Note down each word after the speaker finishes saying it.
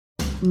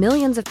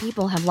Millions of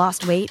people have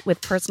lost weight with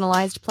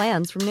personalized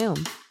plans from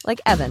Noom. Like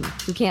Evan,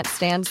 who can't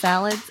stand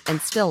salads and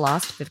still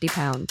lost 50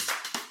 pounds.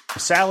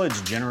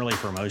 Salads generally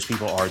for most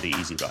people are the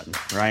easy button,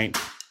 right?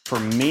 For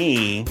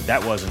me,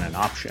 that wasn't an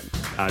option.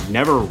 I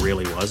never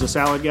really was a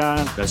salad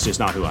guy. That's just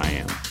not who I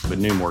am. But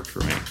Noom worked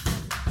for me.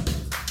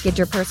 Get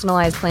your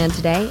personalized plan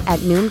today at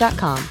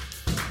Noom.com.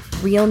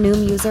 Real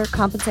Noom user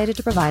compensated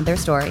to provide their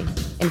story.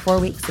 In 4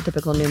 weeks, the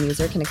typical Noom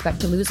user can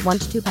expect to lose 1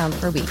 to 2 pounds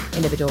per week.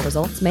 Individual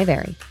results may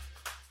vary.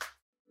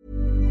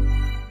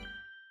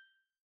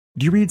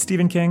 Do you read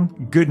Stephen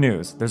King? Good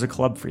news, there's a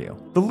club for you.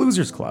 The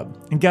Losers Club.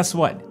 And guess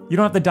what? You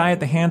don't have to die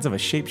at the hands of a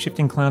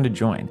shape-shifting clown to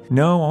join.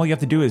 No, all you have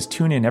to do is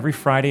tune in every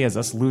Friday as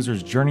us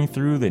losers journey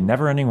through the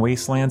never-ending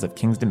wastelands of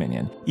King's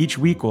Dominion. Each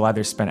week, we'll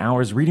either spend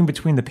hours reading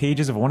between the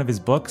pages of one of his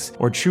books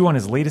or chew on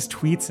his latest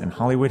tweets and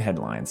Hollywood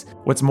headlines.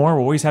 What's more,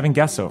 we're always having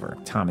guests over.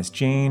 Thomas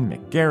Jane,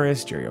 Mick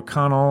Garris, Jerry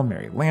O'Connell,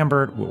 Mary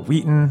Lambert, Will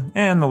Wheaton,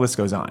 and the list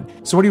goes on.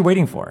 So what are you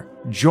waiting for?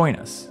 Join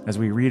us as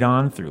we read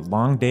on through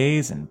long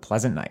days and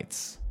pleasant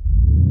nights.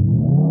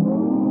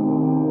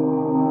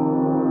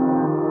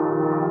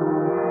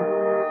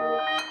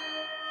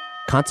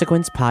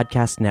 Consequence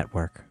Podcast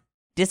Network.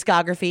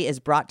 Discography is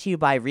brought to you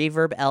by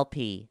Reverb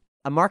LP,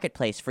 a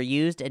marketplace for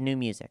used and new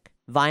music.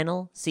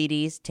 Vinyl,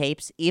 CDs,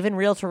 tapes, even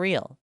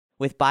reel-to-reel.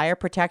 With buyer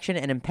protection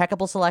and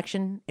impeccable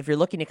selection, if you're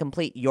looking to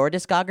complete your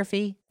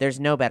discography, there's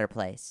no better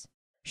place.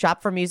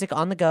 Shop for music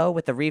on the go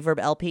with the Reverb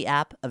LP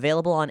app,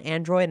 available on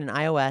Android and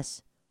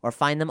iOS, or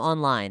find them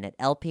online at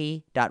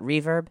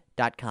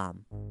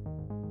lp.reverb.com.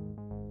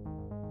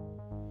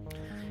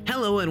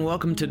 Hello and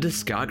welcome to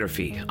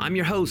Discography. I'm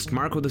your host,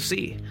 Mark with a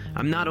C.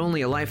 I'm not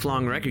only a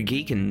lifelong record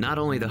geek and not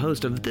only the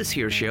host of this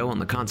here show on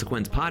the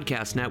Consequence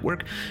Podcast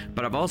Network,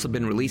 but I've also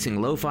been releasing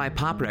lo-fi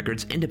pop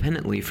records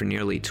independently for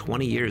nearly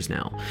 20 years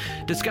now.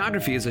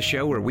 Discography is a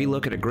show where we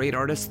look at a great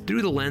artist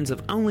through the lens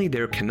of only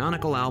their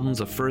canonical albums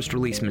of first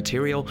release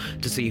material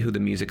to see who the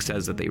music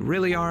says that they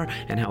really are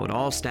and how it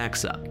all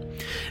stacks up.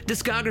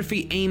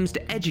 Discography aims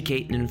to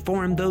educate and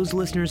inform those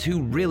listeners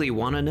who really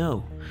want to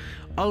know.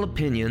 All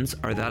opinions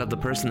are that of the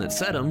person that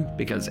said them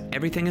because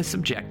everything is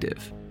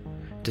subjective.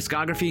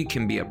 Discography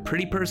can be a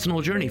pretty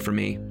personal journey for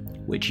me,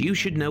 which you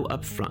should know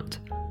up front.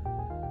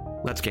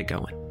 Let's get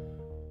going.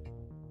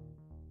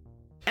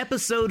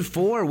 Episode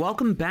 4,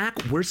 welcome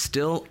back. We're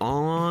still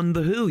on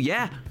The Who.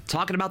 Yeah,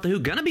 talking about The Who.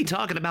 Gonna be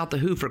talking about The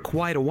Who for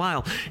quite a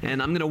while,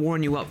 and I'm gonna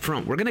warn you up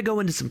front. We're gonna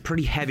go into some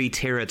pretty heavy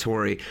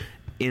territory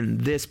in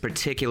this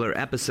particular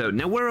episode.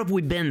 Now, where have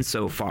we been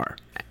so far?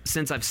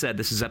 Since I've said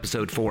this is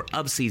episode 4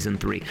 of season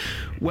 3.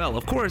 Well,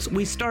 of course,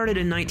 we started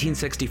in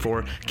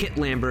 1964, Kit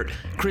Lambert,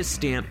 Chris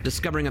Stamp,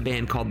 discovering a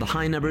band called the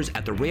High Numbers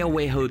at the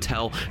Railway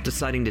Hotel,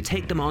 deciding to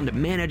take them on to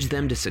manage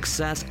them to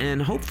success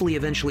and hopefully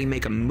eventually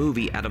make a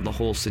movie out of the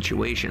whole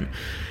situation.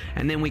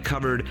 And then we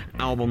covered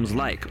albums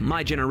like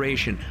My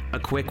Generation, A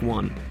Quick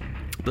One,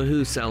 The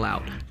Who Sell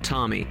Out,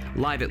 Tommy,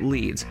 Live at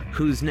Leeds,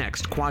 Who's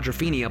Next,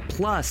 Quadrophenia,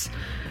 plus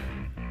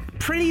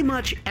pretty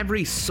much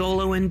every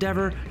solo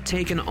endeavor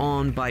taken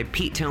on by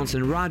Pete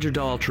Townshend, Roger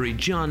Daltrey,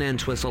 John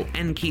Entwistle,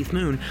 and Keith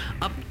Moon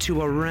up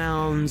to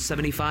around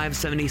 75,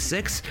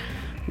 76.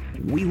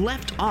 We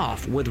left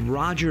off with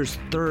Roger's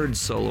third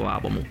solo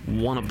album,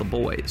 One of the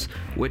Boys,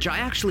 which I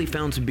actually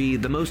found to be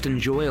the most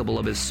enjoyable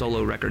of his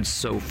solo records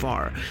so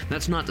far.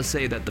 That's not to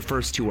say that the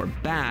first two are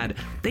bad,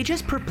 they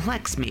just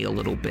perplex me a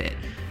little bit.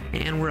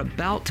 And we're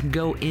about to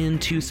go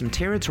into some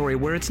territory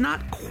where it's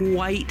not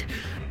quite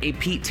a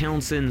Pete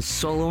Townshend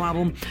solo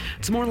album.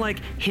 It's more like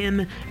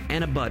him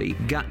and a buddy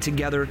got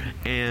together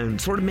and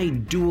sort of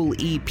made dual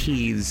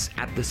EPs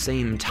at the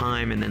same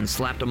time and then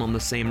slapped them on the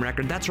same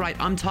record. That's right,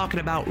 I'm talking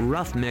about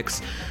Rough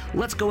Mix.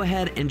 Let's go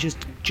ahead and just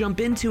jump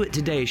into it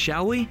today,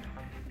 shall we?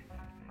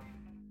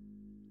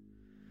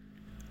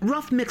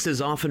 Rough Mix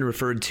is often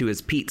referred to as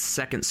Pete's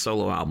second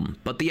solo album,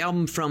 but the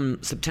album from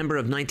September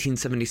of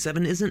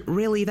 1977 isn't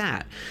really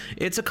that.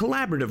 It's a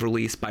collaborative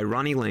release by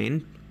Ronnie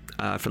Lane,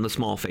 from the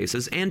Small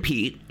Faces, and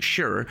Pete,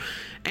 sure,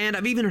 and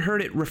I've even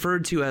heard it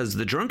referred to as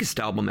the drunkest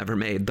album ever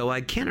made, though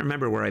I can't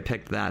remember where I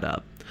picked that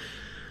up.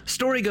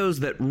 Story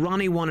goes that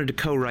Ronnie wanted to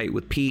co-write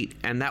with Pete,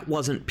 and that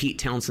wasn't Pete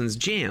Townshend's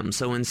jam,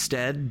 so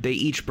instead, they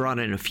each brought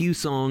in a few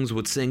songs,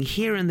 would sing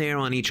here and there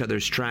on each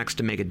other's tracks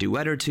to make a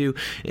duet or two,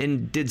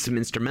 and did some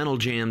instrumental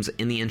jams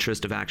in the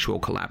interest of actual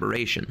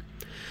collaboration.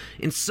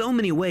 In so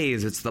many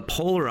ways, it's the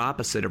polar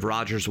opposite of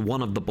Roger's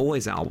One of the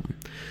Boys album.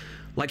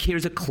 Like,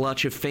 here's a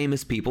clutch of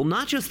famous people,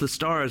 not just the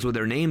stars with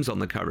their names on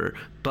the cover,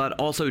 but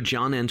also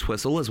John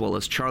Entwistle, as well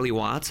as Charlie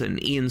Watts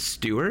and Ian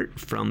Stewart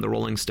from the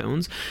Rolling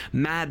Stones,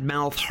 Mad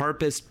Mouth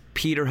harpist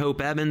Peter Hope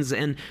Evans,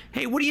 and,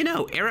 hey, what do you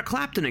know, Eric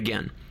Clapton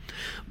again.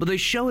 But they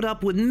showed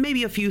up with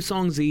maybe a few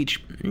songs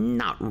each,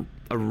 not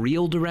a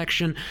real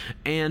direction,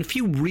 and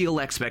few real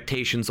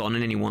expectations on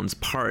anyone's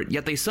part,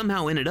 yet they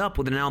somehow ended up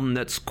with an album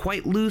that's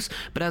quite loose,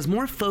 but has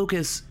more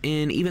focus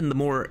in even the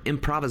more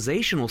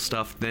improvisational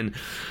stuff than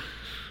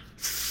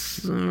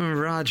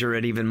Roger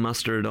had even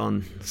mustered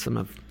on some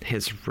of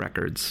his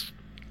records.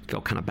 Feel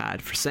kind of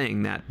bad for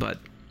saying that, but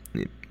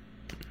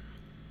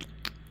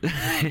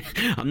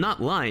I'm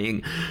not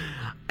lying.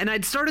 And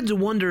I'd started to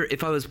wonder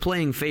if I was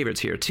playing favorites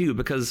here, too,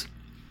 because,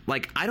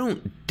 I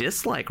don't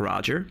dislike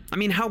Roger. I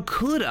mean, how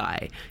could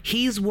I?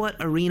 He's what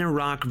arena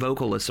rock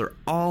vocalists are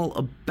all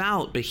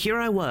about, but here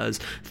I was,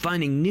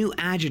 finding new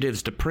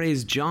adjectives to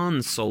praise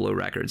John's solo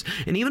records.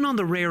 And even on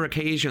the rare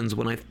occasions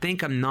when I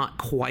think I'm not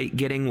quite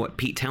getting what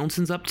Pete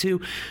Townshend's up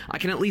to, I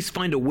can at least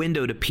find a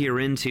window to peer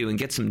into and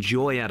get some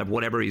joy out of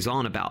whatever he's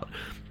on about.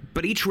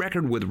 But each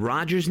record with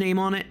Roger's name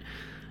on it,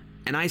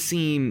 and I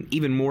seem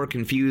even more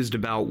confused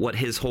about what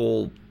his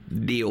whole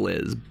deal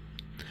is.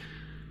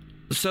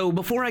 So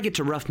before I get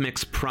to Rough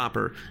Mix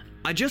proper,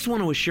 I just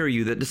want to assure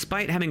you that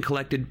despite having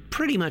collected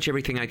pretty much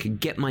everything I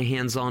could get my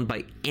hands on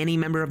by any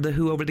member of The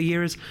Who over the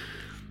years,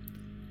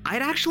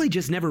 I'd actually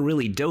just never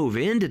really dove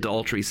into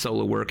Daltrey's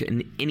solo work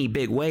in any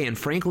big way, and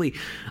frankly,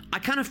 I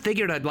kind of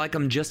figured I'd like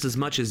them just as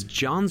much as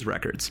John's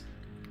records.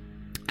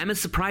 I'm as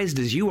surprised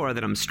as you are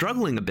that I'm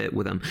struggling a bit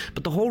with them,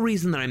 but the whole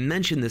reason that I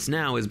mention this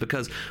now is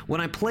because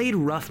when I played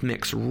Rough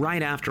Mix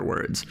right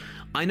afterwards,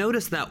 I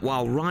noticed that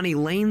while Ronnie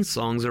Lane's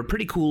songs are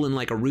pretty cool in a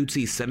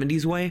rootsy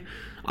 70s way,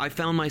 I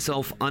found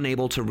myself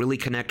unable to really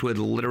connect with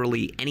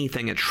literally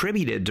anything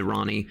attributed to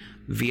Ronnie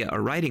via a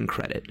writing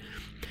credit.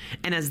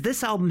 And as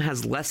this album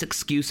has less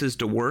excuses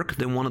to work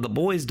than one of the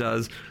boys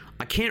does,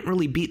 I can't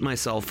really beat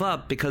myself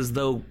up because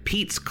though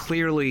Pete's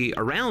clearly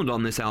around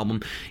on this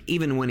album,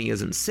 even when he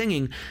isn't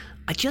singing,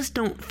 I just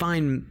don't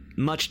find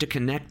much to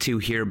connect to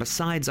here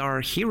besides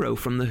our hero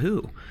from The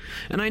Who.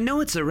 And I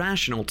know it's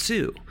irrational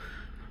too.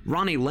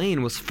 Ronnie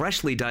Lane was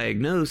freshly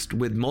diagnosed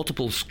with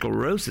multiple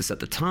sclerosis at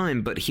the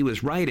time, but he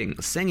was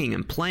writing, singing,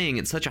 and playing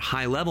at such a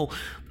high level,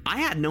 I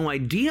had no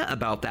idea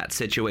about that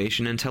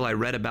situation until I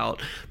read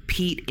about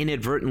Pete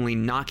inadvertently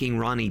knocking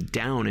Ronnie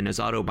down in his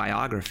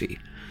autobiography.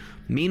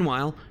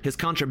 Meanwhile, his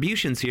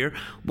contributions here,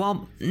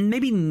 while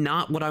maybe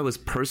not what I was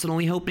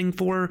personally hoping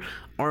for,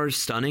 are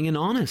stunning and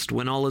honest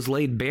when all is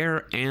laid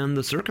bare and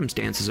the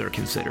circumstances are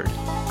considered.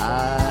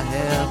 I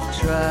have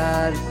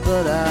tried,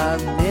 but I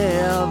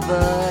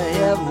never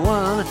have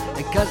won,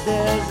 because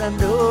there's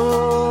nowhere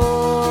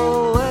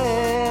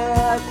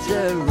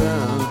to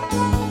run.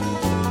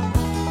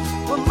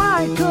 Well,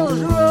 Michael's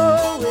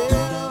rowing.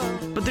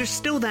 But there's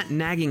still that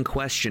nagging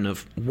question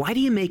of why do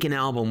you make an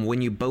album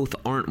when you both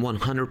aren't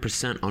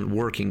 100% on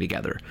working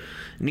together?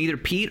 Neither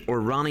Pete or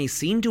Ronnie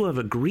seem to have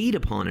agreed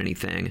upon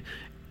anything,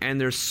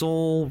 and their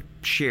sole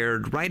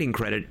shared writing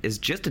credit is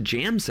just a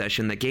jam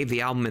session that gave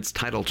the album its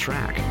title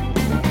track.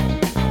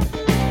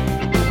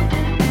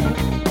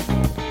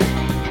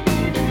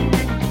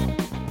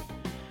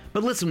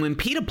 But listen, when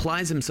Pete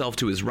applies himself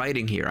to his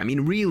writing here, I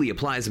mean really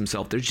applies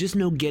himself, there's just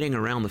no getting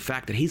around the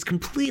fact that he's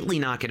completely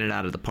knocking it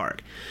out of the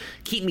park.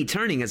 Keep Me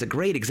Turning is a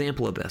great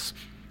example of this.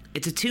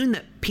 It's a tune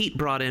that Pete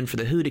brought in for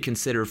The Who to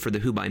consider for The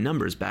Who by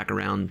Numbers back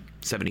around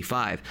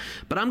 75,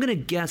 but I'm going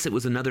to guess it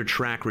was another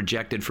track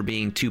rejected for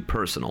being too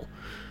personal.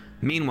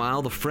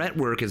 Meanwhile, the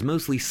fretwork is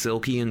mostly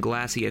silky and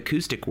glassy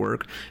acoustic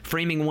work,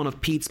 framing one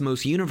of Pete's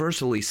most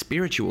universally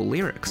spiritual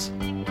lyrics.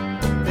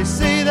 They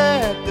say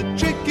that the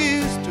trick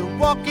is to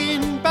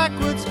walking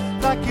backwards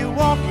like you're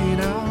walking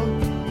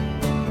out.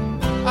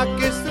 I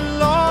guess the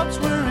Lord's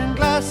wearing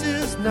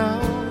glasses now.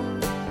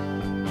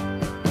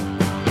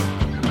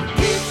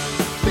 Keep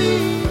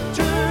me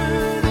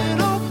turning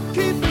up,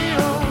 keep me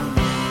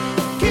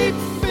on, keep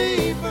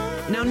me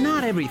burning. Now,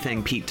 not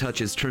everything Pete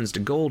touches turns to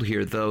gold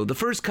here, though. The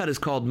first cut is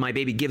called My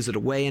Baby Gives It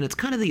Away, and it's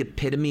kind of the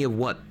epitome of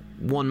what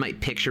one might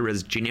picture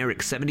as generic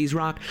 70s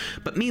rock,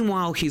 but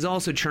meanwhile he's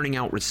also churning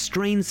out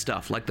restrained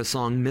stuff like the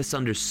song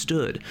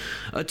Misunderstood,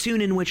 a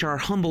tune in which our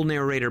humble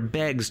narrator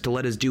begs to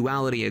let his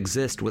duality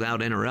exist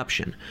without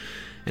interruption.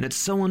 And it's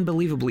so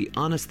unbelievably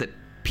honest that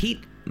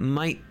Pete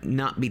might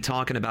not be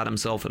talking about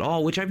himself at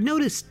all, which I've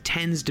noticed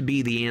tends to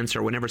be the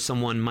answer whenever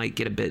someone might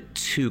get a bit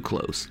too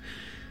close.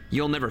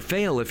 You'll never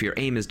fail if your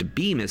aim is to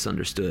be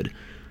misunderstood,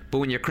 but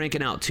when you're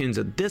cranking out tunes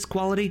of this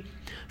quality,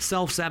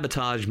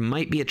 self-sabotage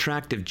might be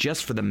attractive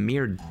just for the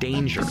mere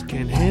danger. I just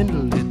can't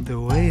handle it the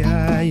way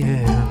I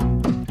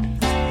am.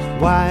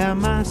 Why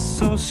am I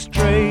so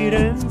straight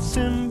and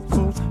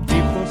simple?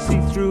 People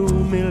see through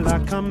me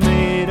like I'm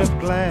made of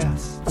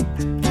glass.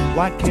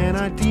 Why can't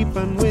I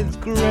deepen with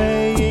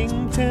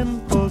graying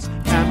temples?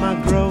 Am I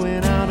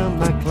growing out of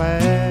my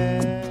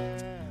class?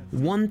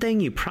 One thing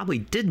you probably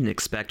didn't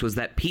expect was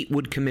that Pete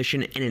would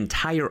commission an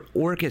entire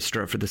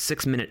orchestra for the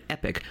 6-minute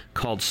epic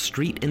called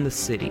Street in the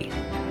City.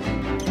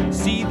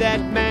 See that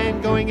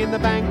man going in the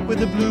bank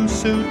with a blue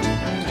suit?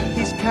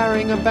 He's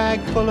carrying a bag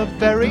full of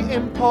very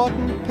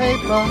important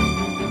paper.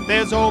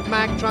 There's old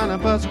Mac trying to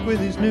busk with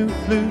his new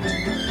flute.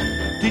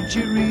 Did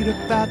you read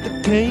about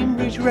the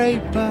Cambridge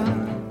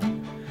raper?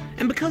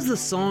 And because the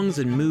songs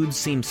and moods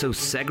seem so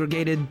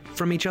segregated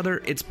from each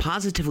other, it's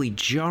positively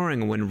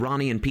jarring when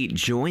Ronnie and Pete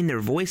join their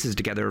voices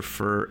together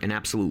for an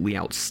absolutely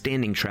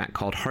outstanding track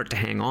called Heart to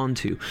Hang On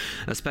To,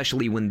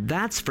 especially when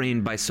that's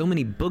framed by so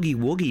many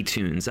boogie-woogie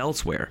tunes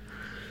elsewhere.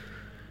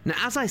 Now,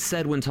 as I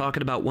said when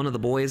talking about one of the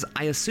boys,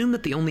 I assume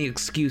that the only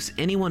excuse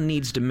anyone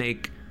needs to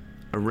make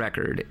a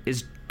record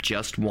is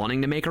just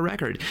wanting to make a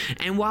record.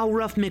 And while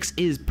Rough Mix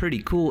is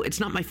pretty cool, it's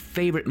not my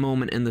favorite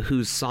moment in the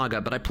Who's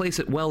saga, but I place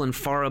it well and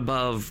far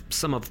above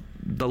some of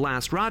the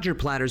last Roger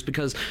platters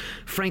because,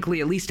 frankly,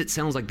 at least it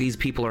sounds like these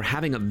people are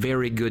having a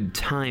very good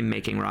time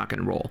making rock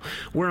and roll.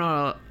 Where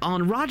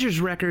on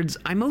Roger's records,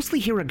 I mostly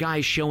hear a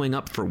guy showing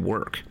up for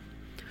work.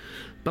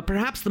 But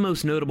perhaps the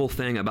most notable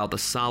thing about the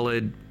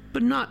solid,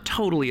 but not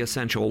totally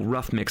essential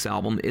Rough Mix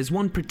album is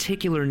one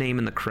particular name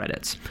in the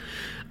credits.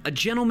 A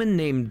gentleman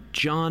named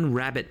John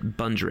Rabbit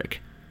Bundrick.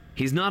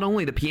 He's not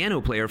only the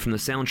piano player from the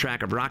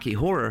soundtrack of Rocky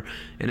Horror,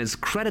 and his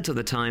credits of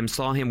the time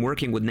saw him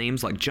working with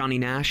names like Johnny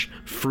Nash,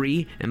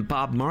 Free, and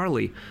Bob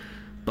Marley,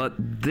 but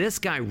this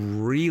guy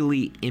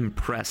really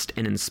impressed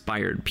and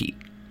inspired Pete.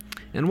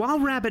 And while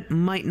Rabbit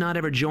might not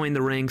ever join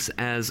the ranks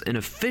as an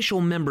official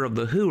member of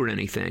The Who or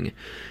anything,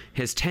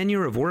 his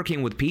tenure of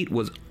working with Pete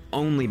was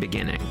only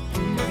beginning.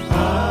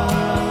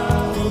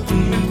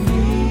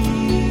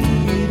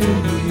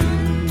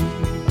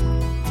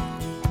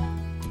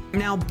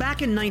 Now,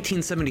 back in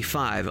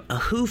 1975, a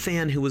Who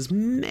fan who was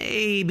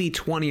maybe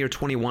 20 or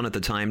 21 at the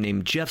time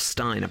named Jeff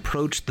Stein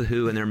approached The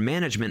Who and their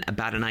management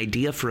about an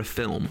idea for a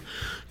film,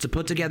 to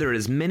put together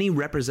as many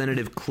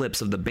representative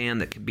clips of the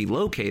band that could be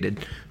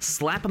located,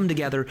 slap them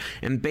together,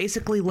 and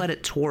basically let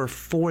it tour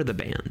for the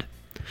band.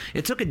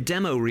 It took a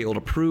demo reel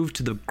to prove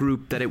to the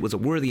group that it was a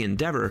worthy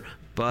endeavor,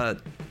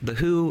 but The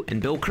Who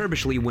and Bill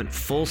Curbishley went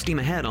full steam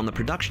ahead on the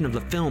production of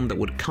the film that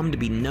would come to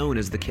be known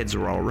as The Kids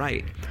Are All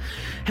Right.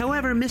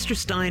 However, Mr.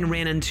 Stein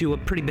ran into a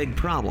pretty big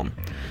problem.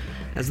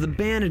 As the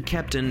band had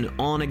kept an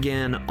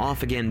on-again,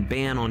 off-again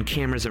ban on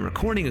cameras and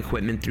recording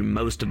equipment through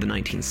most of the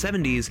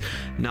 1970s,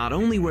 not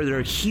only were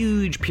there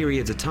huge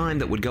periods of time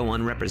that would go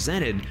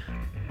unrepresented,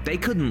 they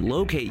couldn't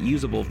locate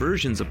usable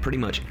versions of pretty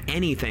much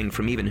anything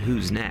from even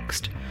Who's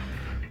Next.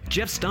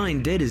 Jeff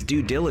Stein did his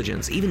due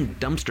diligence, even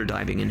dumpster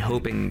diving and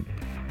hoping,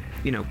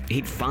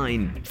 he'd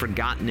find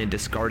forgotten and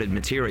discarded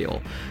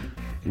material,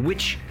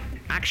 which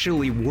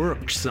actually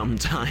worked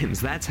sometimes.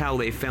 That's how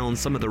they found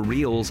some of the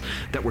reels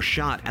that were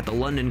shot at the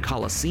London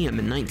Coliseum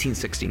in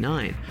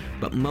 1969,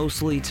 but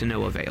mostly to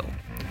no avail.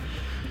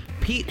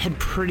 Pete had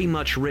pretty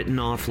much written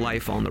off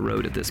life on the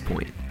road at this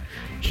point.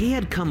 He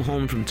had come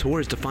home from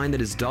tours to find that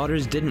his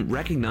daughters didn't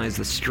recognize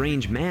the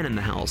strange man in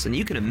the house, and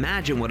you can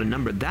imagine what a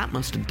number that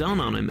must have done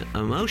on him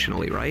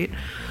emotionally, right?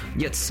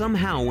 Yet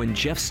somehow, when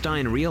Jeff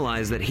Stein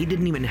realized that he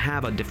didn't even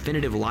have a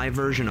definitive live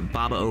version of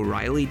Baba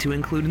O'Reilly to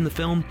include in the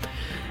film,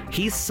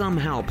 he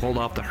somehow pulled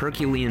off the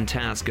Herculean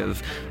task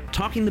of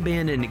talking the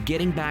band into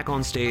getting back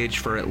on stage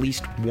for at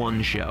least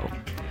one show.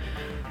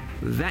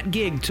 That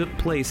gig took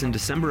place in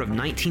December of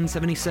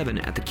 1977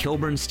 at the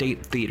Kilburn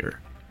State Theater.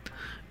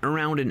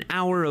 Around an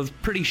hour of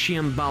pretty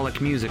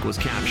shambolic music was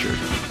captured.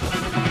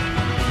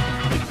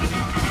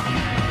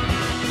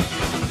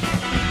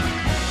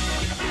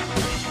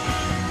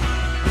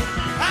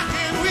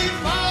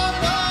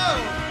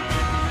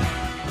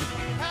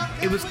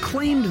 It was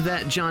claimed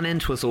that John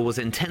Entwistle was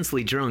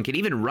intensely drunk, and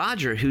even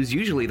Roger, who's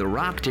usually the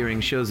rock during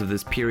shows of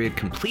this period,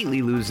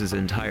 completely loses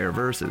entire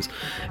verses.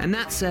 And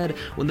that said,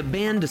 when the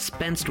band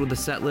dispensed with the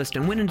set list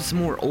and went into some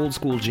more old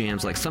school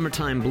jams like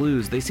Summertime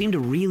Blues, they seemed to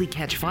really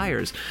catch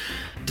fires,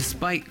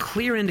 despite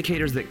clear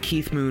indicators that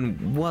Keith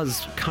Moon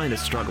was kind of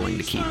struggling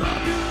to keep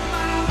up.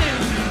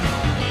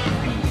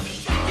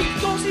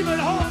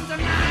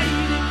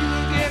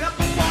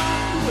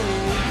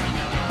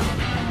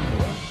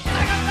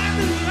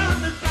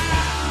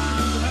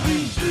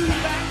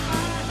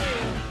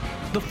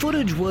 The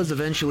footage was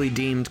eventually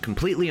deemed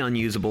completely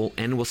unusable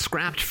and was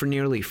scrapped for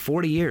nearly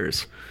 40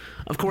 years.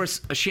 Of course,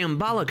 a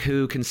shambolic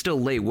Who can still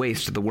lay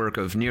waste to the work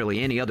of nearly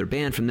any other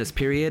band from this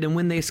period, and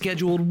when they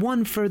scheduled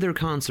one further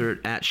concert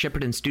at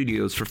Shepperton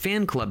Studios for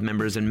fan club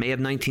members in May of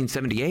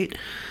 1978,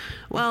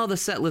 well, the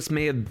setlist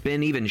may have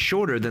been even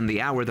shorter than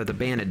the hour that the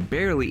band had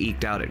barely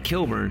eked out at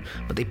Kilburn,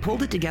 but they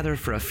pulled it together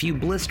for a few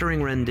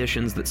blistering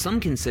renditions that some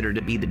consider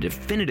to be the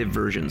definitive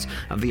versions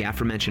of the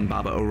aforementioned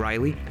Baba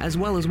O'Reilly, as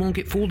well as Won't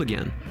Get Fooled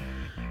Again.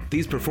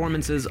 These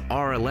performances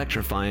are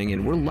electrifying,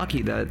 and we're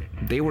lucky that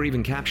they were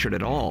even captured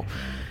at all,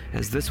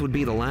 as this would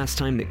be the last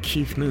time that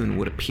Keith Moon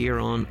would appear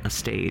on a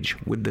stage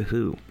with The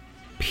Who.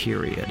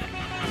 Period.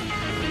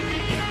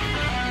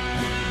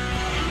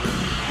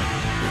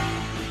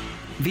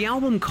 The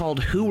album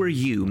called Who Are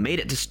You made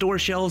it to store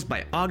shelves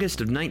by August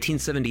of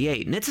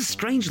 1978, and it's a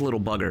strange little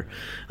bugger.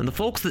 And the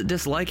folks that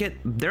dislike it,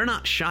 they're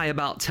not shy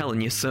about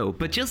telling you so,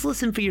 but just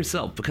listen for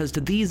yourself, because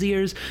to these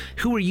ears,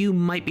 Who Are You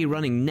might be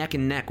running neck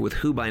and neck with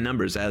Who by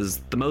Numbers as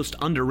the most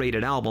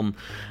underrated album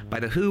by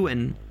The Who,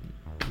 and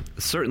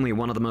certainly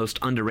one of the most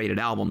underrated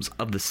albums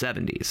of the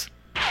 70s.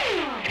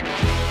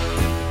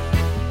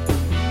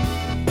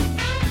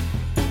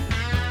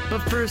 But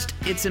first,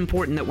 it's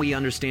important that we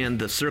understand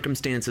the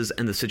circumstances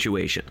and the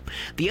situation.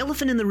 The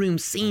elephant in the room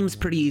seems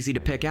pretty easy to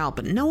pick out,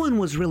 but no one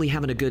was really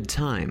having a good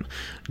time.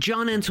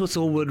 John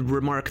Entwistle would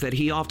remark that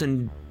he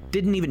often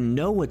didn't even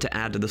know what to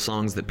add to the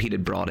songs that Pete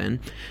had brought in.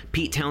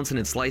 Pete Townsend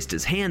had sliced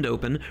his hand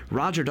open.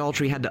 Roger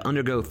Daltrey had to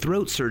undergo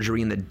throat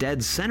surgery in the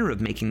dead center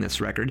of making this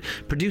record.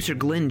 Producer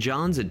Glenn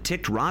Johns had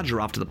ticked Roger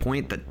off to the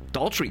point that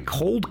Daltrey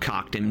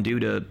cold-cocked him due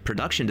to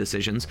production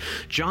decisions.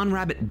 John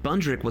Rabbit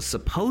Bundrick was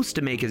supposed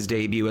to make his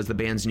debut as the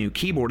band's new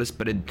keyboardist,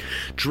 but had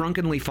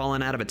drunkenly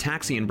fallen out of a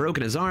taxi and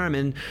broken his arm,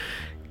 and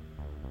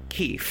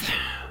Keith.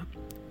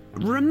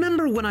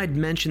 Remember when I'd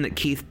mentioned that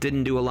Keith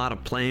didn't do a lot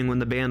of playing when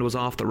the band was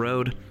off the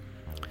road?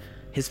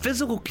 His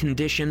physical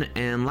condition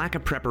and lack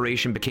of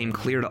preparation became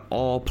clear to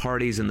all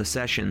parties in the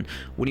session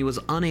when he was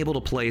unable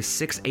to play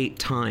 6/8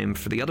 time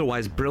for the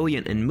otherwise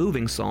brilliant and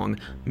moving song,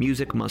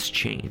 Music Must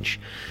Change.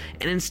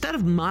 And instead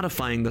of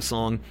modifying the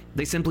song,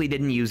 they simply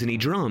didn't use any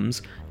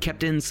drums,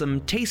 kept in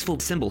some tasteful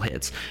cymbal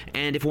hits,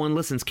 and if one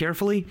listens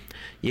carefully,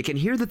 you can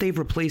hear that they've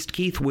replaced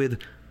Keith with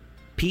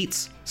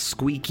Pete's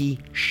Squeaky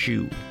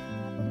Shoe.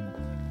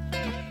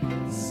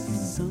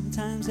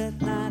 Sometimes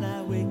at night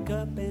I wake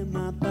up and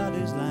my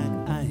body's like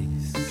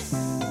ice.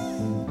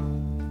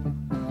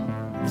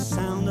 The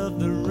sound of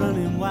the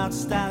running wild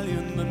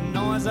stallion, the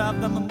noise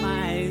of the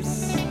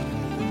mice.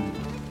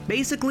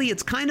 Basically,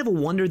 it's kind of a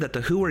wonder that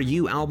the Who Are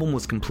You album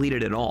was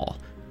completed at all.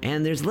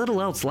 And there's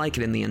little else like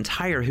it in the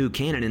entire Who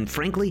canon, and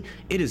frankly,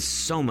 it is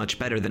so much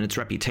better than its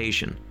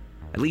reputation.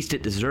 At least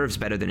it deserves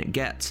better than it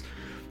gets.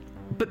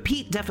 But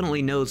Pete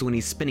definitely knows when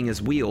he's spinning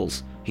his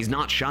wheels. He's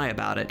not shy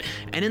about it.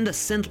 And in the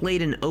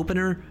synth-laden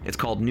opener, it's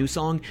called New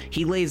Song,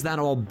 he lays that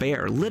all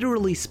bare,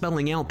 literally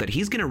spelling out that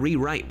he's going to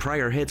rewrite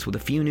prior hits with a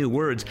few new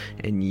words,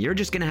 and you're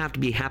just going to have to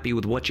be happy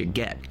with what you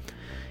get.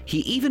 He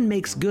even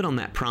makes good on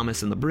that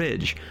promise in the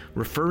bridge,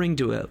 referring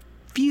to a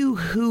few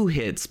Who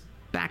hits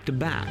back to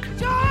back.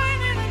 Join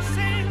in and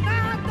sing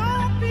now,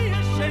 don't be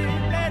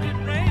ashamed. Let it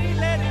rain,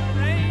 let it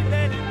rain,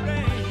 let it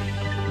rain.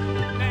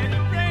 Let it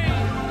rain,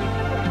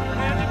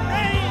 let it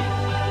rain,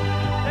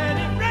 let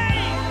it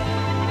rain,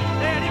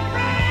 let it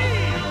rain,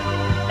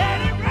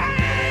 let it rain.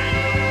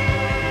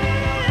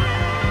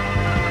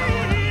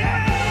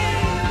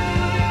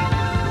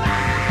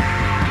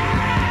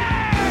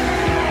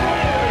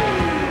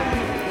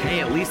 Hey,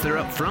 at least they're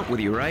up front with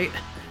you, right?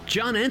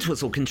 John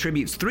Entwistle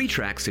contributes 3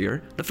 tracks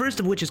here, the first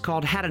of which is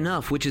called Had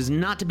Enough, which is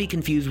not to be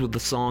confused with the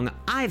song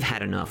I've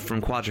Had Enough from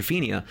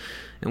Quadrophenia,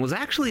 and was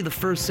actually the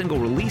first single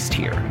released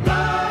here.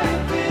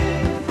 Life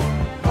is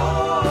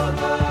for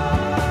the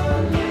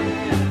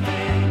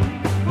living.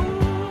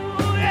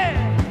 Ooh, yeah.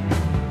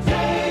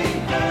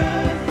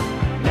 Takers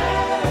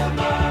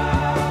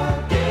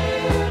never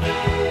giving.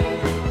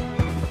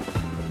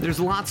 There's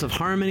lots of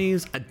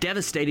harmonies, a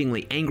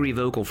devastatingly angry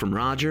vocal from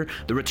Roger,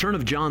 the return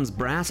of John's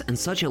brass, and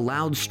such a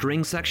loud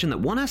string section that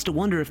one has to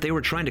wonder if they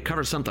were trying to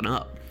cover something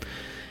up.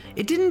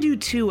 It didn't do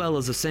too well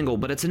as a single,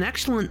 but it's an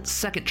excellent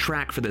second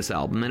track for this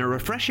album and a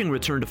refreshing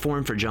return to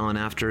form for John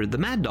after the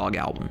Mad Dog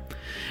album.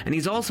 And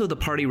he's also the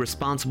party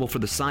responsible for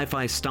the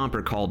sci-fi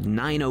stomper called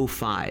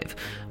 905,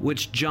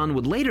 which John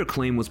would later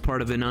claim was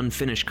part of an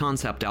unfinished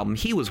concept album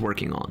he was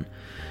working on.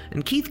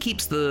 And Keith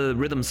keeps the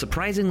rhythm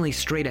surprisingly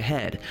straight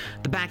ahead.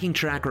 The backing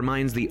track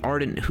reminds the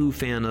ardent Who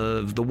fan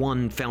of the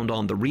one found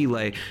on The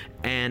Relay,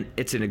 and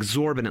it's an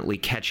exorbitantly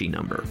catchy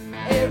number.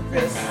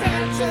 Every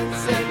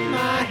sentence in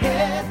my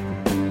head,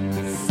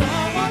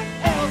 someone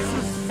else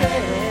has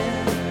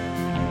said.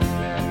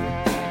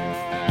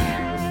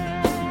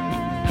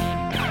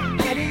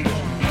 At each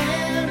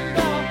end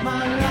of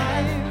my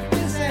life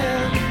is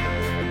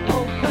an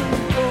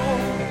open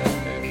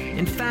door.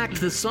 In fact,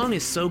 the song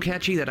is so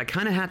catchy that I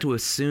kind of had to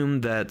assume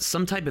that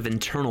some type of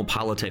internal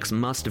politics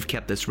must have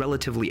kept this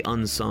relatively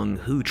unsung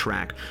Who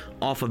track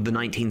off of the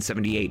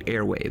 1978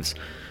 airwaves.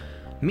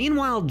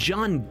 Meanwhile,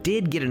 John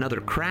did get another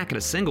crack at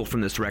a single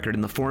from this record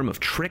in the form of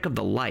Trick of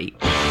the Light.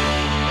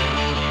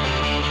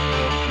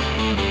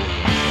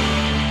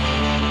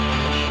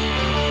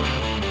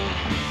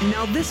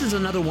 Now, this is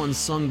another one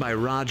sung by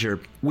Roger,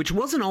 which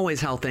wasn't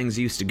always how things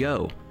used to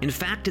go. In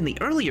fact, in the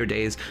earlier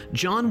days,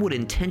 John would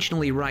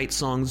intentionally write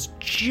songs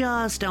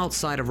just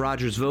outside of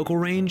Roger's vocal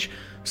range,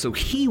 so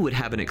he would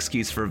have an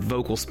excuse for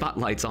vocal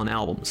spotlights on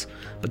albums.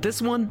 But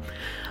this one,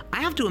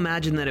 I have to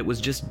imagine that it was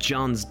just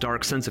John's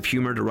dark sense of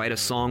humor to write a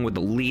song with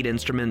the lead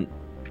instrument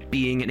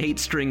being an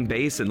 8-string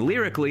bass and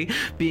lyrically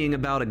being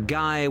about a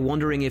guy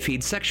wondering if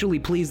he'd sexually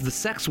please the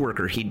sex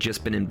worker he'd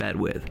just been in bed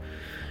with.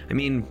 I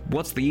mean,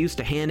 what's the use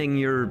to handing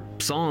your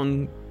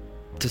song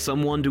to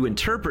someone to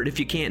interpret if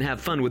you can't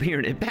have fun with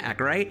hearing it back,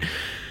 right?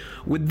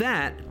 With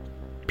that,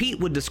 Pete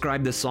would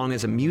describe this song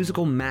as a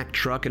musical Mack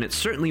truck, and it's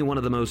certainly one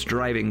of the most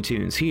driving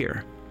tunes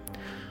here.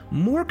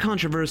 More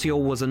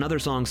controversial was another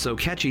song so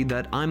catchy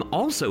that I'm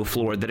also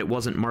floored that it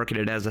wasn't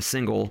marketed as a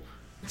single,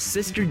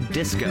 Sister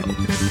Disco. Goodbye,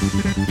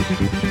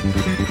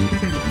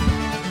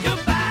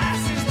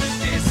 Sister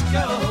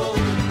Disco.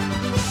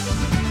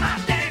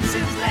 My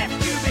dancing's left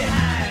you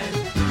behind.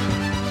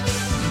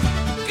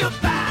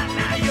 Goodbye,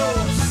 now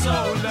you're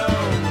solo.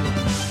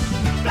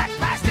 Black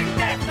plastic,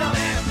 deaf, dumb,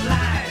 and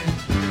blind.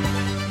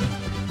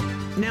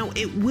 Now,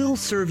 It will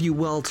serve you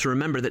well to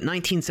remember that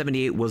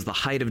 1978 was the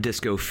height of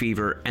disco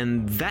fever,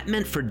 and that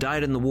meant for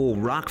dyed-in-the-wool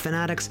rock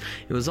fanatics,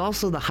 it was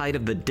also the height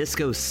of the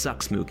disco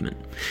sucks movement.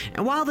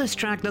 And while this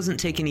track doesn't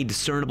take any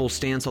discernible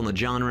stance on the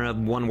genre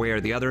one way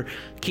or the other,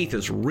 Keith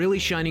is really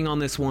shining on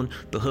this one.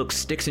 The hook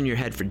sticks in your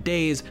head for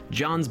days,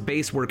 John's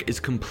bass work is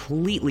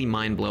completely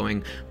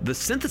mind-blowing, the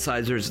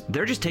synthesizers,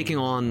 they're just taking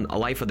on a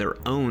life of their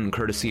own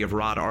courtesy of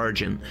Rod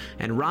Argent,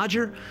 and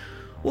Roger,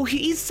 well,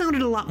 he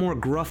sounded a lot more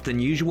gruff than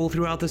usual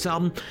throughout this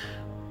album,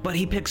 but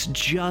he picks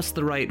just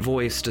the right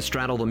voice to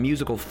straddle the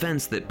musical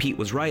fence that Pete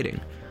was writing.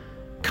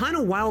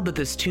 Kinda wild that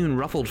this tune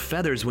ruffled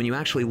feathers when you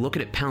actually look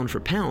at it pound for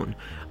pound.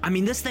 I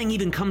mean, this thing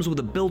even comes with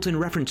a built-in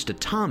reference to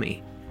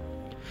Tommy.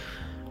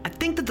 I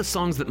think that the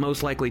songs that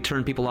most likely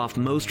turn people off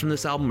most from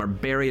this album are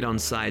buried on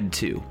side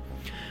 2.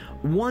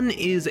 One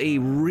is a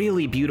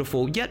really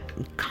beautiful, yet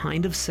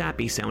kind of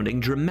sappy sounding,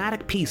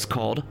 dramatic piece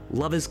called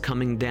Love Is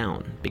Coming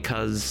Down,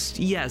 because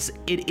yes,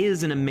 it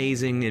is an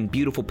amazing and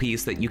beautiful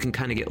piece that you can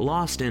kind of get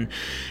lost in,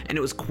 and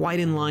it was quite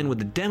in line with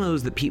the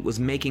demos that Pete was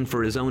making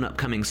for his own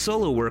upcoming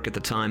solo work at the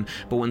time,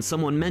 but when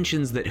someone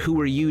mentions that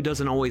Who Are You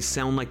doesn't always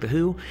sound like The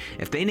Who,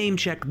 if they name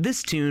check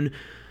this tune,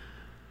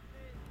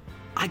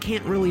 I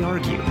can't really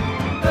argue.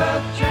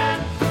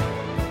 Urgent,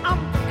 I'm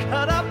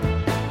cut up,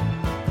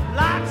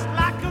 locks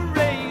like a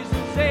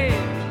razor's edge.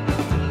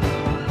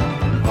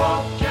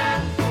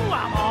 Walking, ooh,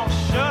 I'm all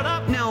shut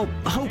up. Now,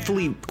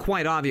 hopefully,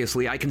 quite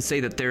obviously, I can say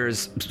that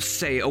there's,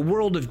 say, a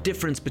world of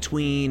difference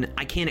between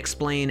I Can't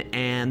Explain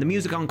and the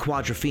music on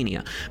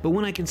Quadrophenia, but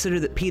when I consider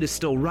that Pete is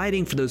still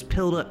writing for those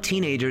pilled-up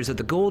teenagers at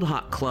the Gold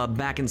Hawk Club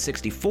back in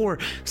 '64,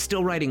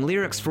 still writing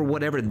lyrics for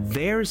whatever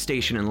their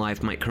station in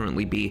life might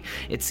currently be,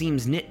 it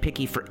seems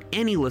nitpicky for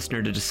any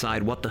listener to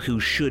decide what The Who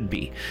should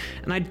be.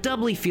 And I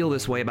doubly feel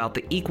this way about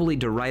the equally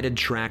derided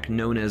track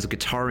known as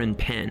Guitar and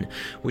Pen,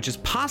 which is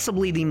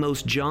possibly the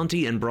most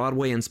jaunty and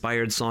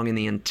Broadway-inspired song in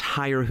the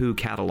entire Who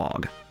catalog.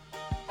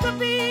 To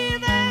be,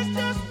 there's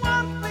just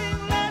one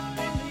thing left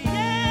in the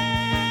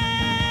end.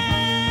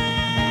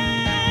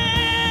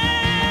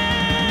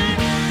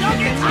 Your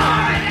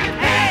guitar in your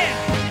hand.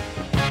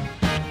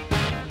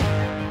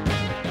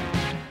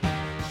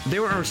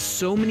 There are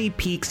so many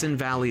peaks and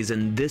valleys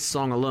in this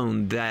song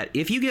alone that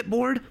if you get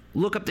bored,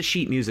 look up the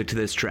sheet music to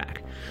this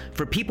track.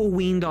 For people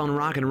weaned on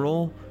rock and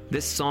roll,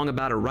 this song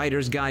about a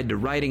writer's guide to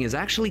writing is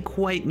actually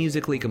quite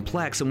musically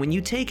complex, and when you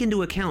take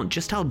into account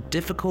just how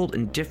difficult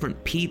and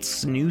different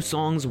Pete's new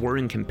songs were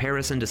in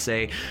comparison to,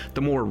 say,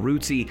 the more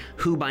rootsy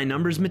Who by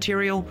Numbers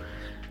material,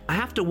 I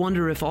have to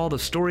wonder if all the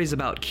stories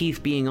about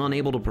Keith being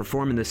unable to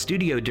perform in the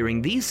studio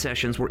during these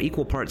sessions were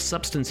equal parts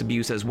substance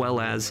abuse as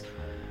well as,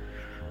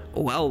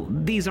 well,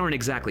 these aren't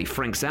exactly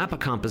Frank Zappa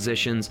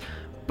compositions,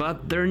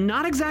 but they're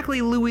not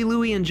exactly Louie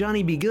Louie and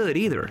Johnny B. Good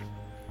either.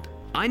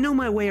 I know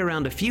my way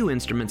around a few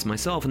instruments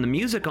myself, and the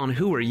music on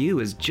Who Are You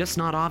is just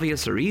not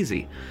obvious or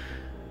easy.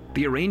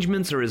 The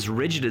arrangements are as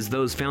rigid as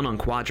those found on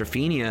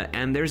Quadrophenia,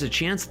 and there's a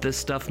chance this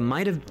stuff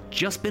might have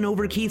just been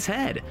over Keith's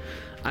head.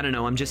 I don't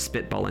know, I'm just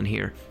spitballing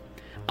here.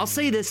 I'll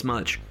say this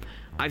much.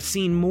 I've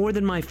seen more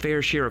than my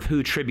fair share of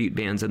Who tribute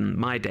bands in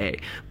my day,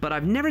 but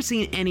I've never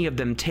seen any of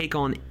them take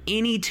on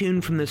any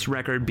tune from this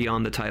record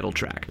beyond the title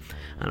track,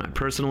 and I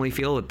personally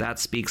feel that that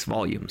speaks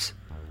volumes.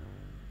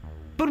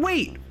 But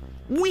wait!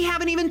 We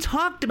haven't even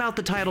talked about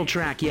the title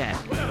track yet.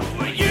 Well,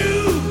 who are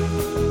you?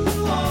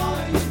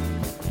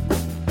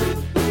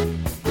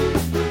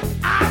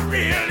 I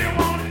really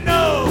want to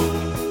know.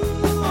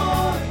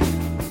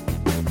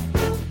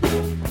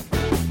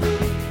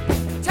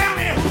 Tell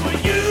me, who are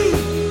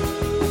you?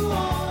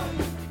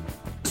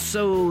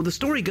 So the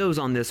story goes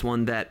on this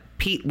one that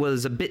Pete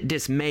was a bit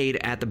dismayed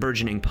at the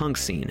burgeoning punk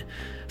scene.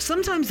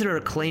 Sometimes there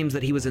are claims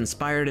that he was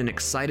inspired and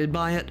excited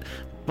by it,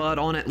 but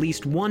on at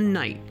least one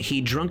night, he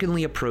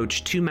drunkenly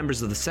approached two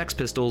members of the Sex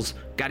Pistols,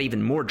 got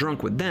even more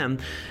drunk with them,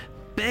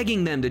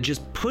 begging them to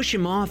just push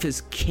him off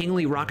his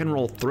kingly rock and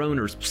roll throne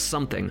or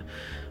something.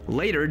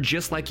 Later,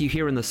 just like you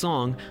hear in the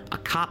song, a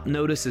cop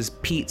notices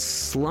Pete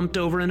slumped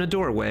over in a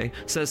doorway,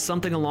 says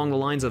something along the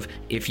lines of,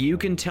 "If you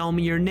can tell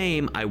me your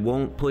name, I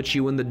won't put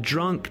you in the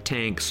drunk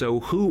tank, so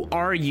who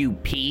are you,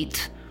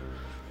 Pete?"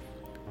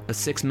 A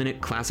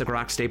 6-minute classic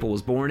rock staple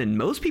was born, and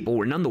most people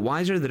were none the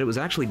wiser that it was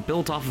actually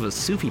built off of a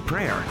Sufi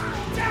prayer.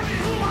 Tell me,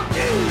 who are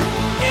you?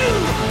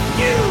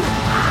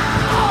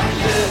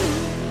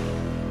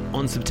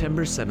 On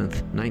September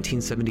 7th,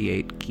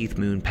 1978, Keith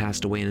Moon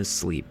passed away in his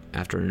sleep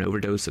after an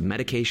overdose of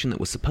medication that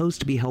was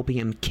supposed to be helping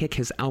him kick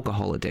his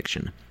alcohol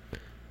addiction.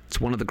 It's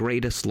one of the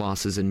greatest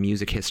losses in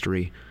music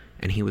history,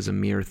 and he was a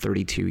mere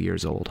 32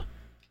 years old.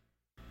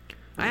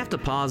 I have to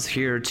pause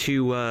here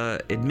to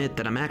admit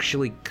that I'm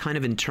actually kind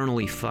of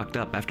internally fucked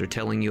up after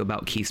telling you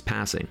about Keith's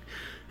passing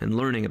and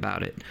learning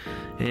about it,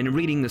 and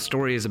reading the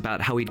stories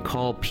about how he'd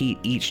call Pete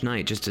each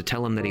night just to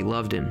tell him that he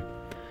loved him.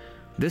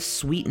 This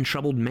sweet and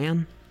troubled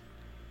man?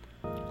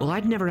 Well,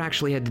 I'd never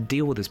actually had to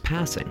deal with his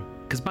passing,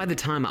 because by the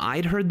time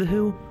I'd heard The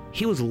Who,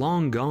 he was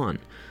long gone.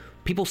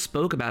 People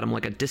spoke about him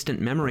like a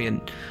distant memory, and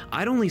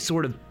I'd only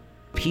sort of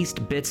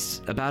pieced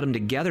bits about him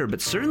together,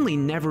 but certainly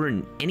never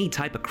in any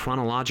type of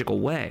chronological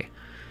way.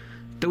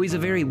 Though he's a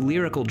very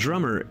lyrical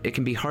drummer, it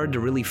can be hard to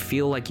really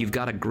feel like you've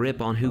got a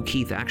grip on who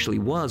Keith actually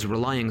was,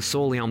 relying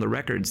solely on the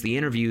records, the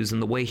interviews,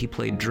 and the way he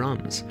played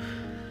drums.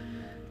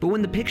 But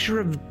when the picture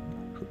of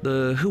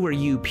the Who Are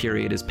You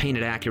period is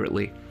painted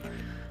accurately,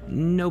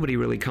 nobody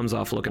really comes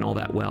off looking all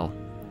that well.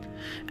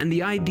 And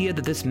the idea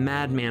that this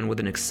madman with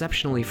an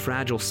exceptionally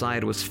fragile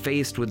side was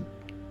faced with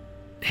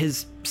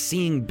his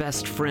seeing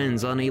best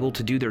friends unable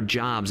to do their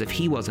jobs if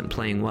he wasn't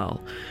playing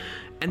well,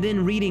 and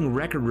then reading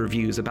record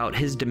reviews about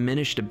his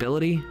diminished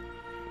ability,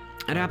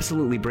 it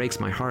absolutely breaks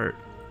my heart.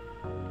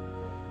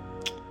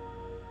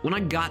 When I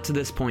got to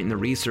this point in the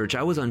research,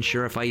 I was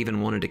unsure if I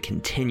even wanted to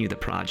continue the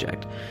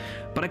project,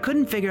 but I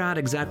couldn't figure out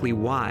exactly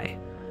why.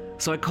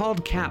 So I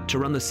called Cap to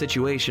run the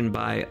situation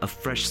by a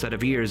fresh set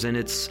of ears, and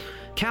it's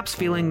Cap's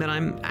feeling that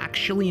I'm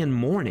actually in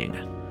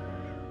mourning.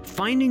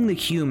 Finding the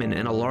human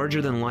in a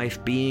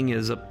larger-than-life being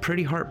is a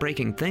pretty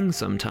heartbreaking thing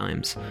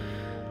sometimes.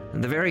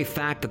 And the very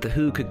fact that The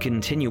Who could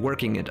continue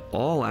working at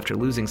all after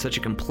losing such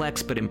a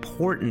complex but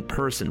important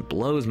person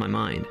blows my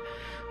mind.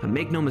 But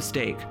make no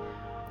mistake,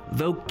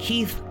 though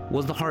Keith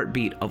was the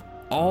heartbeat of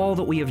all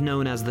that we have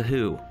known as The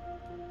Who,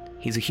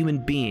 he's a human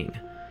being.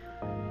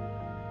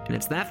 And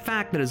it's that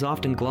fact that is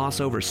often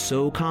glossed over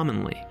so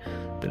commonly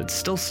that it's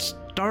still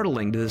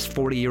startling to this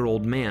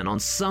 40-year-old man on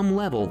some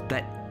level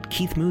that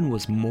Keith Moon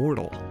was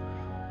mortal.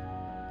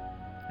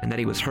 And that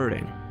he was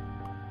hurting.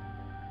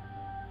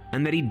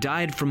 And that he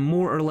died from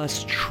more or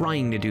less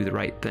trying to do the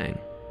right thing.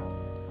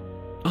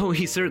 Oh,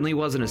 he certainly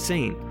wasn't a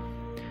saint,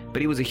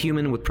 but he was a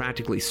human with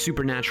practically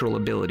supernatural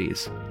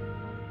abilities.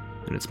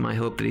 And it's my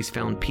hope that he's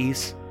found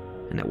peace,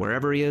 and that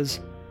wherever he is,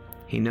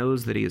 he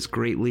knows that he is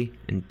greatly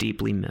and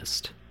deeply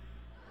missed.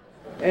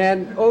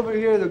 And over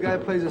here, the guy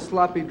plays the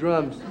sloppy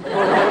drums.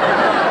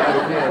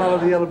 Follow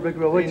the yellow brick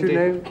road. What's your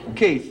name?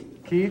 Keith.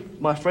 Keith?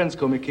 My friends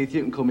call me Keith.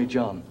 You can call me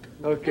John.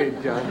 Okay,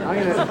 John.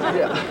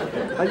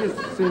 I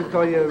just soon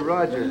call you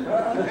Roger.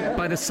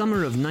 By the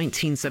summer of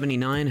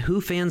 1979, Who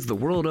fans the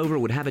world over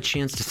would have a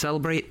chance to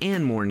celebrate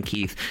and mourn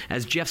Keith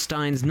as Jeff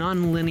Stein's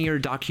non-linear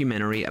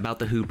documentary about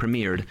The Who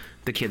premiered,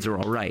 The Kids Are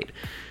All Right.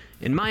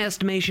 In my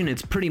estimation,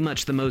 it's pretty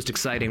much the most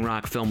exciting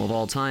rock film of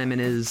all time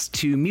and is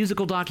to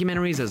musical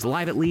documentaries as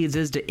Live at Leeds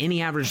is to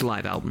any average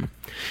live album.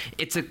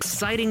 It's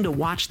exciting to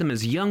watch them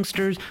as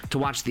youngsters, to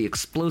watch the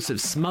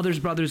explosive Smothers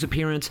Brothers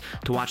appearance,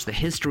 to watch the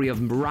history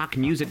of rock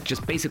music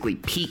just basically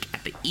peak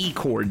at the E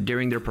chord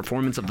during their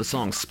performance of the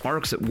song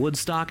Sparks at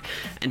Woodstock,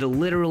 and to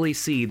literally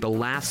see the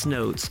last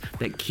notes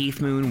that Keith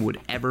Moon would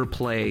ever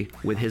play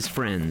with his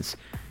friends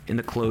in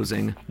the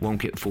closing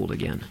Won't Get Fooled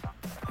Again.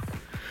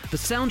 The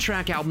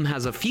soundtrack album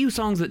has a few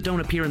songs that don't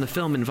appear in the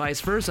film and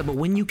vice versa, but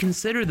when you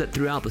consider that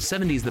throughout the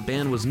 70s the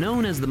band was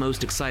known as the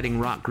most exciting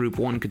rock group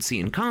one could see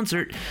in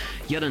concert,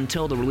 yet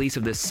until the release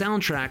of this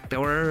soundtrack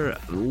there were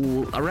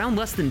around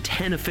less than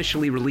 10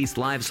 officially released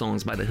live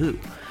songs by The Who.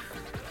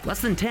 Less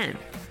than 10.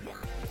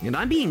 And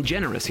I'm being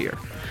generous here.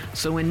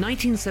 So in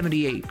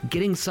 1978,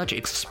 getting such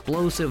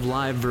explosive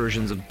live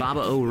versions of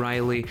Baba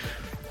O'Reilly,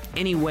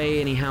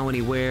 Anyway, Anyhow,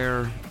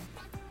 Anywhere,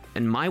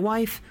 and My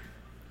Wife,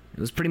 it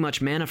was pretty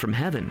much manna from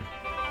heaven.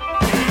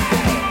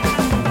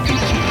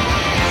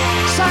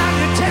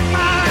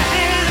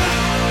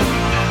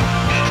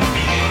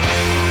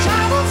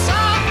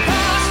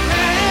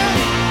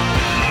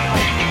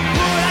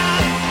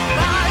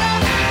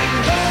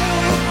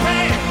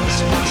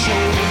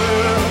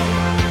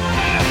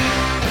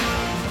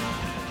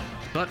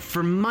 But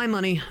for my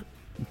money,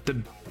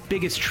 the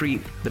biggest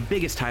treat, the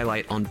biggest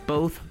highlight on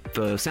both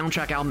the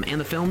soundtrack album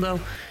and the film, though,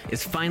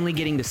 is finally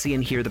getting to see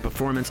and hear the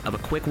performance of A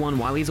Quick One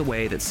While He's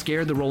Away that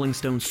scared the Rolling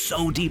Stones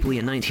so deeply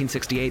in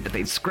 1968 that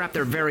they'd scrapped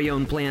their very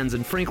own plans,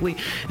 and frankly,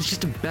 it's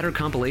just a better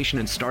compilation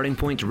and starting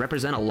point to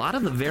represent a lot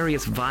of the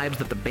various vibes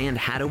that the band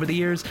had over the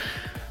years.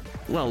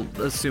 Well,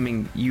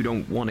 assuming you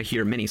don't want to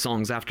hear many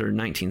songs after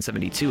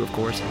 1972, of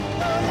course.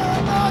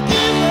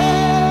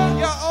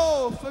 You're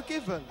all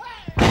forgiven.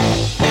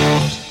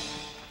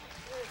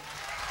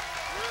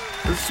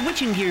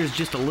 Switching gears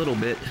just a little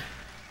bit,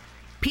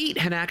 Pete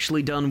had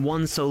actually done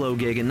one solo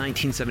gig in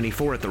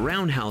 1974 at the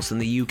Roundhouse in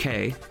the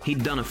UK.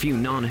 He'd done a few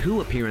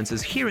non-Who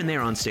appearances here and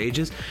there on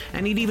stages,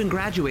 and he'd even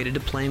graduated to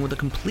playing with a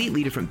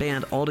completely different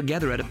band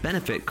altogether at a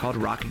benefit called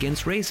Rock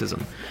Against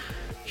Racism.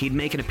 He'd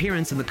make an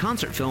appearance in the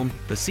concert film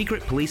The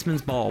Secret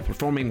Policeman's Ball,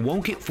 performing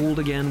Won't Get Fooled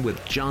Again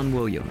with John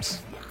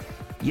Williams.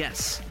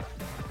 Yes,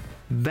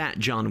 that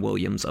John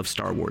Williams of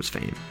Star Wars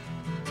fame.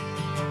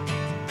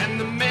 And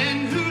the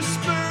men who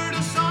spurred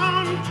us on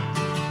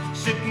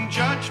sit in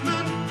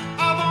judgment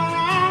of our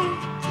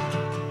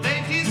wrong.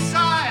 They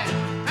decide,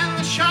 and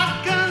the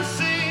shotgun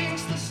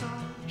sings the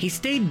song. He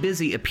stayed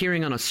busy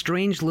appearing on a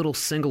strange little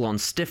single on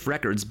Stiff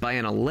Records by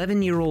an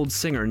 11-year-old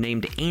singer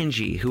named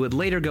Angie, who would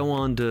later go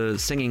on to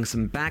singing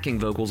some backing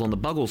vocals on the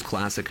Buggles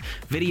classic,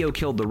 Video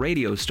Killed the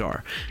Radio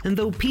Star. And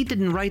though Pete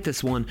didn't write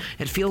this one,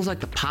 it feels like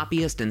the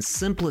poppiest and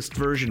simplest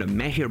version of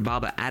Meher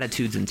Baba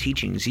attitudes and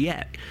teachings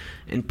yet.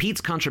 And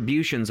Pete's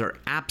contributions are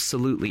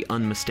absolutely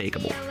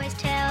unmistakable. He always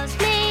tells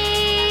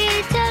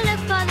me to look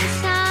for the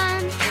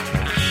sun.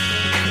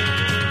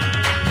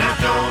 Now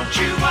don't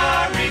you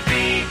worry,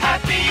 be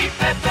happy,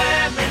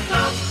 peppermint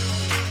lump.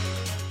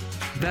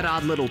 That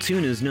odd little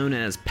tune is known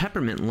as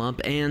Peppermint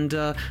Lump, and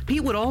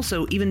Pete would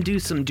also even do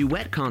some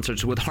duet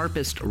concerts with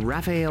harpist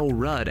Raphael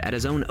Rudd at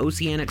his own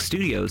Oceanic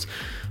Studios,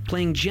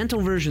 playing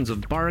gentle versions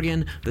of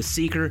Bargain, The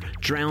Seeker,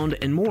 Drowned,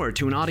 and more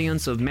to an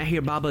audience of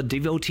Meher Baba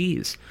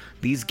devotees.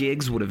 These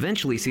gigs would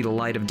eventually see the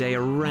light of day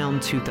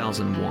around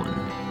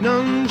 2001.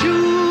 None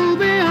jewel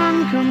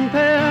beyond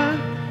compare,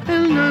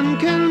 and none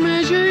can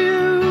measure you.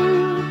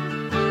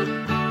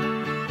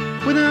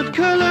 Without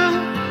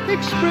color,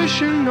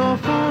 expression, nor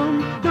form,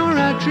 nor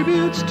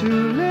attributes to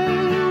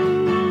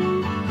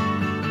lend.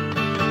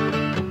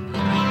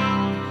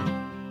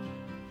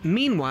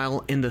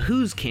 Meanwhile, in The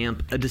Who's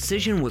camp, a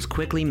decision was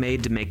quickly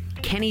made to make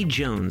Kenny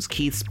Jones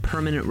Keith's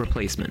permanent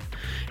replacement.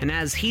 And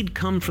as he'd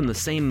come from the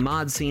same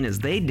mod scene as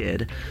they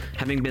did,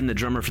 having been the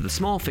drummer for the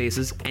Small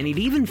Faces, and he'd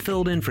even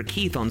filled in for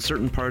Keith on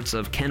certain parts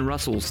of Ken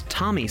Russell's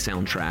Tommy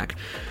soundtrack,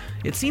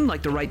 it seemed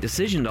like the right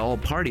decision to all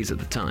parties at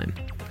the time.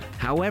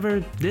 However,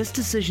 this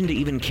decision to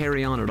even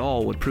carry on at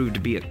all would prove to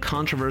be a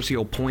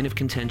controversial point of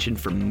contention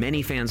for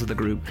many fans of the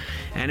group,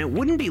 and it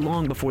wouldn't be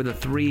long before the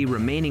three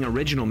remaining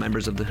original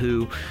members of The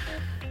Who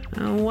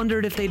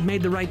wondered if they'd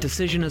made the right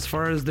decision as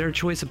far as their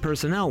choice of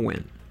personnel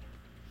went.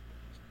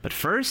 But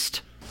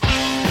first...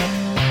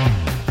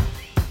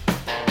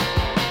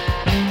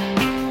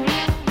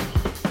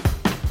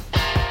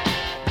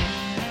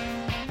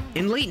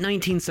 In late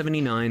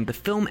 1979, the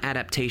film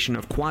adaptation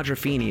of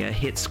Quadrophenia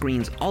hit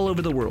screens all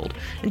over the world,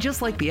 and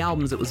just like the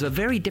albums, it was a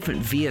very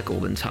different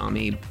vehicle than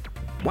Tommy.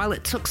 While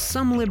it took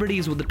some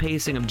liberties with the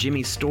pacing of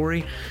Jimmy's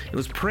story, it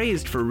was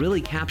praised for really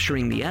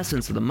capturing the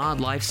essence of the mod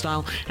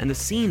lifestyle and the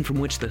scene from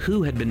which The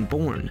Who had been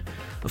born.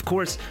 Of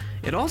course,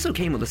 it also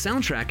came with a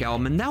soundtrack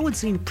album, and that would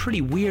seem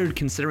pretty weird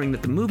considering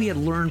that the movie had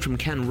learned from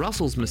Ken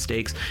Russell's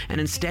mistakes and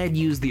instead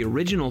used the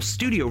original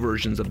studio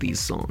versions of these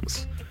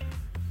songs.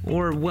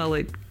 Or, well,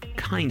 it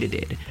kinda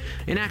did.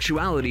 In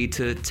actuality,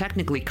 to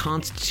technically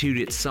constitute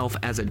itself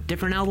as a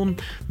different album,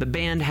 the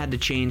band had to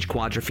change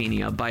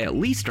Quadrophenia by at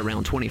least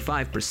around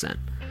 25%.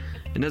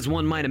 And as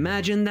one might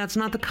imagine, that's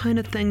not the kind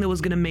of thing that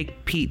was going to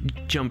make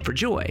Pete jump for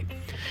joy.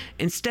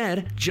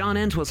 Instead, John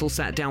Entwistle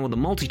sat down with the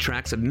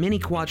multi-tracks of many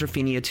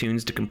Quadrophenia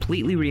tunes to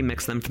completely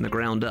remix them from the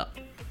ground up.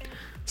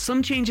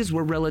 Some changes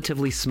were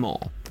relatively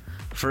small.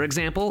 For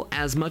example,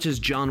 as much as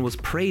John was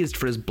praised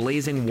for his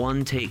blazing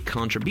one-take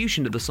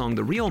contribution to the song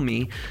The Real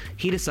Me,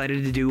 he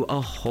decided to do a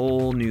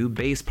whole new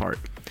bass part.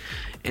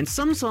 And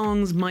some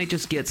songs might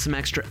just get some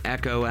extra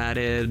echo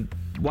added,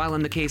 while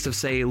in the case of,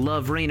 say,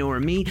 Love, Rain O'er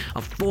Me,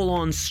 a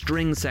full-on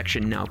string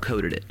section now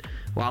coated it,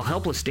 while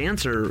Helpless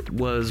Dancer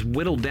was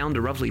whittled down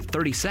to roughly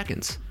 30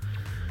 seconds.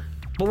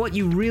 But what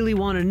you really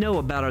want to know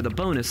about are the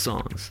bonus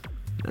songs.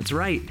 That's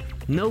right,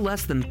 no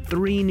less than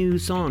 3 new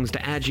songs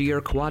to add to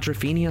your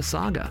Quadrophenia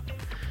saga.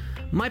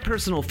 My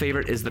personal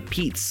favorite is the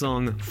Pete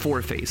song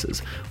Four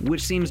Faces,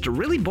 which seems to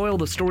really boil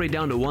the story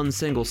down to one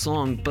single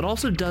song, but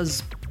also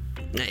does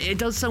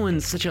so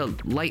in such a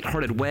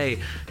lighthearted way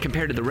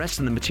compared to the rest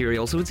of the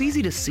material, so it's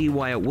easy to see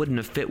why it wouldn't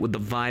have fit with the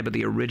vibe of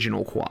the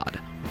original Quad.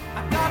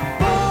 I got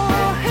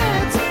 4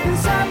 heads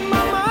inside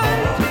my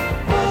mind,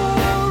 4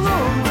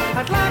 roads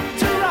I'd like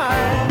to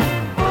ride,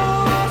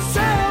 4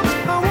 selves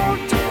I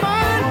want to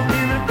find,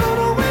 and I don't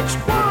know which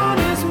one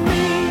is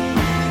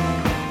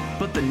me.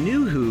 But the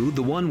new Who,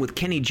 the one with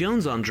Kenny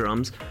Jones on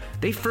drums,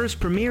 they first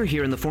premiere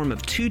here in the form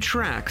of 2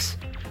 tracks.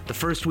 The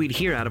first we'd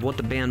hear out of what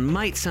the band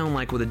might sound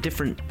like with a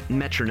different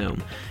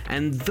metronome.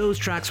 And those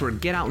tracks were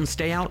Get Out and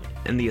Stay Out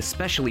and the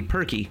especially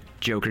perky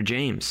Joker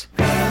James.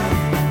 You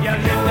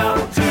lived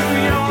up to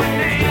your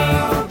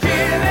name,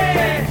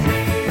 Billy,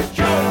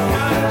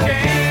 Joker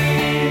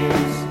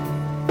James.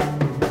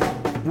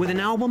 With an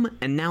album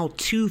and now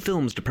 2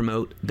 films to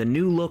promote, the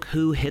new look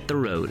Who hit the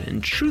road,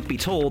 and truth be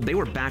told, they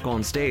were back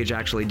on stage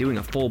actually doing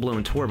a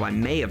full-blown tour by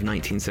May of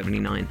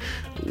 1979,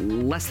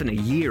 less than a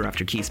year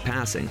after Keith's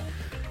passing.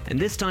 And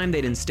this time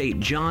they'd instate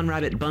John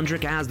Rabbit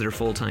Bundrick as their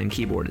full-time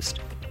keyboardist,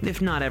 if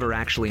not ever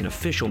actually an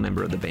official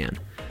member of the band.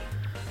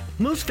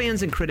 Most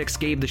fans and critics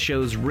gave the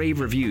shows rave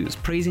reviews,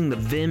 praising the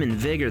vim and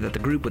vigor that the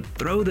group would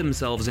throw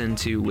themselves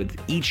into with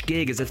each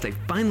gig as if they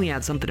finally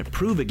had something to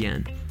prove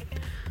again.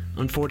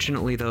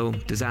 Unfortunately, though,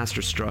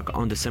 disaster struck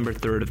on December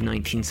 3rd of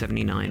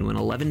 1979 when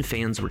 11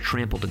 fans were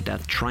trampled to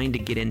death trying to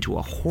get into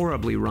a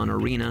horribly run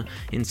arena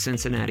in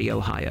Cincinnati,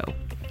 Ohio.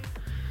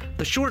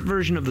 The short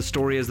version of the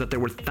story is that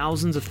there were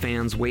thousands of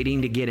fans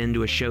waiting to get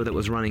into a show that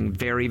was running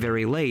very,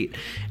 very late,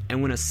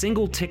 and when a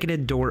single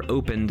ticketed door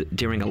opened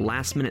during a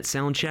last-minute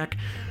sound check,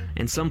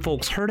 and some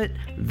folks heard it,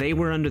 they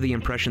were under the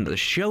impression that the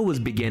show was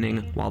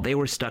beginning while they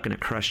were stuck in a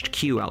crushed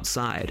queue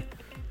outside.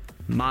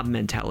 Mob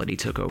mentality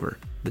took over.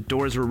 The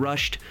doors were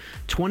rushed,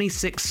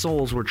 26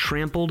 souls were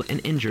trampled and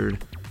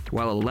injured,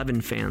 while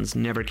 11 fans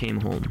never came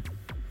home.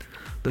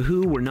 The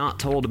Who were not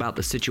told about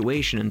the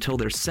situation until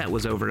their set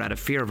was over out of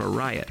fear of a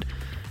riot,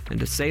 and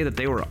to say that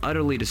they were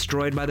utterly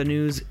destroyed by the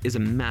news is a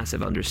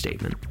massive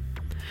understatement.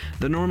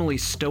 The normally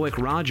stoic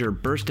Roger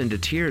burst into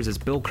tears as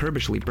Bill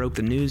Curbishley broke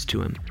the news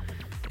to him.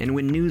 And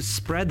when news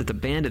spread that the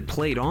band had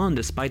played on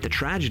despite the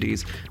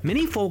tragedies,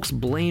 many folks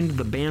blamed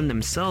the band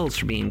themselves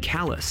for being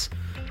callous.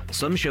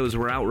 Some shows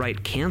were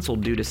outright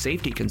canceled due to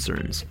safety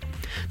concerns.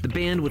 The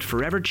band would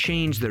forever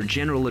change their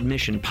general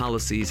admission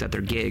policies at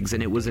their gigs,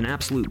 and it was an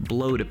absolute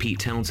blow to Pete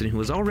Townshend, who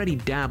was already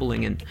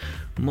dabbling in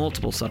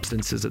multiple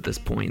substances at this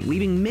point,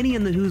 leaving many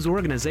in the Who's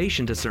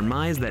organization to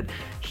surmise that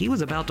he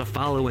was about to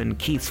follow in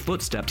Keith's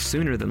footsteps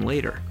sooner than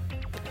later.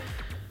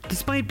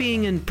 Despite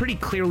being in pretty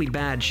clearly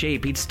bad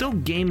shape, he'd still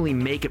gamely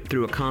make it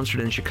through a concert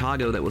in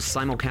Chicago that was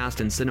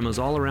simulcast in cinemas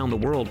all around the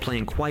world,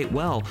 playing quite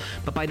well,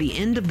 but by the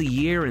end of the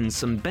year and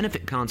some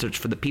benefit concerts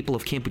for the people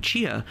of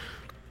Kampuchea,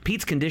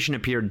 Pete's condition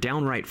appeared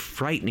downright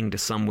frightening to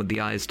some with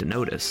the eyes to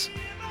notice.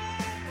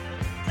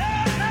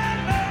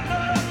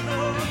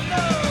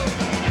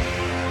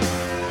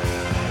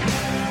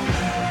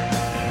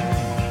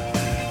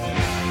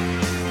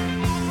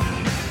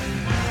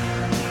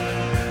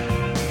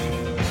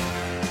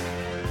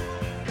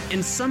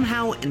 And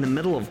somehow, in the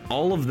middle of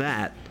all of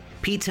that,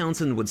 Pete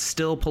Townshend would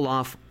still pull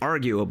off,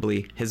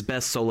 arguably, his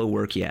best solo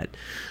work yet.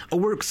 A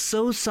work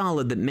so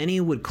solid that many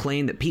would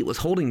claim that Pete was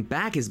holding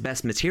back his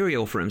best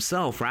material for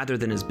himself rather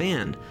than his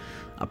band.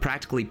 A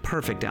practically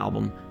perfect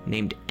album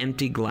named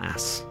Empty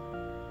Glass.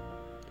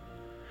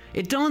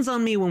 It dawns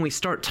on me when we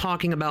start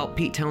talking about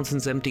Pete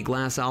Townshend's Empty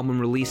Glass album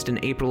released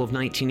in April of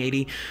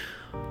 1980,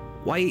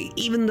 why,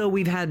 even though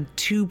we've had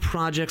two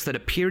projects that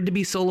appeared to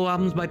be solo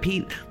albums by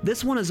Pete,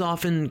 this one is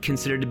often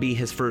considered to be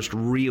his first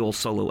real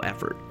solo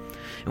effort.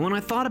 And when I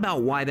thought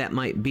about why that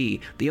might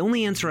be, the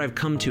only answer I've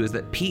come to is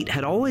that Pete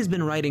had always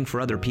been writing for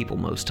other people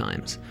most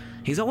times.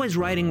 He's always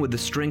writing with the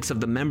strengths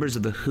of the members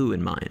of The Who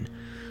in mind.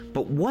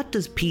 But what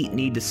does Pete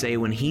need to say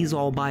when he's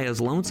all by his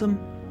lonesome?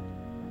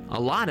 A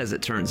lot, as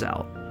it turns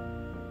out.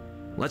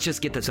 Let's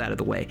just get this out of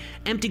the way.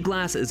 Empty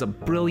Glass is a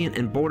brilliant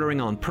and bordering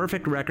on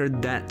perfect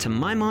record that, to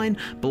my mind,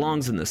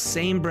 belongs in the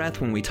same breath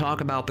when we talk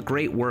about the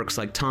great works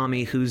like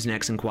Tommy, Who's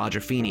Next, and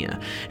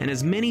Quadrophenia. And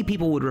as many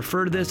people would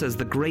refer to this as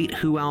the great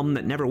Who album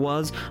that never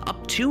was,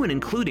 up to and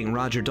including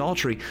Roger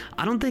Daltrey,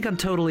 I don't think I'm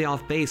totally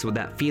off base with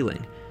that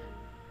feeling.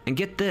 And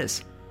get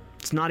this,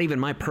 it's not even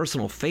my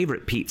personal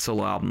favorite Pete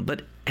solo album,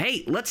 but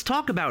hey, let's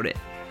talk about it.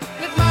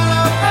 Let my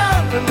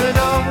love open the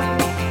door.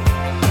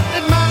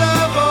 Let my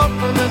love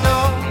open the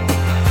door.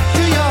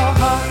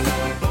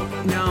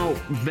 Now,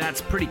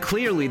 that's pretty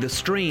clearly the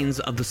strains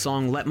of the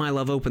song Let My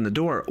Love Open the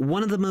Door,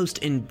 one of the most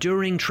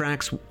enduring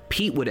tracks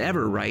Pete would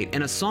ever write,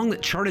 and a song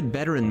that charted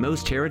better in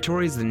most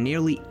territories than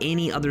nearly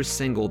any other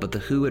single that The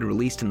Who had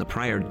released in the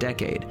prior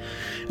decade.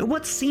 And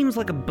what seems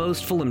like a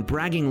boastful and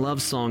bragging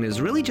love song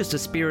is really just a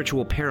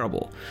spiritual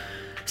parable.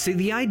 See,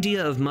 the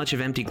idea of much of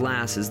Empty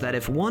Glass is that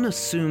if one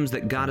assumes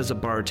that God is a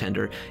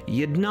bartender,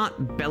 you'd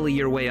not belly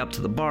your way up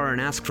to the bar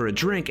and ask for a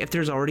drink if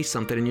there's already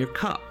something in your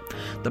cup.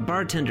 The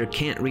bartender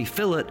can't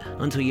refill it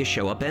until you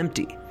show up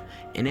empty.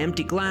 An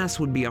empty glass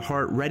would be a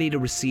heart ready to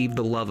receive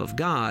the love of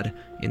God,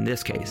 in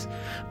this case.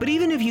 But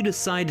even if you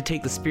decide to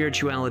take the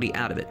spirituality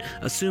out of it,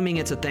 assuming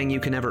it's a thing you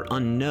can never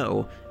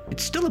unknow,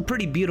 it's still a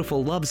pretty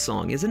beautiful love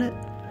song, isn't it?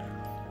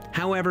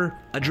 However,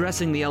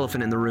 addressing the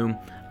elephant in the room,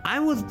 I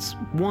was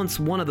once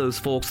one of those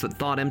folks that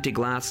thought Empty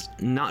Glass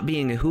not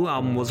being a Who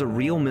album was a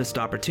real missed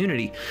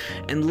opportunity,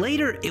 and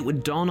later it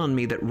would dawn on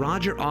me that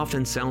Roger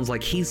often sounds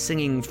like he's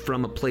singing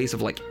from a place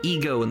of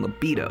ego and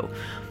libido.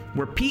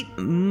 Where Pete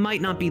might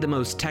not be the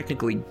most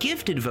technically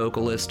gifted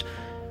vocalist,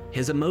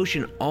 his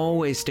emotion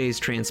always stays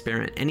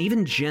transparent and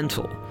even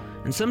gentle.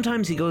 And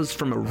sometimes he goes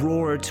from a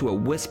roar to a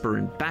whisper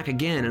and back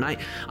again, and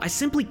I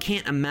simply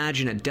can't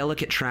imagine a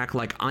delicate track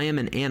like I Am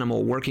an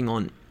Animal working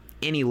on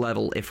any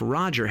level if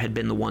Roger had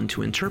been the one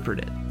to interpret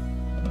it.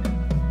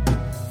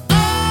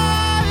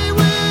 I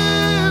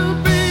will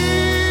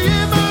be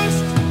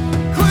immersed,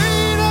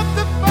 clean up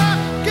the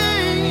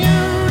fucking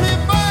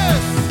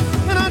universe,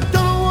 and I don't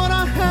know what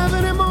I have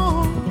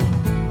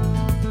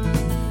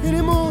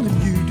anymore than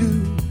you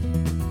do.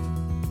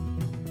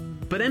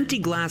 But Empty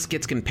Glass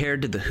gets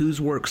compared to The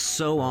Who's work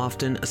so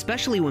often,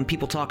 especially when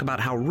people talk about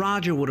how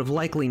Roger would have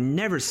likely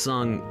never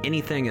sung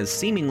anything as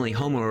seemingly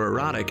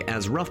homoerotic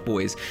as Rough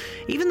Boys,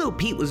 even though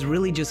Pete was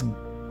really just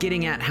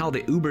getting at how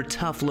the uber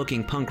tough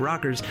looking punk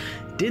rockers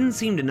didn't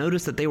seem to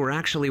notice that they were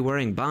actually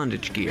wearing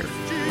bondage gear.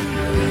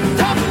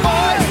 Tough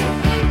boys,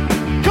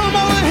 come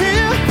over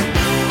here,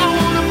 I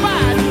wanna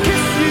bite and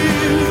kiss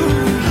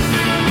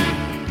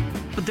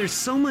you. But there's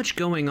so much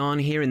going on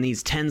here in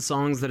these 10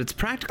 songs that it's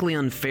practically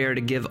unfair to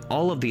give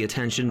all of the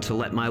attention to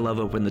Let My Love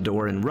Open the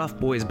Door and Rough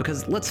Boys,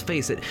 because let's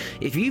face it,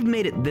 if you've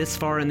made it this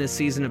far in this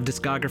season of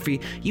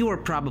discography, you are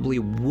probably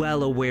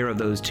well aware of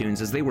those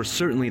tunes, as they were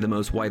certainly the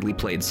most widely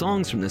played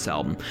songs from this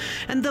album.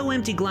 And though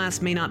Empty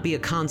Glass may not be a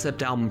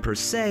concept album per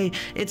se,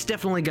 it's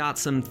definitely got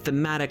some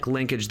thematic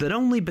linkage that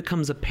only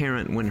becomes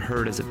apparent when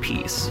heard as a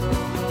piece.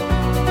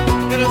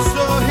 And I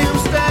saw him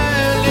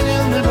standing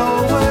in the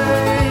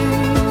doorway.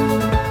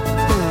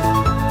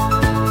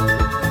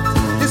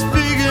 His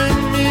figure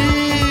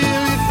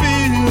nearly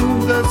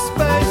filled the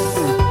space.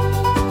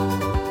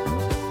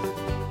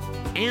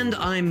 And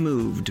I'm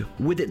Moved,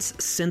 with its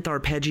synth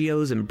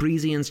arpeggios and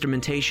breezy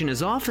instrumentation,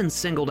 is often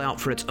singled out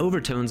for its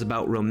overtones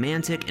about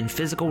romantic and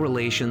physical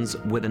relations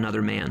with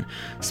another man,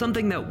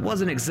 something that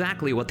wasn't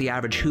exactly what the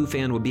average Who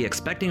fan would be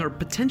expecting or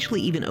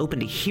potentially even open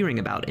to hearing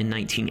about in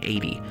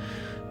 1980.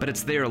 But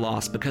it's their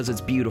loss because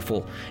it's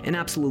beautiful, an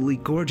absolutely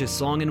gorgeous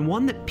song, and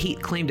one that Pete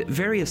claimed at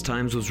various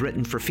times was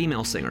written for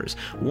female singers,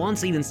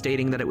 once even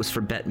stating that it was for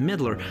Bette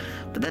Midler,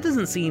 but that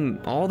doesn't seem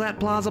all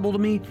that plausible to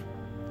me.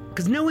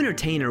 Because no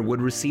entertainer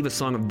would receive a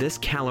song of this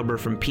caliber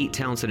from Pete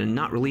Townshend and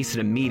not release it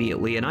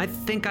immediately, and I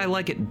think I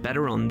like it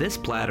better on this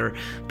platter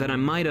than I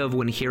might have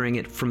when hearing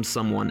it from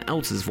someone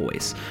else's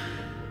voice.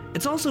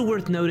 It's also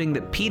worth noting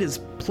that Pete has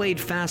played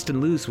fast and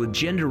loose with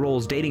gender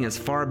roles dating as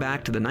far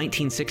back to the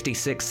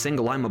 1966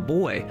 single I'm a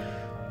Boy.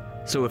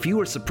 So if you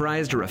were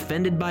surprised or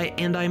offended by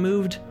And I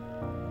Moved,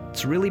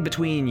 it's really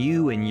between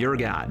you and your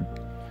God.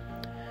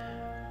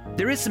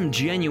 There is some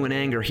genuine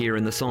anger here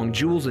in the song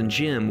Jules and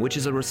Jim, which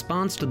is a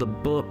response to the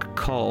book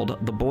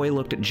called The Boy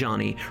Looked at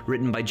Johnny,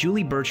 written by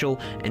Julie Burchill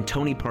and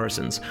Tony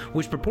Parsons,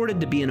 which purported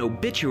to be an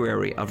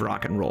obituary of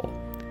rock and roll.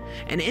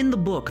 And in the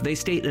book, they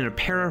state in a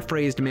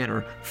paraphrased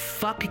manner,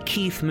 "Fuck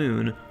Keith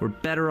Moon, we're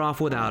better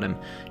off without him.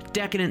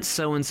 Decadent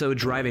so-and-so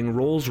driving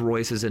Rolls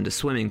Royces into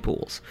swimming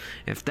pools.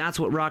 If that's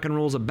what rock and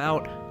roll's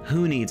about,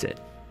 who needs it?"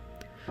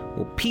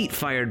 Well, Pete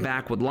fired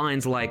back with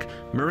lines like,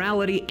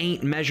 "Morality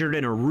ain't measured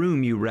in a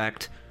room you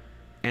wrecked,"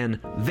 and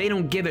 "They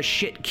don't give a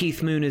shit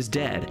Keith Moon is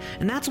dead."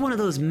 And that's one of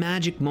those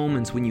magic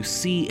moments when you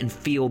see and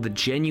feel the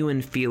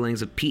genuine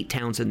feelings of Pete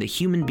Townshend, the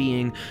human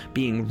being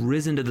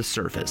risen to the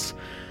surface.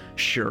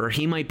 Sure,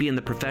 he might be in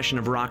the profession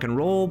of rock and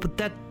roll,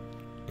 but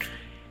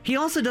he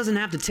also doesn't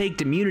have to take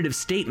diminutive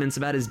statements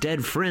about his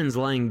dead friends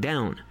lying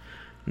down.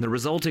 And the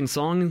resulting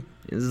song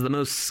is the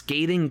most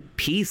scathing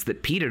piece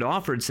that Pete had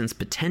offered since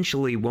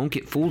potentially Won't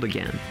Get Fooled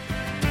Again.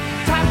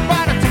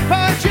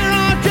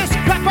 Just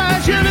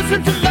clappers, you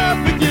listen to love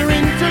with your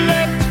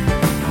intellect.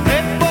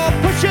 F4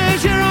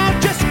 pushes, you're all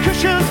just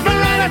cushions.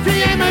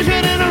 Morality ain't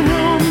measured in a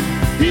room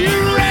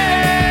you wrecked.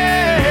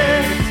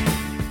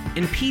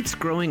 And Pete's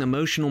growing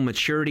emotional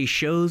maturity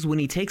shows when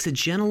he takes a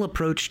gentle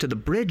approach to the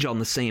bridge on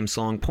the same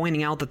song,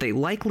 pointing out that they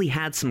likely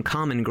had some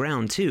common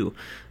ground too,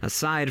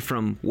 aside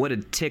from what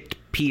had ticked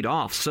Pete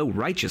off so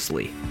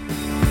righteously.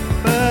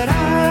 But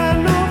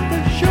I know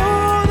for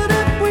sure that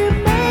if we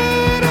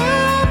made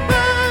our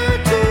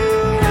mind to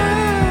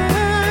right,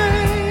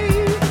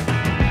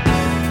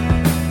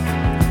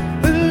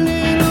 a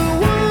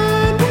little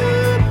wine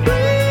would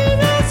bring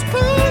us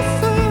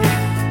closer,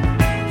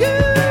 you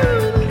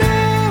and I.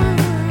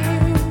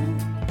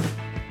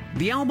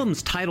 The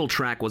album's title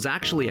track was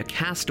actually a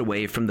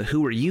castaway from the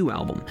Who Are You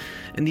album,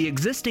 and the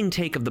existing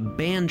take of the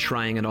band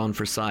trying it on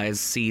for size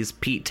sees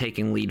Pete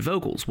taking lead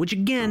vocals, which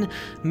again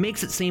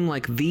makes it seem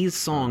like these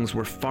songs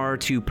were far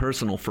too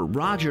personal for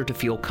Roger to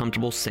feel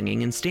comfortable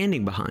singing and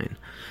standing behind.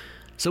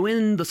 So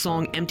in the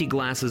song Empty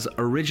Glass's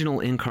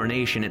original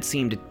incarnation, it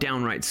seemed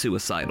downright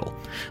suicidal.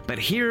 But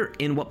here,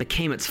 in what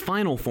became its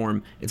final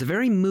form, it's a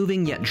very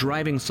moving yet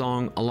driving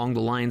song along the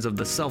lines of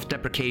the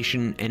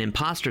self-deprecation and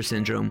imposter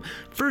syndrome,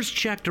 first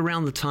checked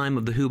around the time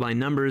of the Who by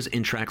Numbers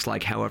in tracks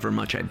like However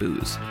Much I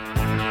Booze.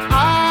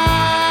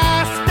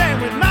 I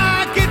stand with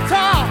my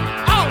guitar,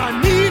 all I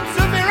need's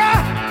a mirror,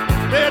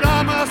 and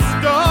I'm a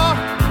star.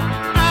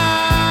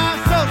 I'm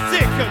so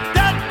sick of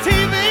that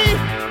TV.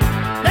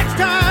 Next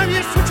time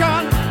you switch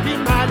on, you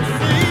might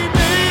see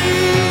me.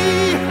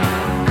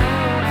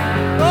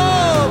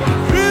 Oh,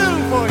 I'm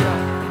feeling for you.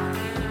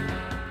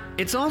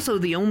 It's also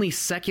the only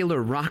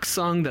secular rock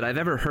song that I've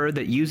ever heard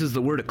that uses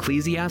the word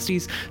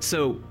Ecclesiastes,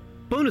 so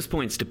bonus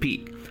points to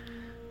Pete.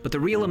 But the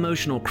real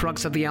emotional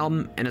crux of the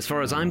album, and as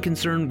far as I'm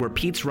concerned, where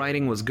Pete's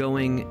writing was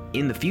going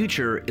in the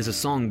future, is a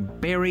song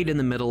buried in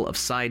the middle of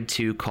side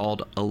 2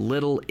 called A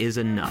Little Is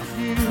Enough.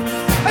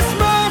 A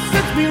smile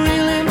sets me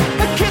reeling,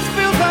 a kiss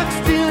feels like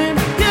stealing.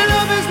 Your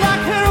love is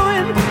like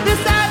heroin, this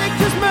addict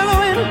is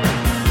mellowing.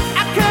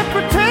 I can't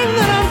pretend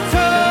that I'm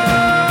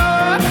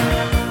tough,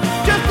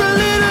 just a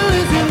little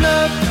is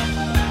enough.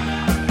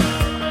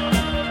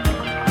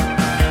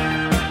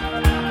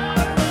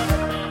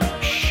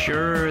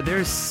 Sure,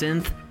 there's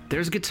synth,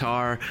 there's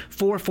guitar,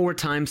 4/4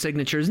 time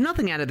signatures,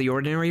 nothing out of the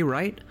ordinary,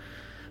 right?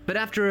 But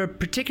after a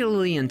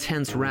particularly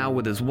intense row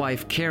with his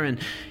wife, Karen,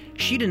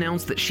 she'd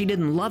announced that she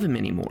didn't love him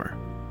anymore.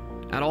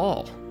 At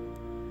all.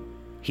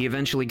 He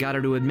eventually got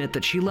her to admit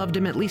that she loved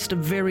him at least a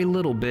very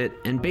little bit,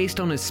 and based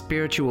on his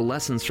spiritual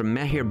lessons from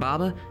Meher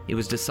Baba, it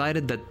was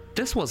decided that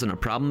this wasn't a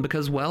problem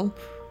because, well,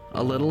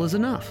 a little is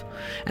enough.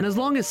 And as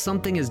long as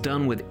something is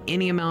done with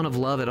any amount of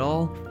love at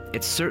all,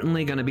 it's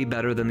certainly going to be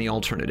better than the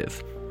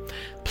alternative.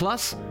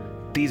 Plus,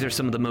 these are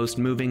some of the most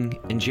moving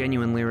and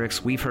genuine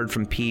lyrics we've heard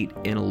from Pete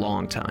in a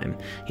long time.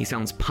 He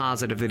sounds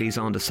positive that he's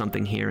onto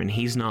something here, and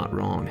he's not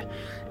wrong.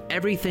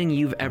 Everything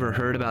you've ever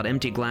heard about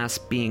Empty Glass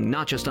being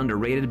not just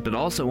underrated, but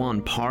also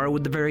on par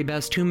with the very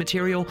best Who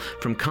material,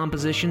 from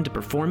composition to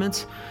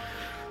performance.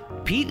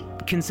 Pete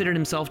considered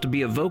himself to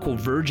be a vocal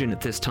virgin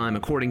at this time,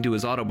 according to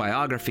his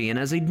autobiography, and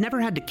as he'd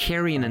never had to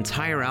carry an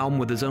entire album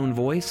with his own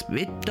voice,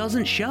 it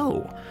doesn't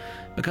show.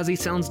 Because he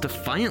sounds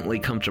defiantly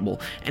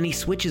comfortable, and he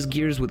switches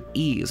gears with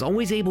ease,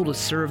 always able to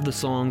serve the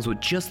songs with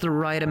just the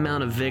right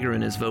amount of vigor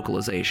in his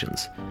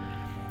vocalizations.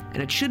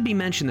 And it should be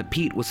mentioned that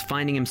Pete was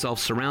finding himself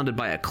surrounded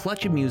by a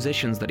clutch of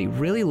musicians that he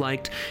really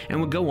liked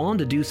and would go on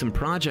to do some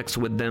projects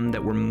with them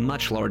that were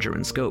much larger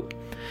in scope.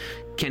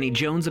 Kenny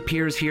Jones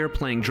appears here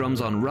playing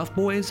drums on Rough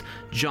Boys.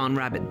 John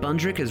Rabbit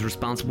Bundrick is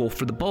responsible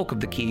for the bulk of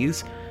the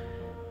keys.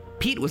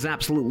 Pete was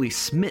absolutely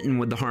smitten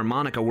with the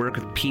harmonica work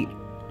of Pete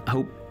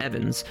Hope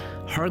Evans,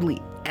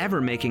 hardly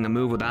ever making a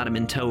move without him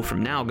in tow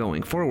from now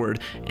going forward,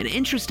 and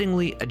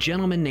interestingly, a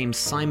gentleman named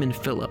Simon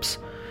Phillips,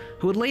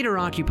 who would later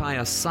occupy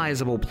a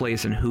sizable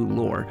place in Who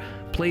lore,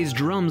 plays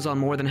drums on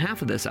more than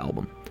half of this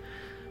album.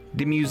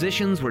 The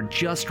musicians were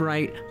just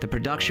right, the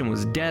production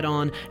was dead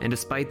on, and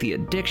despite the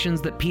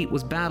addictions that Pete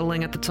was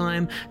battling at the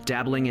time,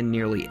 dabbling in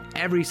nearly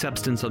every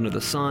substance under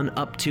the sun,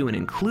 up to and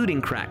including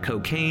crack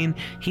cocaine,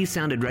 he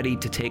sounded ready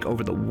to take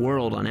over the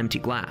world on Empty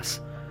Glass.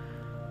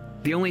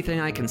 The only thing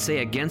I can say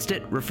against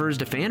it refers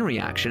to fan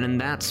reaction, and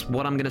that's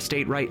what I'm going to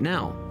state right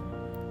now.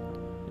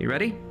 You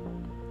ready?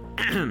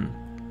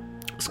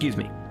 Excuse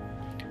me.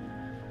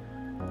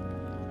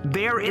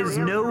 There is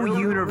no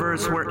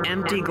universe where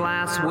Empty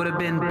Glass would have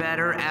been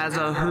better as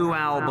a Who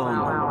album.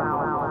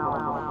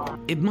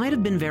 It might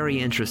have been very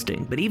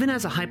interesting, but even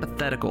as a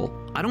hypothetical,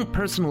 I don't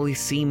personally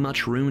see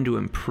much room to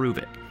improve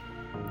it.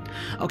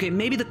 Okay,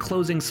 maybe the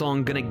closing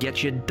song, Gonna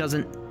Get You,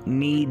 doesn't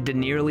need to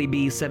nearly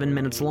be 7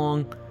 minutes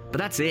long, but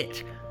that's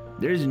it.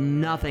 There's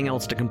nothing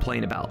else to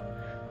complain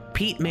about.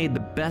 Pete made the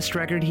best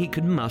record he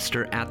could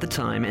muster at the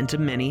time, and to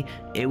many,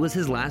 it was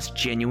his last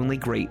genuinely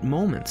great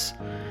moments.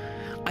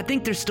 I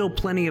think there's still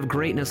plenty of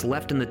greatness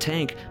left in the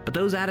tank, but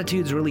those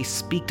attitudes really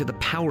speak to the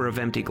power of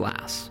Empty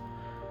Glass.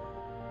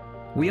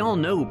 We all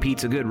know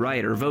Pete's a good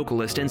writer,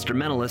 vocalist,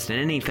 instrumentalist, and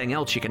anything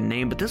else you can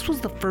name, but this was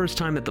the first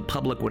time that the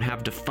public would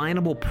have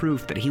definable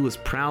proof that he was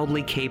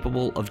proudly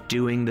capable of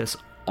doing this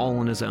all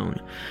on his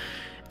own.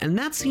 And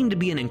that seemed to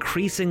be an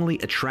increasingly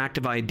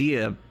attractive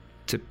idea,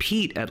 to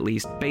Pete at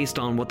least, based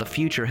on what the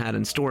future had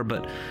in store,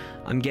 but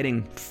I'm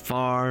getting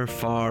far,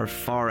 far,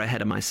 far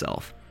ahead of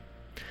myself.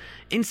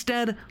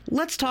 Instead,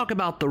 let's talk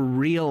about the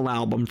real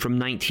album from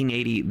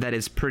 1980 that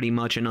is pretty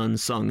much an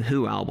unsung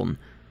Who album,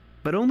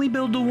 but only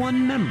billed to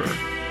one member.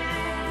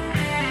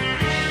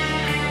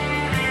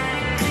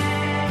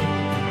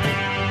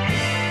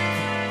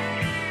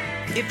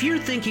 If you're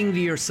thinking to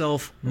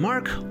yourself,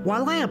 Mark,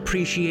 while I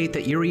appreciate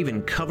that you're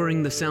even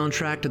covering the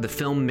soundtrack to the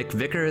film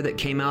McVicker that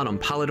came out on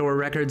Polydor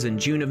Records in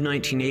June of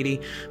 1980,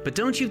 but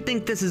don't you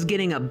think this is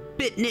getting a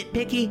bit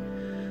nitpicky?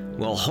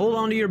 Well, hold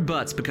on to your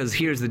butts, because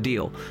here's the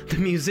deal. The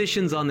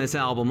musicians on this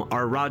album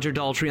are Roger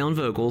Daltrey on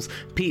vocals,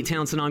 Pete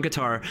Townsend on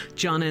guitar,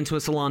 John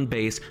Entwistle on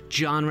bass,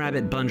 John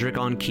Rabbit Bundrick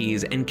on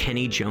keys, and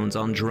Kenny Jones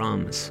on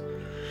drums.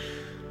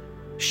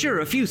 Sure,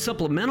 a few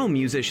supplemental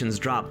musicians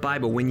dropped by,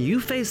 but when you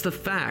face the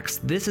facts,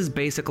 this is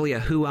basically a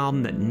Who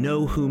album that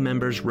no Who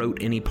members wrote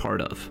any part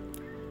of.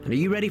 And are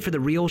you ready for the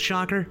real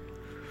shocker?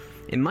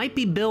 It might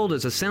be billed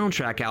as a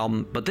soundtrack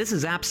album, but this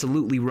is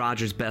absolutely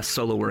Roger's best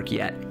solo work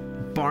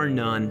yet. Bar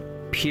none.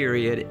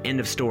 Period. End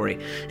of story.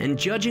 And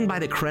judging by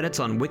the credits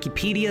on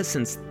Wikipedia,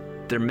 since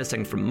they're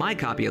missing from my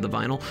copy of the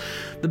vinyl,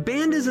 the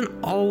band isn't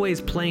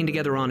always playing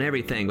together on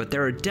everything, but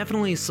there are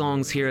definitely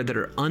songs here that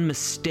are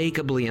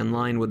unmistakably in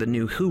line with the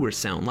new Whoer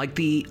sound, like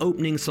the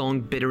opening song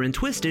Bitter and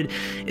Twisted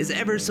is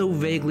ever so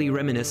vaguely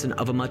reminiscent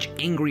of a much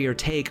angrier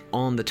take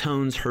on the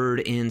tones heard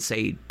in,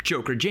 say,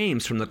 Joker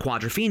James from the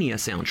Quadrophenia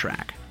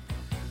soundtrack.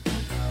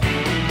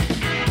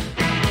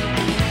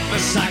 The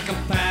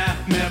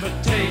psychopath never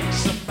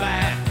takes a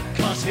bath,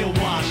 'cause he'll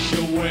wash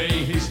away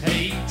his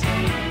hate.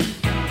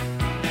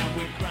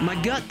 My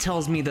gut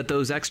tells me that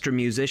those extra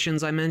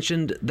musicians I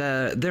mentioned,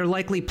 they're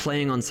likely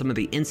playing on some of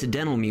the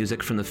incidental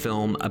music from the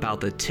film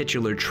about the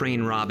titular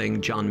train-robbing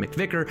John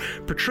McVicker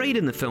portrayed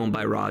in the film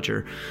by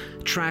Roger.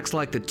 Tracks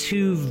like the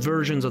 2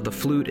 versions of the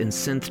flute and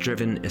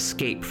synth-driven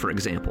Escape, for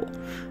example.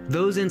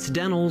 Those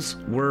incidentals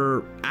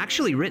were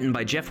actually written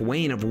by Jeff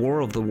Wayne of War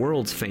of the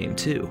Worlds fame,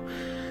 too.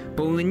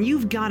 But when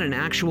you've got an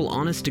actual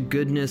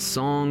honest-to-goodness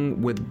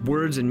song with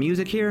words and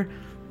music here,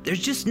 there's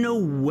just no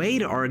way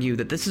to argue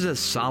that this is as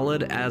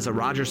solid as a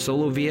Roger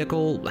solo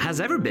vehicle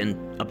has ever been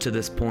up to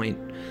this point.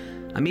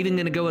 I'm even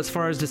going to go as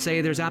far as to say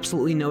there's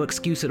absolutely no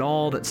excuse at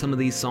all that some of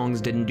these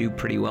songs didn't do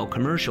pretty well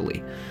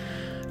commercially.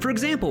 For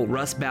example,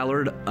 Russ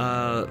Ballard,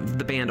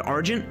 the band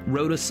Argent,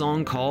 wrote a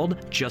song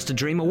called Just a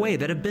Dream Away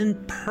that had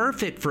been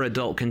perfect for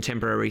adult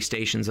contemporary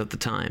stations at the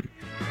time.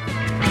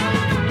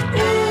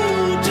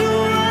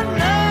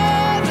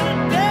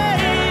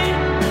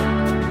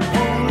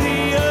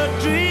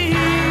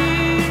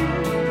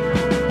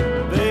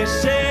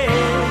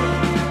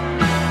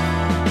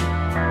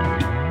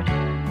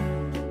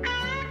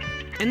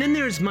 And then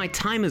there's My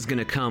Time Is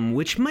Gonna Come,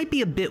 which might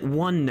be a bit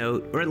one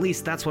note, or at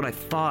least that's what I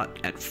thought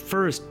at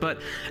first, but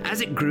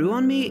as it grew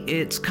on me,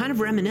 it's kind of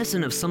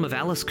reminiscent of some of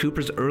Alice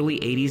Cooper's early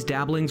 80s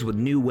dabblings with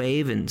new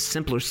wave and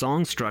simpler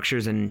song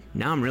structures, and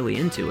now I'm really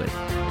into it.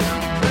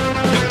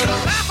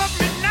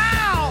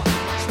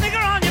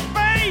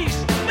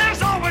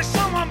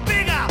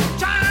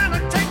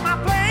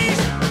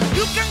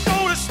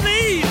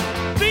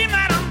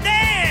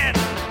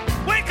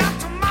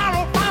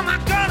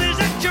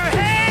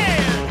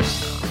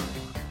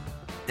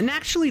 And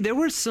actually, there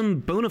were some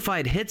bona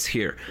fide hits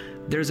here.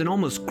 There's an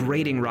almost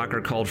grating rocker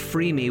called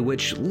Free Me,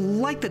 which,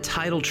 like the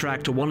title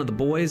track to One of the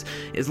Boys,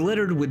 is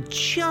littered with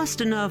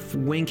just enough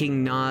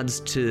winking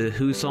nods to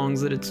Who songs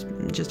that it's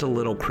just a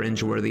little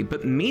cringeworthy.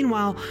 But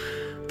meanwhile,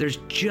 there's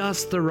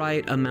just the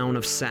right amount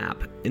of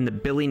sap in the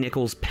Billy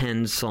Nichols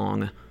penned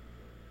song,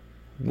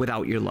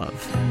 Without Your Love.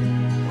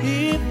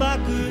 If I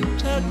could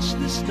touch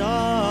the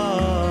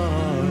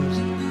stars,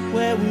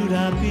 where would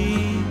I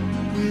be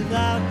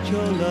without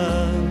your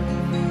love?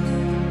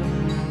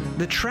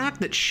 The track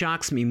that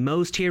shocks me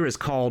most here is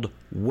called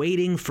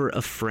Waiting for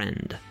a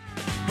Friend.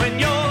 When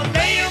you're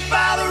there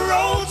by the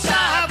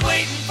roadside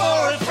waiting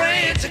for a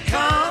friend to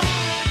come.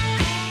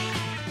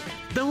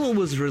 Though it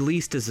was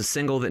released as a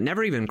single that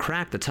never even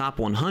cracked the top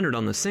 100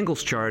 on the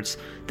singles charts,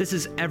 this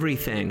is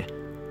everything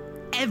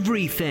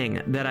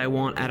that I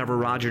want out of a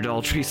Roger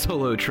Daltrey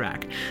solo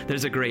track.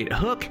 There's a great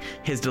hook,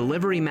 his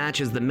delivery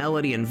matches the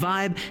melody and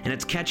vibe, and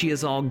it's catchy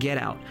as all get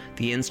out.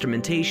 The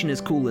instrumentation is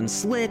cool and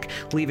slick,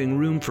 leaving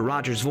room for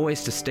Roger's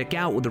voice to stick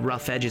out with the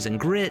rough edges and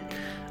grit.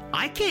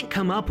 I can't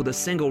come up with a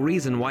single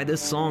reason why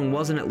this song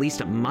wasn't at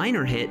least a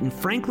minor hit, and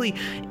frankly,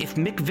 if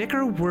Mick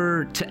Vicker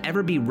were to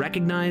ever be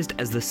recognized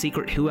as the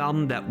secret Who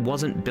album that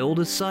wasn't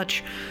billed as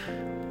such,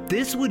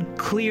 this would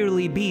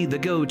clearly be the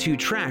go-to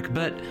track,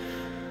 but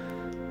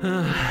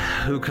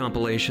Who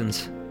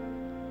compilations.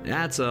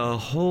 That's a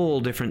whole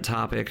different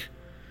topic.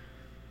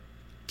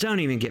 Don't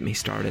even get me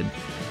started.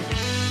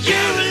 You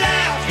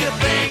laugh, you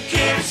think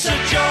it's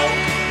a joke.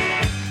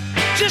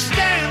 Just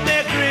stand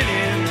there grinning.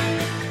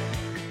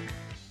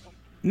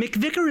 Mick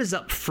Vicker is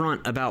up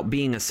front about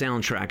being a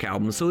soundtrack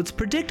album, so it's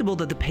predictable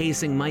that the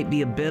pacing might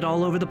be a bit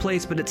all over the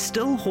place, but it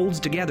still holds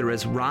together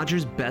as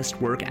Roger's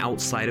best work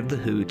outside of The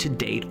Who to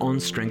date on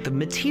strength of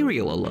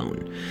material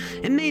alone.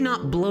 It may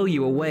not blow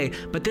you away,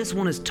 but this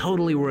one is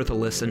totally worth a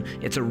listen.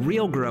 It's a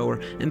real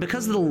grower, and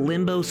because of the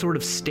limbo sort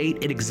of state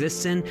it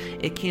exists in,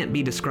 it can't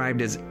be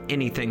described as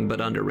anything but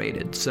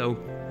underrated. So,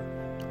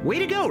 way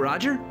to go,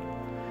 Roger!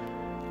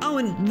 Oh,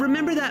 and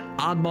remember that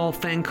oddball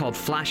thing called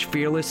Flash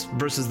Fearless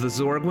versus the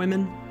Zorg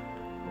Women?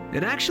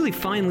 It actually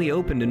finally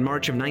opened in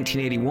March of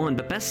 1981,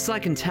 but best as I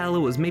can tell, it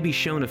was maybe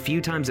shown a few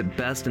times at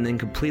best and then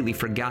completely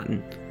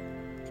forgotten.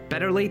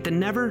 Better late than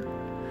never?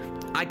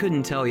 I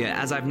couldn't tell you,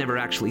 as I've never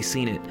actually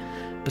seen it.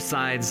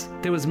 Besides,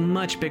 there was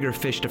much bigger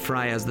fish to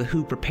fry as The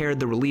Who prepared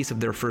the release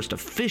of their first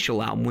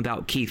official album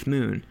without Keith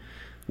Moon,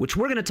 which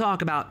we're going to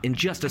talk about in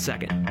just a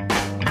second.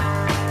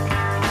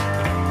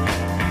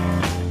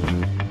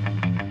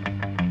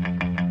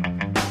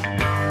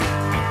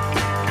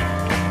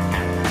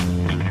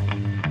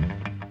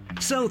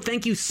 So,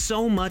 thank you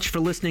so much for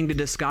listening to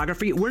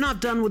Discography. We're not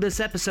done with this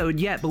episode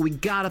yet, but we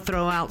gotta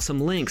throw out some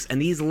links,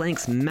 and these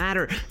links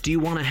matter. Do you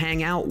want to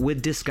hang out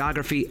with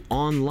Discography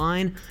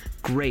online?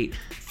 Great.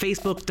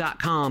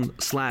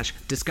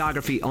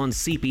 Facebook.com/Discography on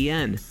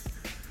CPN.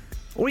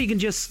 Or you can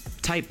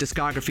just type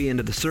Discography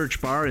into the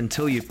search bar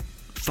until you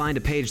find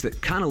a page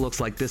that kind of looks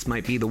like this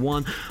might be the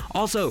one.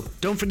 Also,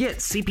 don't forget,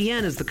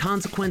 CPN is the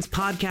Consequence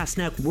Podcast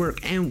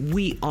Network, and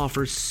we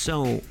offer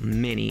so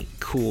many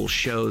cool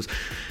shows.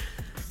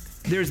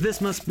 There's This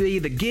Must Be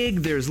the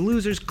Gig, there's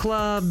Losers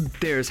Club,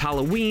 there's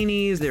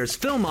Halloweenies, there's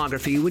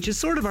Filmography, which is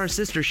sort of our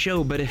sister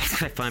show, but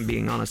if I'm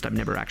being honest, I've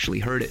never actually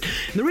heard it.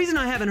 And the reason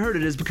I haven't heard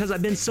it is because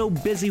I've been so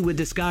busy with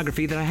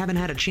Discography that I haven't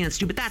had a chance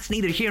to, but that's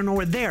neither here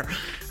nor there.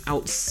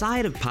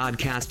 Outside of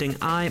podcasting,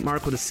 I,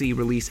 Mark with a C,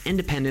 release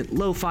independent,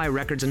 lo-fi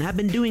records and have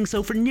been doing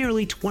so for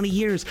nearly 20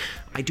 years.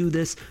 I do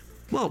this,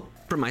 well,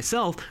 for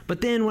myself,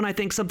 but then when I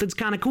think something's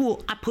kind of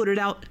cool, I put it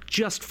out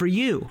just for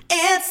you.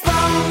 It's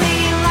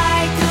lonely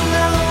like a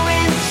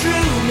low-rent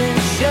Truman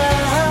Show.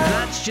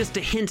 That's just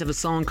a hint of a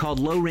song called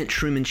Low Rent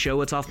Truman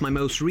Show. It's off my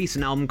most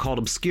recent album called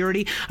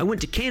Obscurity. I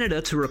went to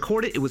Canada to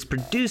record it. It was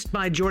produced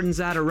by Jordan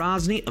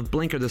Zadarozny of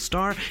Blinker the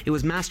Star. It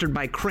was mastered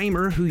by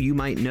Kramer, who you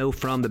might know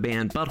from the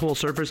band Butthole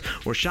Surfers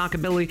or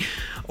Shockabilly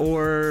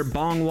or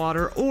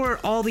Bongwater or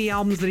all the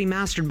albums that he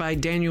mastered by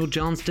Daniel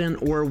Johnston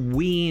or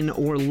Ween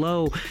or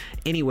Lowe.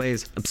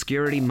 Anyways,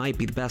 Obscurity might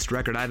be the best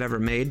record I've ever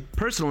made.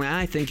 Personally,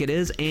 I think it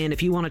is, and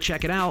if you want to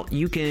check it out,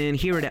 you can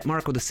hear it at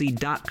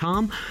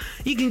markwithac.com.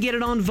 You can get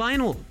it on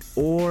vinyl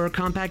or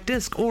compact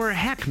disc, or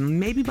heck,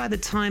 maybe by the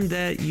time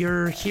that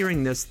you're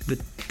hearing this,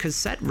 the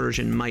cassette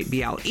version might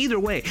be out. Either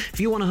way, if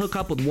you want to hook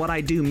up with what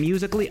I do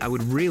musically, I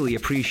would really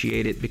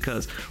appreciate it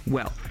because,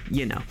 well,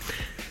 you know.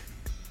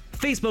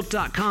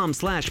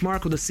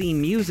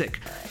 Facebook.com/MarkWithACMusic.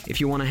 If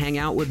you want to hang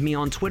out with me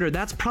on Twitter,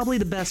 that's probably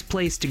the best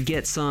place to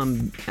get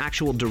some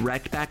actual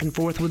direct back and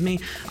forth with me.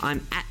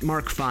 I'm at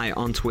MarkFi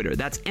on Twitter.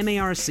 That's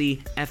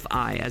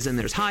MarcFi, as in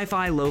there's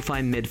hi-fi,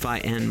 lo-fi, mid-fi,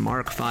 and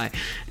MarkFi.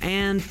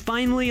 And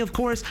finally, of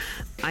course,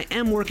 I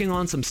am working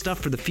on some stuff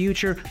for the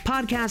future.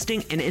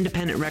 Podcasting and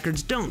independent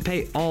records don't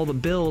pay all the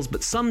bills,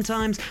 but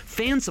sometimes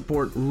fan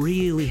support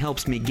really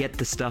helps me get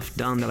the stuff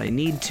done that I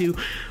need to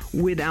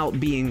without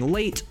being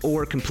late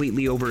or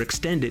completely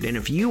overextended. And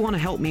if you want to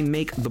help me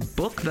make the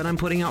book that I'm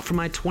putting out for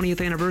my 20th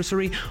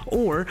anniversary,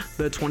 or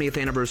the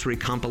 20th anniversary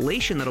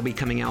compilation that'll be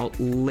coming out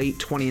late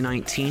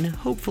 2019,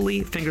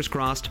 hopefully, fingers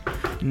crossed,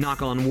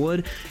 knock on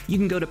wood, you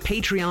can go to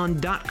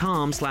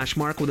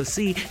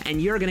patreon.com/MarkWithAC,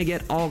 and you're going to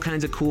get all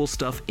kinds of cool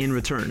stuff in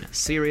return.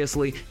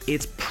 Seriously,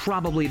 it's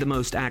probably the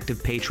most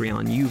active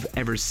Patreon you've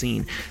ever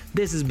seen.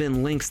 This has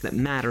been Links That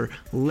Matter.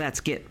 Let's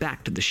get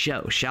back to the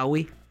show, shall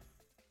we?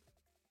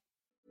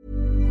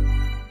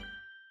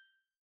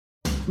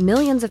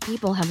 Millions of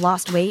people have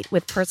lost weight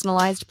with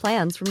personalized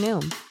plans from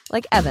Noom.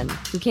 Like Evan,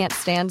 who can't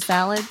stand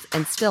salads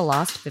and still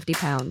lost 50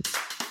 pounds.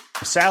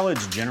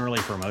 Salads generally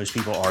for most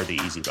people are the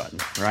easy button,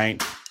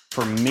 right?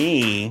 For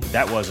me,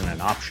 that wasn't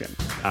an option.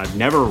 I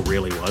never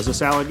really was a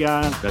salad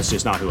guy. That's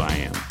just not who I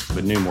am.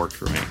 But Noom worked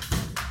for me.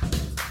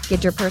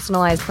 Get your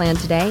personalized plan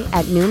today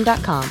at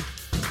Noom.com.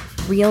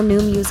 Real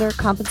Noom user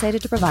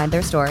compensated to provide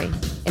their story.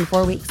 In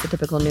 4 weeks, the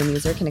typical Noom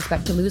user can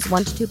expect to lose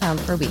 1 to 2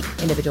 pounds per week.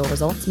 Individual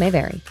results may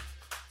vary.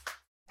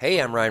 Hey,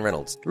 I'm Ryan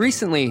Reynolds.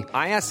 Recently,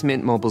 I asked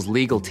Mint Mobile's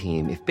legal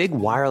team if big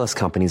wireless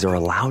companies are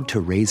allowed to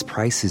raise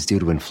prices due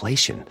to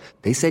inflation.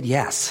 They said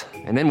yes.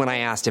 And then when I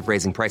asked if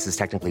raising prices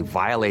technically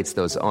violates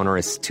those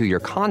onerous 2-year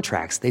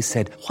contracts, they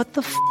said, "What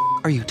the f***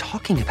 are you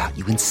talking about,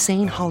 you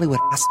insane Hollywood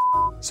ass?"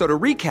 So to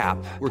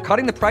recap, we're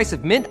cutting the price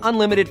of Mint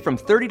Unlimited from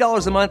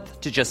 $30 a month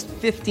to just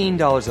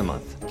 $15 a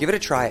month. Give it a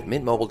try at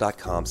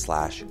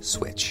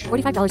mintmobile.com/switch.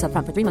 $45 up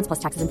front for 3 months plus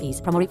taxes and fees.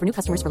 Promo rate for new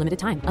customers for limited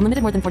time.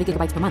 Unlimited more than 40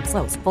 gigabytes per month.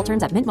 Slows full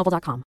terms at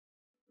mintmobile.com.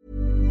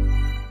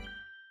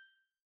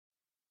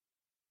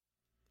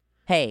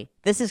 Hey,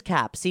 this is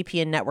Cap,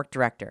 CPN Network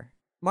Director.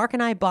 Mark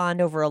and I bond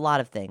over a lot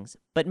of things,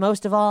 but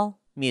most of all,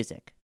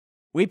 music.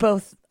 We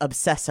both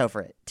obsess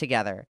over it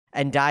together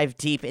and dive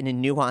deep into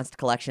nuanced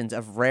collections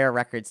of rare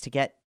records to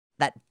get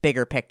that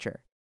bigger picture.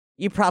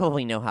 You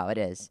probably know how it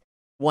is.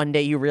 One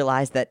day you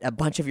realize that a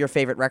bunch of your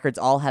favorite records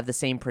all have the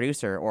same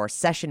producer or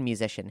session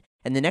musician,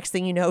 and the next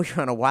thing you know, you're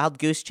on a wild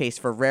goose chase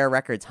for rare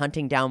records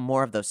hunting down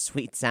more of those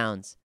sweet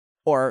sounds.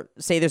 Or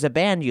say there's a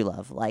band you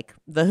love, like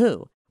The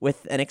Who,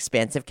 with an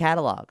expansive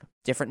catalog,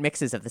 different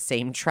mixes of the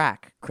same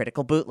track,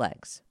 critical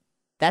bootlegs.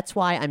 That's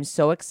why I'm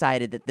so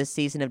excited that this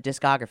season of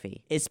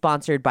Discography is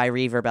sponsored by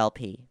Reverb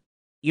LP.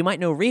 You might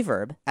know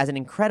Reverb as an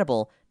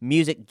incredible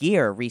music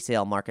gear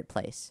resale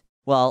marketplace.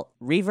 Well,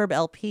 Reverb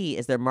LP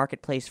is their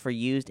marketplace for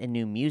used and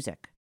new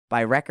music.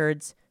 Buy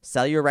records,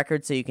 sell your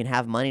records so you can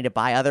have money to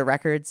buy other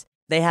records.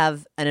 They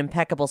have an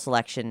impeccable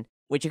selection,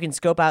 which you can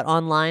scope out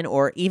online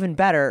or even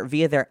better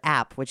via their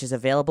app, which is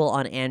available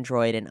on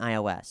Android and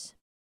iOS.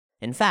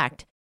 In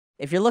fact,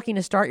 if you're looking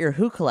to start your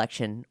Who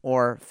collection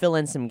or fill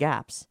in some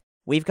gaps,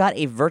 we've got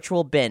a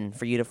virtual bin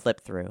for you to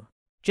flip through.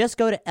 Just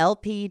go to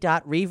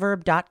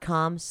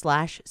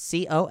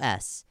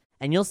lp.reverb.com/COS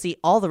and you'll see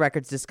all the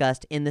records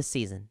discussed in this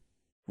season.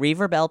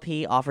 Reverb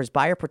LP offers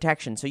buyer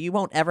protection so you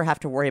won't ever have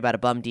to worry about a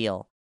bum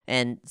deal.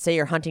 And say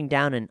you're hunting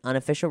down an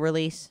unofficial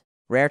release,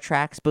 rare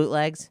tracks,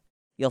 bootlegs,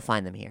 you'll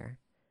find them here.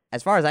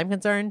 As far as I'm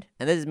concerned,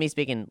 and this is me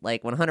speaking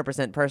like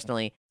 100%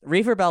 personally,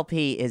 Reverb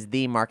LP is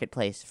the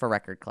marketplace for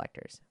record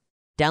collectors.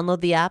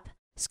 Download the app,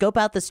 scope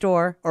out the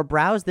store, or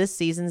browse this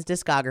season's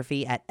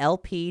discography at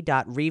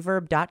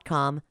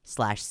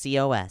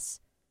lp.reverb.com/COS.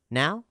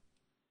 Now,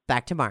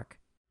 back to Mark.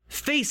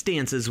 Face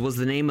Dances was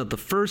the name of the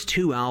first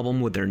Who album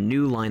with their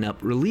new lineup,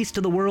 released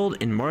to the world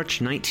in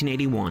March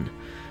 1981.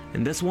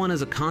 And this one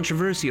is a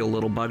controversial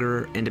little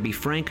bugger, and to be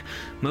frank,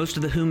 most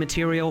of the Who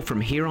material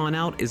from here on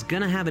out is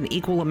gonna have an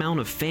equal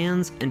amount of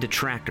fans and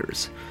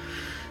detractors.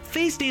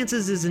 Face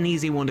Dances is an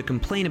easy one to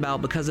complain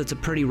about because it's a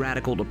pretty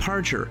radical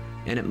departure,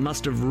 and it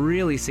must have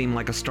really seemed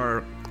like a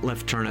stark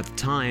left turn at the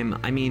time.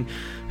 I mean,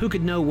 who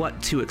could know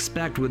what to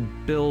expect with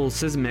Bill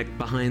Szymczyk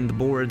behind the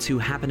boards, who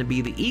happened to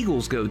be the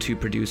Eagles' go-to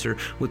producer,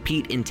 with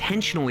Pete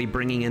intentionally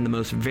bringing in the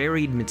most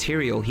varied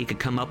material he could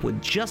come up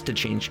with just to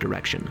change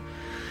direction.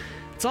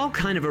 It's all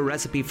kind of a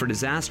recipe for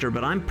disaster,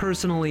 but I'm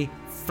personally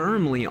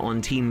firmly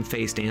on Team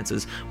Face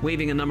Dances,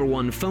 waving a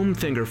 #1 foam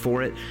finger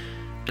for it.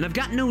 And I've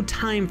got no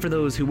time for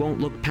those who won't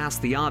look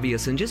past the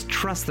obvious and just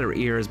trust their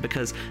ears,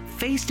 because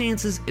Face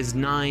Dances is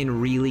 9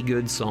 really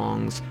good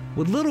songs,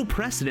 with little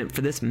precedent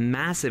for this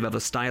massive of a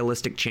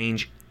stylistic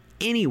change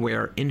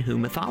anywhere in Who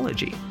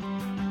mythology.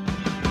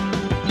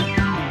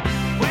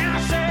 When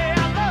I say I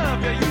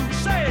love you, you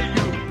say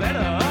you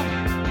better.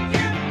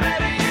 You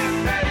better,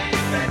 you better, you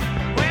better.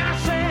 When I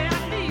say I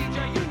need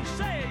you, you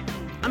say you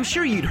better. I'm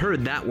sure you'd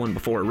heard that one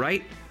before,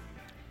 right?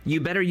 You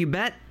Better You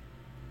Bet?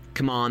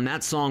 Come on,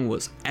 that song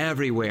was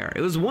everywhere.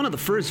 It was one of the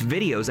first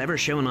videos ever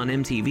shown on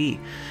MTV.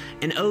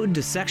 An ode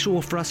to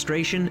sexual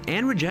frustration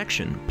and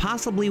rejection,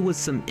 possibly with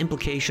some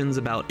implications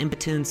about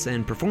impotence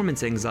and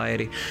performance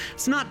anxiety.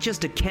 It's not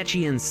just a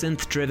catchy and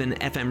synth-driven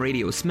FM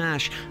radio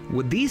smash.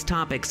 With these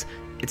topics,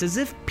 it's as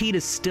if Pete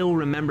is still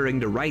remembering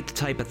to write the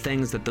type of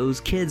things that those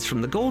kids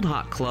from the Gold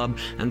Hawk Club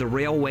and the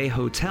Railway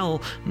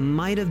Hotel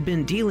might have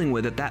been dealing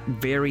with at that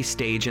very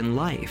stage in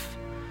life.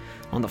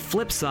 On the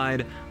flip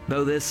side,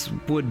 though this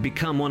would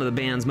become one of the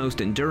band's most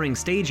enduring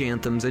stage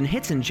anthems and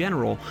hits in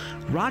general,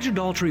 Roger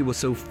Daltrey was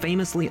so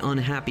famously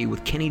unhappy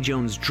with Kenny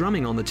Jones'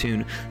 drumming on the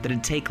tune that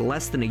it'd take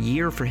less than a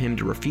year for him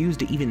to refuse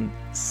to even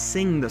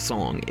sing the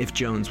song if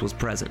Jones was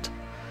present.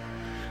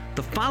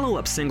 The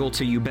follow-up single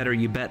to You Better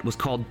You Bet was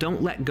called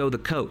Don't Let Go the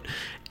Coat,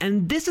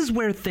 and this is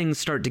where things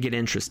start to get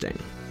interesting.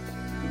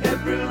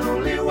 Every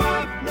lonely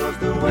wife knows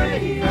the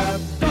way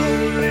up.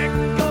 Don't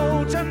let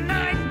go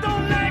tonight.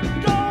 Don't let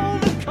go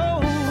the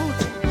coat.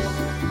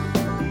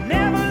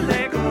 Never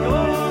let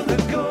go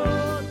the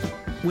coat.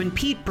 When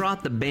Pete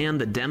brought the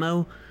band the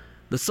demo,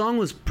 the song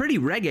was pretty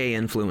reggae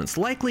influenced,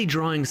 likely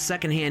drawing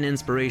secondhand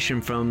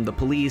inspiration from The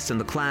Police and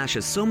The Clash,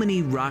 as so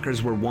many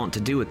rockers were wont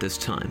to do at this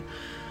time.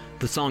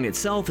 The song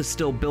itself is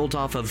still built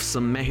off of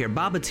some Meher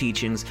Baba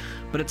teachings,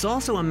 but it's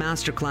also a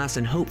masterclass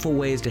in hopeful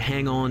ways to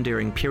hang on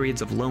during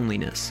periods of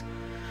loneliness.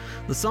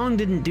 The song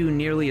didn't do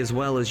nearly as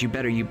well as You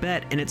Better You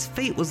Bet, and its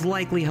fate was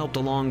likely helped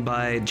along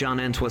by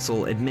John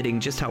Entwistle admitting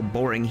just how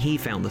boring he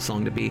found the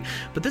song to be.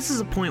 But this is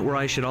a point where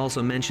I should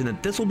also mention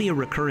that this will be a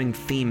recurring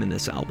theme in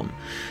this album,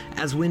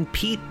 as when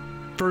Pete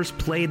first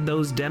played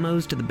those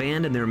demos to the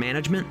band and their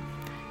management,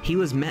 he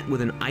was met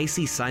with an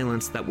icy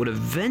silence that would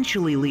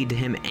eventually lead to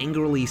him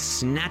angrily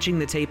snatching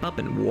the tape up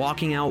and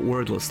walking out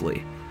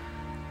wordlessly.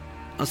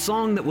 A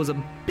song that was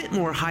a bit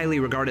more highly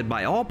regarded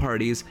by all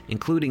parties,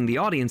 including the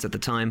audience at the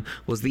time,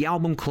 was the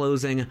album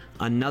closing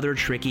Another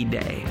Tricky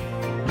Day.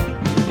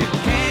 You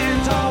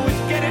can't always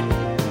get it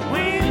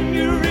when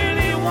you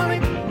really want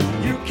it.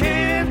 You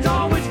can't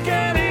always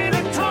get it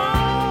at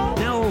all.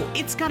 Now,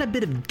 it's got a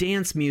bit of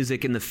dance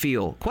music in the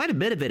feel, quite a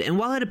bit of it, and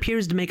while it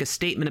appears to make a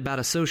statement about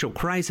a social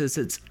crisis,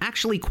 it's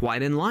actually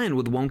quite in line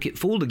with Won't Get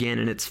Fooled Again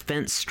in its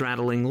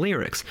fence-straddling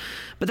lyrics.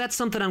 But that's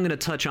something I'm going to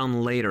touch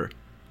on later.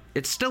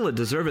 It's still a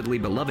deservedly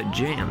beloved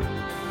jam.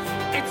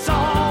 It's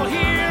all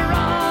here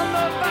on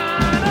the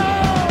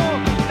vinyl.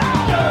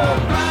 No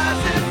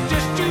prizes,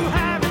 just you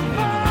having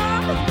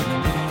fun.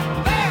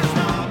 There's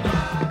no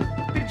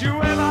prize. Did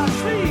you ever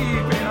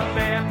sleep in a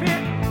bear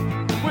pit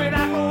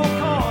without more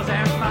cause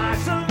and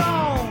mice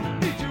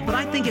alone? But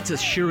I think it's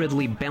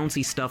assuredly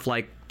bouncy stuff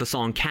like the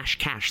song Cash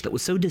Cash that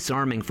was so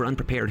disarming for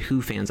unprepared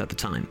Who fans at the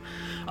time.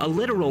 A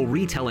literal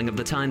retelling of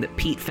the time that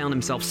Pete found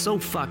himself so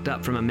fucked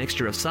up from a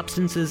mixture of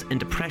substances and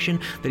depression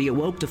that he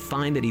awoke to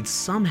find that he'd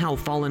somehow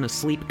fallen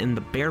asleep in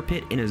the bear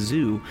pit in a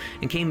zoo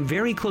and came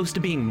very close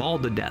to being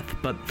mauled to death.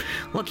 But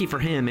lucky for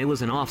him, it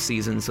was an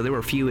off-season, so there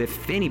were few,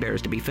 if any,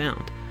 bears to be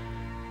found.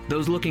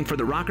 Those looking for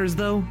the rockers,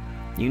 though,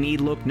 you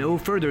need look no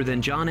further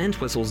than John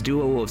Entwistle's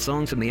duo of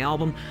songs from the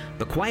album,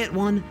 The Quiet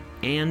One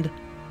and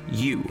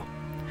You.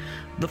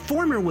 The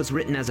former was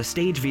written as a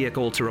stage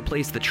vehicle to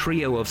replace the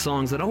trio of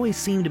songs that always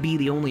seemed to be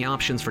the only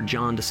options for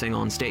John to sing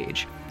on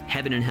stage: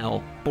 Heaven and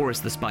Hell,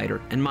 Boris the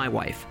Spider, and My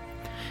Wife.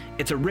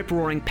 It's a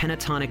rip-roaring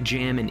pentatonic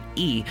jam in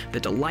E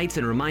that delights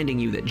in reminding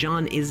you that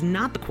John is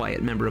not the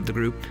quiet member of the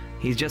group,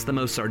 he's just the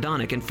most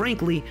sardonic, and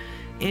frankly,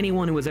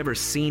 anyone who has ever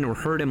seen or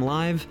heard him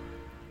live,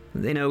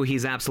 they know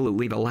he's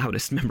absolutely the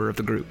loudest member of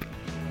the group.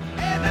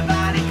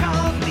 Everybody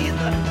calls me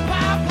the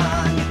wild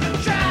one. You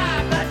can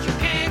try, but you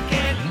can't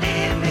get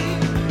near me.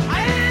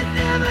 I ain't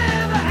never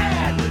ever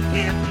had the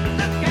gift of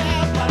the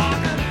gab, but I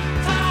can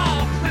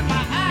talk with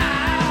my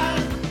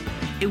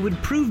eyes. It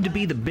would prove to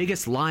be the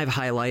biggest live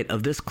highlight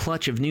of this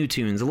clutch of new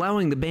tunes,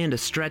 allowing the band to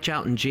stretch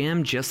out and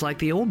jam just like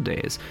the old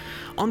days.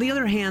 On the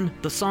other hand,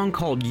 the song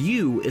called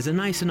You is a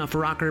nice enough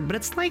rocker, but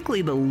it's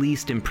likely the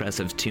least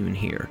impressive tune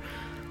here.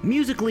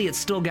 Musically, it's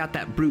still got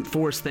that brute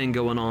force thing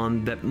going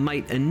on that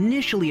might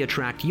initially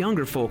attract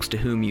younger folks to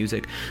Who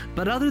music,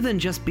 but other than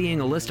just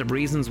being a list of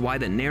reasons why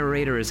the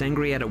narrator is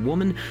angry at a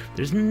woman,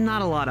 there's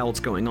not a lot else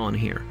going on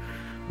here.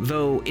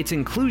 Though its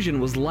inclusion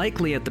was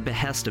likely at the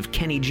behest of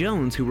Kenny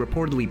Jones, who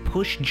reportedly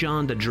pushed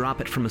John to drop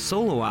it from a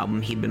solo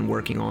album he'd been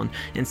working on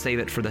and save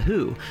it for The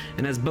Who,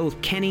 and as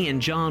both Kenny and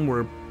John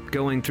were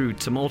going through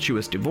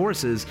tumultuous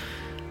divorces,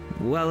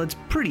 well, it's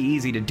pretty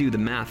easy to do the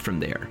math from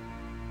there.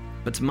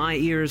 But to my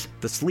ears,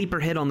 the sleeper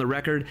hit on the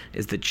record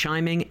is the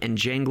chiming and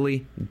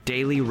jangly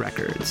Daily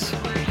Records.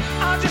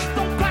 I just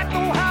don't quite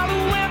know how to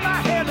wear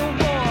my hair no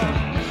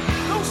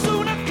more. No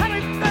sooner cut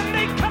it than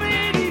they cut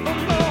it even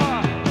more.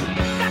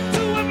 Got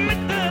to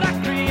admit that I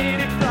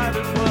created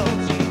private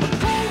worlds.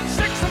 Cold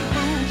sex and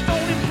booze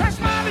don't impress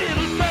my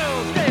little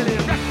girls. Daily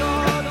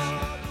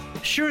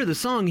Sure, the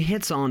song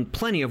hits on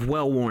plenty of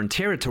well-worn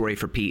territory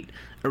for Pete.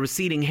 A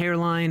receding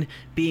hairline,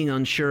 being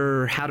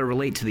unsure how to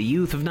relate to the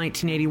youth of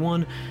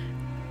 1981,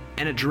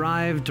 and a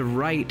drive to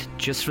write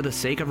just for the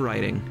sake of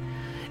writing.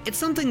 It's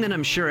something that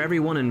I'm sure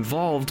everyone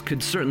involved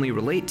could certainly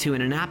relate to,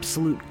 and an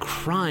absolute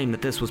crime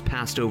that this was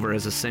passed over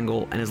as a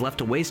single and is left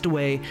to waste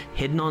away,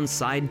 hidden on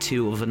side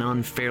 2 of an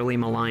unfairly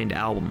maligned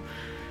album.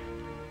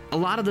 A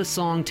lot of the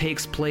song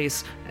takes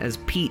place as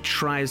Pete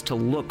tries to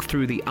look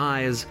through the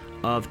eyes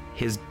of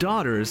his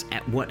daughters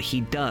at what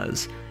he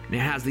does. And it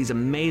has these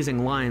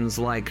amazing lines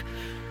like,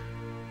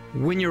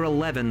 "When you're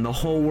 11, the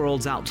whole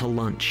world's out to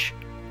lunch."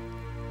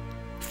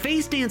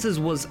 Face Dances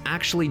was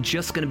actually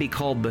just going to be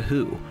called The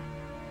Who.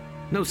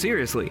 No,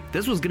 seriously,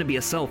 this was going to be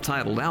a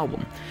self-titled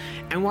album.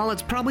 And while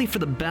it's probably for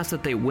the best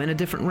that they went a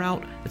different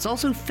route, it's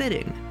also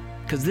fitting,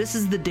 because this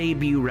is the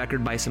debut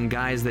record by some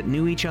guys that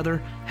knew each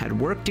other, had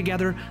worked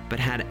together, but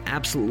had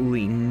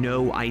absolutely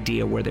no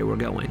idea where they were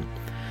going.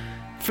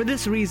 For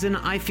this reason,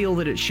 I feel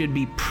that it should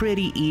be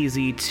pretty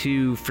easy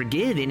to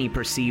forgive any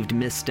perceived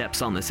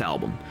missteps on this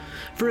album.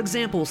 For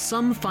example,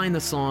 some find the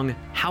song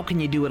 "How Can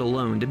You Do It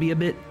Alone" to be a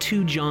bit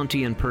too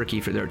jaunty and perky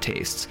for their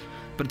tastes.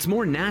 But it's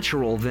more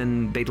natural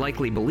than they'd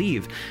likely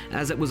believe,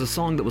 as it was a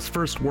song that was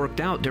first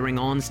worked out during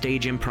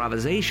on-stage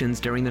improvisations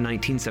during the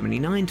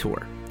 1979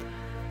 tour.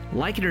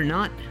 Like it or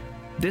not,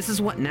 this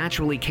is what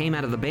naturally came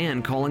out of the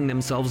band calling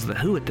themselves The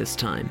Who at this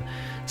time.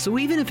 So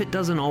even if it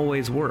doesn't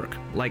always work,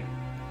 like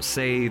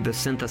say the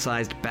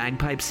synthesized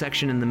bagpipe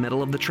section in the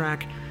middle of the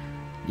track,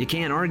 you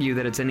can't argue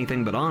that it's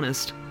anything but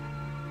honest.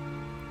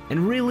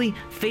 And really,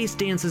 Face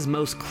Dances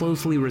most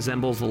closely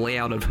resembles the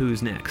layout of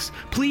Who's Next.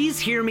 Please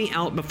hear me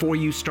out before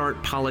you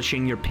start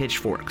polishing your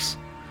pitchforks.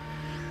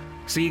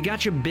 So you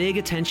got your big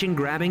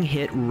attention-grabbing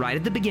hit right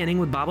at the beginning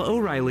with Baba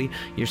O'Reilly.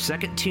 Your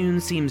second tune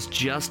seems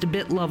just a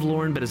bit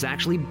lovelorn, but is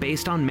actually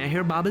based on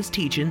Meher Baba's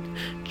teaching,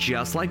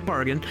 just like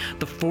Bargain.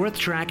 The fourth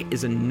track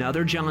is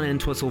another John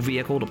Entwistle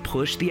vehicle to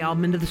push the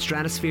album into the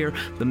stratosphere.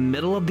 The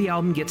middle of the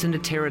album gets into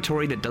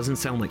territory that doesn't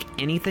sound like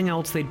anything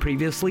else they'd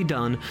previously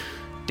done.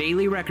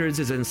 Daily Records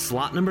is in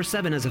slot number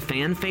 7 as a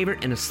fan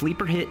favorite and a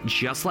sleeper hit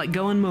just like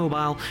Going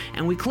Mobile,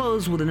 and we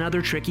close with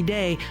Another Tricky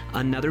Day,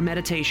 another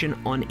meditation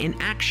on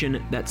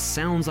inaction that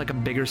sounds like a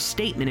bigger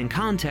statement in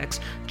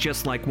context,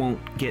 just like Won't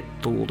Get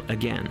Fooled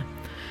Again.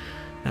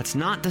 That's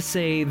not to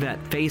say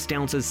that Face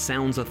Dances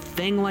sounds a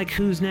thing like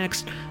Who's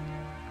Next,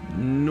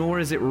 nor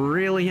is it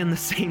really in the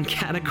same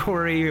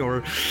category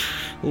or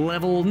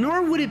level,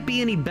 nor would it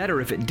be any better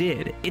if it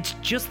did. It's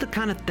just the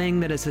kind of thing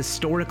that has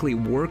historically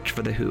worked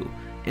for The Who.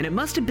 And it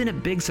must have been a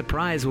big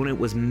surprise when it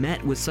was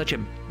met with such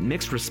a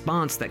mixed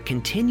response that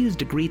continues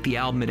to greet the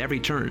album at every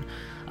turn,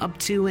 up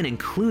to and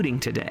including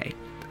today.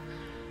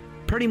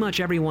 Pretty much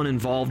everyone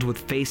involved with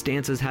Face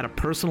Dances had a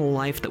personal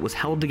life that was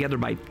held together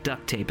by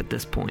duct tape at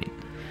this point.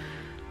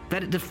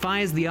 That it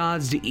defies the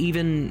odds to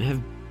even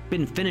have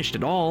been finished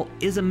at all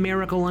is a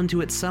miracle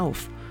unto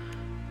itself.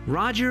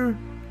 Roger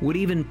would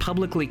even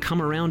publicly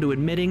come around to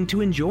admitting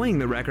to enjoying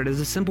the record as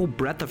a simple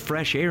breath of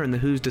fresh air in The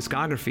Who's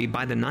discography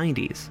by the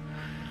 90s.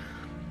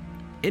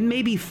 It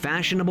may be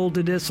fashionable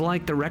to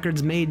dislike the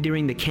records made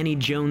during the Kenny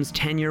Jones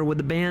tenure with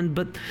the band,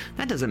 but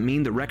that doesn't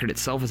mean the record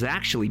itself is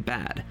actually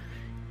bad.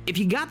 If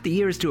you got the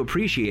ears to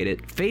appreciate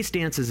it, Face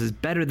Dances is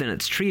better than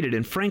it's treated,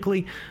 and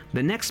frankly,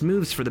 the next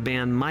moves for the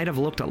band might have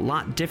looked a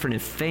lot different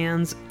if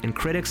fans and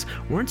critics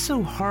weren't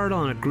so hard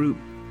on a group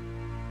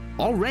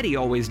already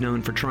always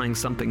known for trying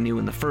something new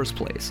in the first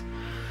place.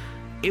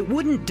 It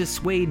wouldn't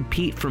dissuade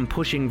Pete from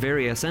pushing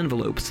various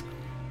envelopes,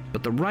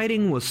 but the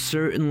writing was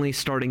certainly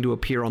starting to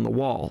appear on the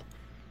wall,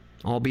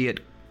 albeit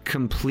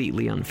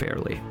completely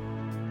unfairly.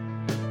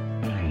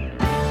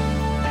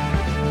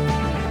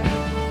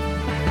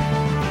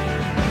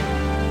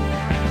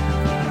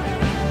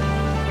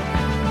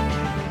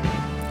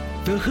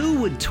 The Who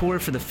would tour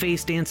for the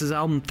Face Dances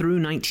album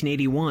through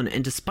 1981,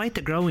 and despite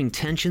the growing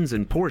tensions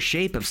and poor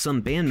shape of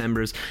some band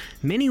members,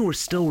 many were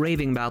still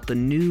raving about the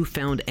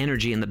newfound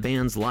energy in the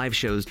band's live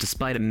shows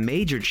despite a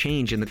major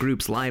change in the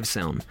group's live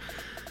sound.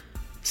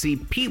 See,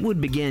 Pete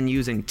would begin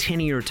using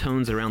tinnier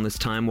tones around this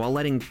time while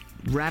letting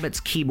Rabbit's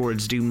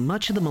keyboards do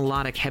much of the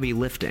melodic heavy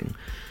lifting.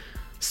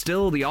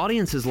 Still, the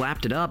audiences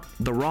lapped it up,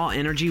 the raw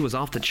energy was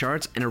off the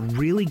charts, and a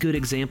really good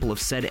example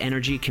of said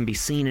energy can be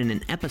seen in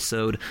an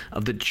episode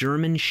of the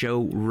German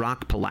show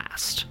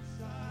Rockpalast.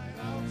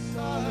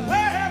 Where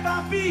have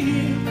I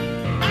been?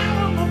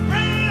 I want my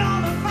brain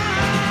on the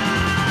fire.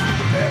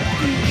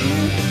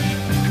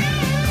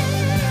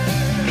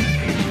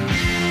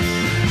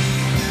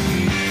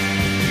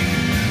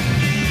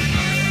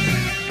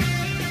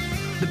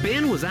 The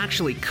band was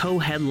actually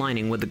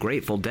co-headlining with the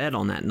Grateful Dead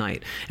on that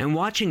night, and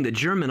watching the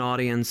German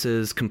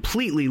audiences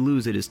completely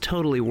lose it is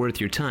totally worth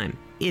your time,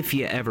 if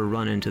you ever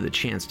run into the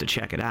chance to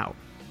check it out.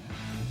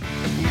 I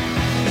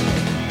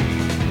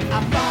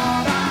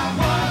thought I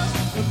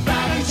was the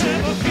baddest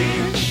ever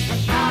been.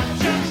 I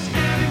just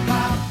gave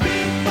my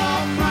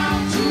people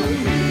proud to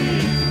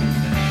me.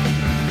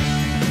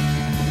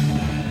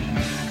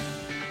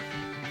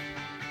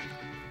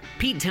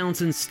 Pete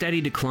Townsend's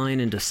steady decline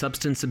into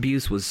substance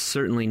abuse was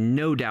certainly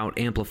no doubt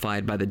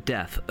amplified by the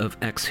death of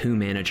ex-Who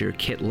manager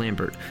Kit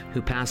Lambert,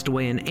 who passed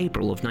away in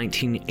April of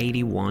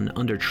 1981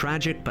 under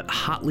tragic but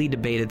hotly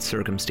debated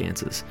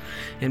circumstances.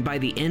 And by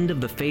the end of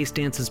the Face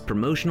Dance's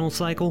promotional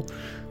cycle,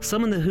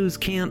 some in the Who's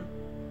camp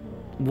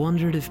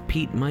wondered if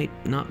Pete might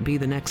not be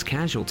the next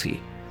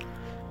casualty.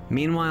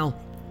 Meanwhile,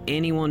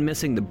 anyone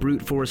missing the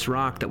brute force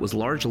rock that was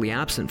largely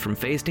absent from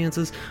Face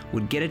Dances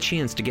would get a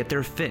chance to get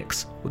their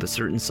fix with a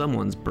certain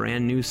someone's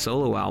brand new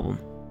solo album.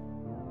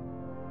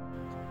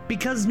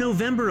 Because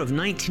November of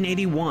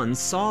 1981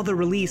 saw the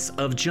release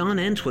of John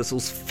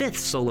Entwistle's fifth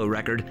solo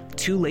record,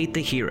 Too Late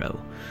the Hero.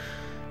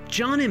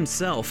 John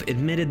himself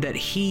admitted that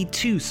he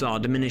too saw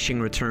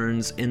diminishing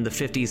returns in the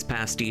 50s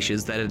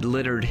pastiches that had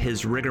littered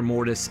his Rigor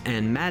Mortis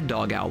and Mad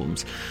Dog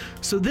albums,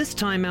 so this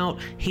time out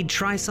he'd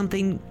try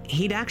something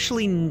he'd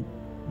actually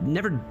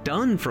never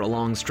done for a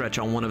long stretch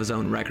on one of his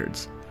own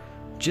records.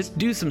 Just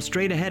do some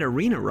straight-ahead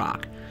arena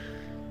rock.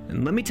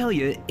 And let me tell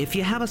you, if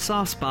you have a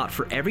soft spot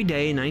for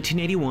everyday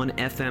 1981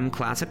 FM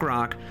classic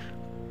rock,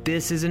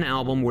 this is an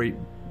album where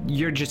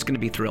you're just going to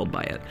be thrilled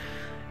by it.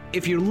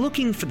 If you're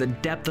looking for the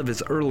depth of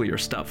his earlier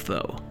stuff,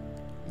 though,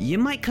 you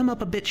might come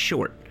up a bit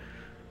short.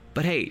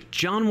 But hey,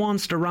 John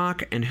wants to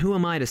rock, and who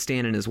am I to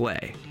stand in his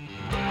way?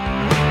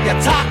 You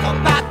talk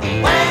about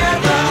the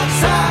weather,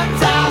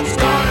 sun's out, it's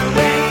gonna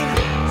rain,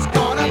 it's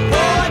gonna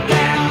pour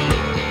down.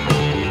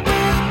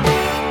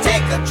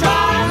 Take a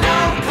drive,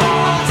 no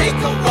call, take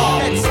a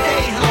walk and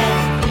stay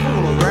home,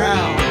 fool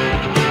around.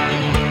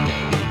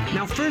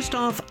 Now, first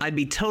off, I'd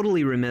be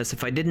totally remiss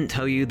if I didn't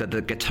tell you that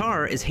the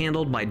guitar is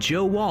handled by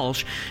Joe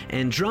Walsh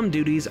and drum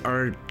duties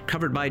are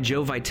covered by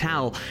Joe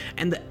Vitale,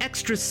 and the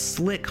extra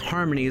slick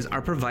harmonies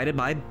are provided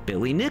by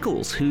Billy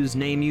Nichols, whose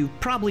name you've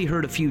probably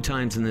heard a few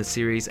times in this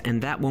series,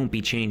 and that won't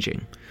be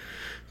changing.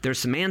 There's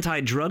some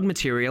anti-drug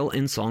material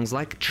in songs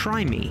like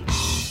Try Me.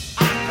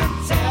 I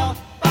can tell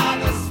by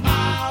the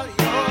smile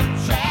you're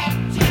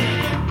trapped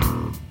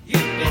in.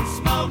 You've been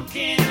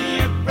smoking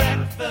your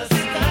breakfast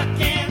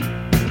again.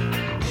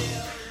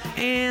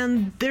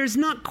 And there's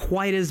not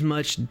quite as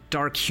much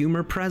dark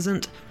humor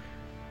present,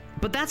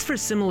 but that's for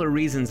similar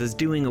reasons as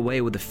doing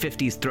away with the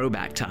 50s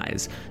throwback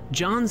ties.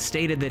 John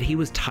stated that he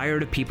was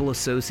tired of people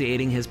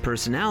associating his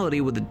personality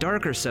with the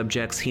darker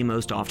subjects he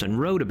most often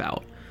wrote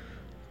about.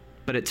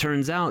 But it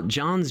turns out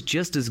John's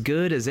just as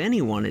good as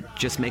anyone at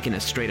just making a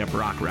straight-up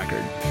rock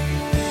record.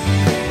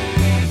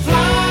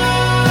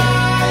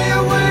 Fly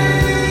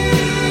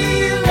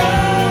away,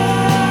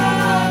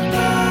 love,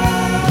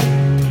 love.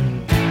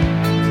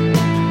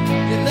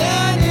 You're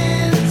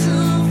learning to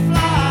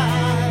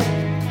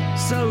fly.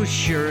 So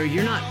sure,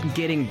 you're not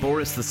getting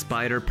Boris the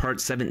Spider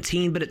Part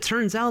 17, but it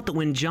turns out that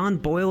when John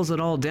boils it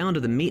all down to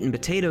the meat and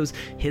potatoes,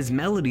 his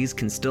melodies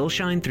can still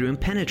shine through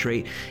and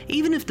penetrate,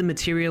 even if the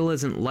material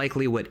isn't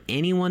likely what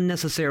anyone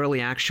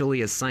necessarily actually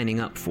is signing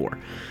up for.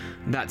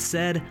 That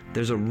said,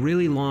 there's a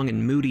really long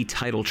and moody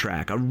title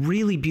track, a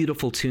really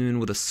beautiful tune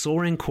with a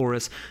soaring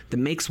chorus that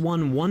makes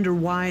one wonder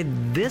why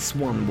this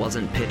one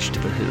wasn't pitched to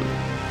the Who.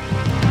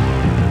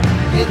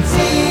 It's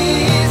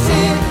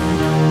easy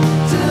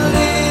to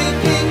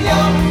live in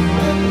your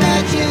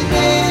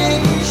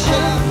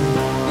imagination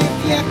if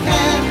you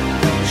can't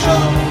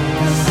control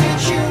the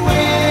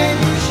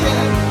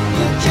situation.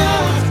 You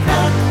just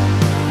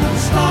can't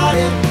start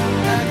it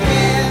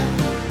again.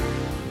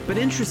 But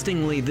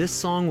interestingly, this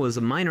song was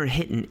a minor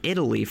hit in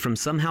Italy from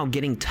somehow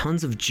getting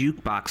tons of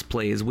jukebox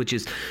plays, which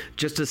is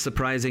just as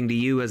surprising to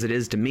you as it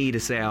is to me to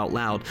say out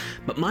loud.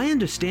 But my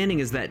understanding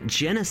is that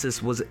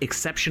Genesis was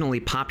exceptionally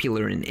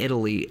popular in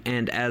Italy,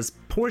 and as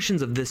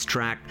portions of this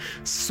track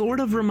sort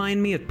of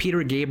remind me of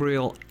Peter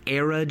Gabriel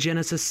era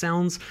Genesis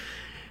sounds,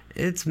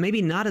 it's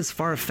maybe not as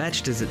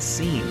far-fetched as it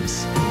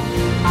seems.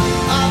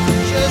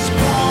 I just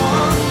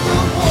want the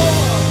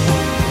war.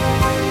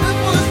 It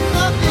was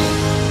nothing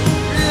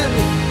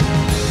really.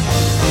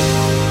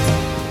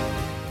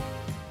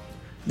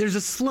 There's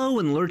a slow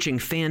and lurching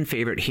fan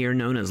favorite here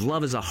known as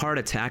Love is a Heart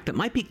Attack that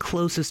might be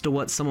closest to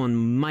what someone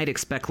might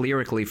expect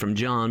lyrically from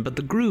John, but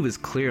the groove is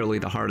clearly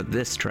the heart of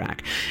this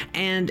track.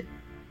 And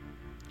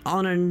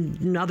on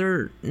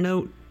another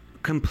note,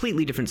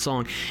 completely different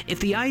song, if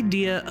the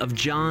idea of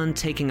John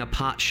taking a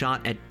pot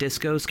shot at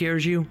disco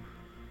scares you,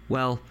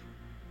 well,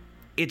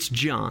 it's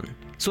John.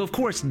 So of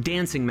course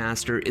Dancing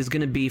Master is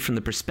going to be from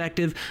the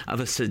perspective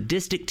of a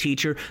sadistic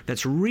teacher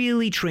that's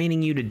really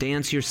training you to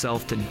dance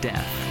yourself to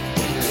death.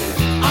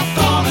 I'm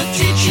gonna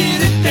teach you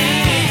to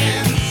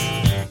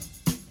dance.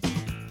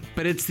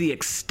 But it's the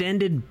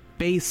extended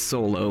bass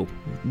solo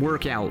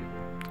workout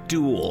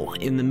duel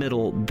in the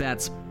middle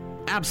that's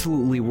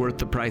absolutely worth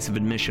the price of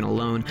admission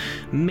alone,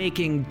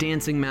 making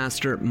Dancing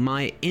Master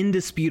my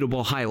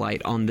indisputable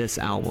highlight on this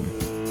album.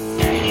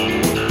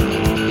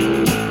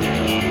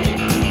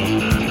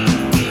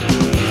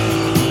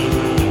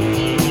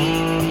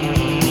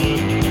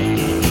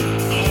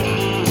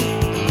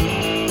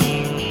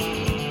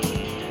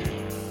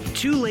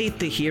 Too Late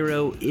the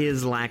Hero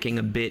is lacking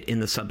a bit in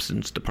the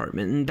substance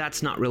department, and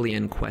that's not really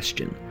in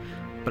question.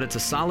 but it's a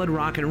solid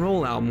rock and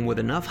roll album with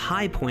enough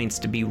high points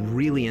to be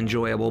really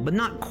enjoyable, but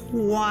not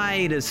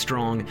quite as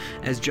strong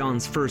as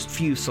John's first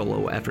few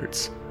solo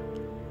efforts.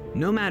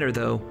 No matter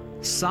though,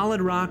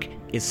 solid rock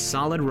is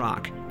solid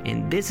rock,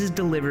 and this is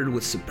delivered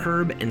with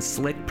superb and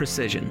slick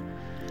precision.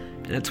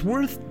 And it's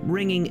worth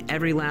wringing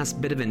every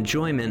last bit of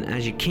enjoyment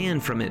as you can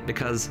from it,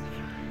 because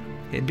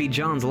it'd be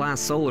John's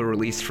last solo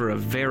release for a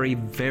very,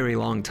 very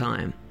long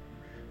time.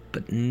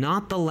 But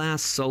not the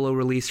last solo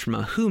release from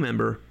a Who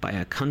member by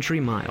a country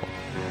mile.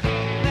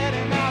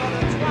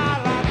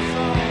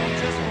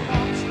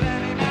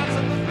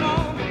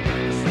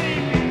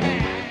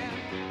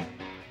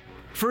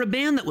 For a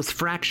band that was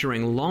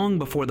fracturing long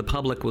before the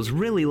public was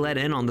really let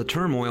in on the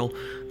turmoil,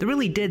 there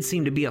really did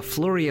seem to be a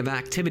flurry of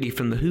activity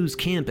from the Who's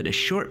camp in a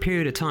short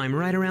period of time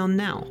right around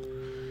now.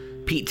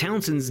 Pete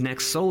Townshend's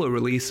next solo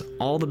release,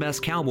 All the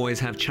Best Cowboys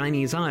Have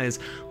Chinese Eyes,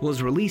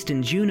 was released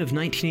in June of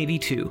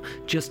 1982,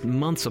 just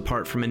months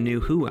apart from a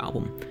new Who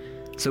album.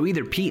 So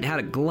either Pete had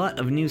a glut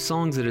of new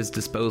songs at his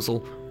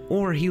disposal,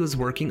 or he was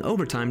working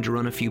overtime to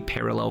run a few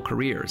parallel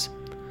careers.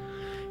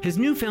 His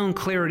newfound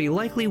clarity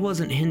likely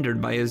wasn't hindered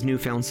by his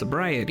newfound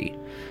sobriety,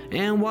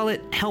 and while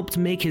it helped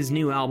make his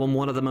new album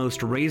one of the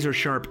most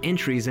razor-sharp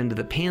entries into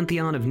the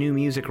pantheon of new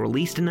music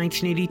released in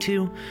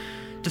 1982,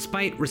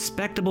 despite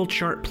respectable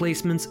chart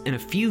placements and a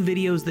few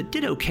videos that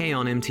did okay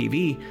on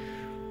MTV,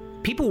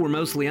 people were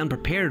mostly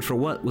unprepared for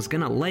what was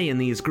gonna lay in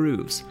these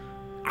grooves.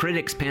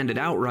 Critics panned it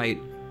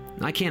outright.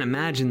 I can't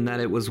imagine that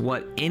it was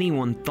what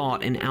anyone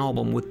thought an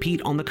album with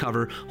Pete on the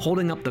cover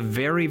holding up the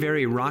very,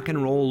 very rock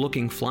and roll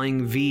looking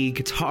Flying V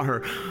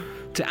guitar.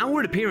 To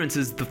outward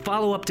appearances, the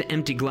follow-up to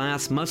Empty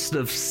Glass must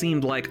have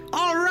seemed like,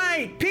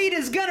 alright, Pete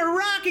is gonna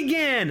rock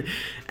again!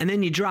 And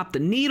then you drop the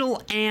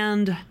needle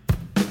and...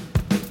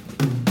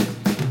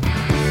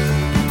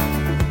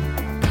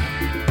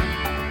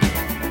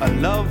 A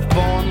love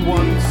born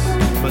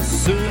once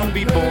must soon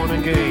be born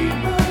again.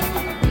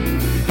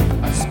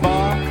 A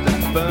spark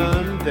that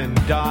burned then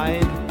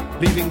died,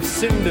 leaving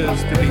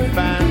cinders to be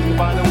fanned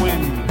by the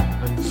wind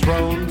and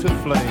thrown to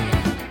flame.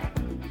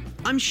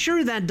 I'm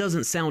sure that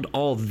doesn't sound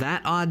all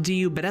that odd to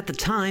you, but at the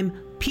time,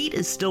 Pete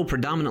is still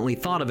predominantly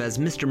thought of as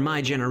Mr.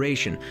 My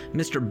Generation,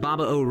 Mr.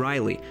 Baba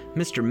O'Reilly,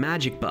 Mr.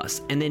 Magic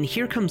Bus, and then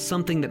here comes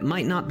something that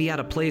might not be out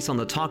of place on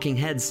the Talking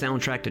Heads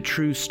soundtrack to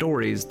True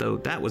Stories, though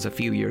that was a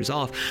few years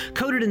off,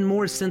 coded in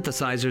more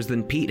synthesizers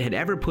than Pete had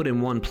ever put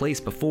in one place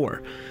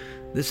before.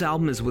 This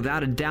album is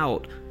without a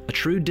doubt a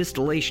true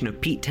distillation of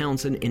Pete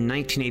Townshend in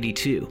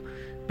 1982,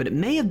 but it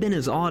may have been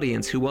his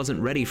audience who wasn't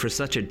ready for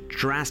such a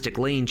drastic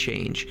lane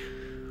change.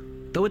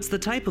 Though it's the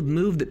type of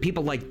move that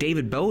people like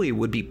David Bowie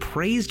would be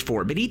praised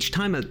for, but each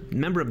time a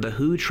member of The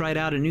Who tried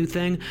out a new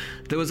thing,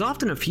 there was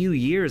often a few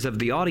years of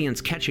the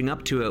audience catching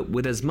up to it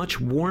with as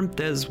much warmth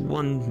as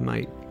one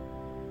might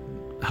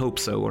hope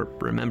so or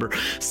remember.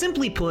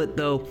 Simply put,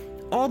 though,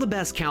 All the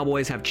Best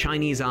Cowboys Have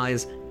Chinese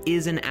Eyes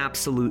is an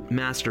absolute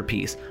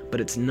masterpiece,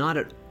 but it's not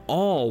at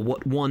all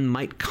what one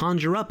might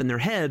conjure up in their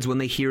heads when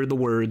they hear the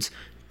words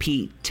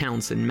Pete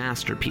Townshend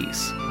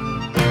masterpiece.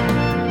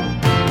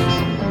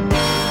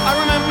 I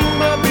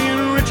remember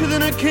being richer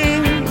than a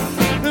king.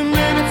 The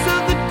minutes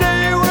of the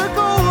day were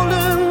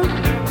golden.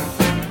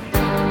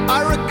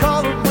 I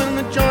recall it when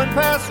the joint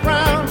passed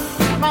round.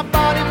 My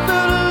body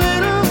felt a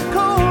little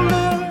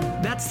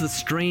colder. That's the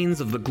strains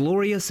of the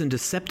glorious and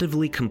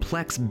deceptively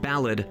complex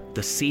ballad,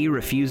 The Sea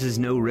Refuses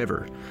No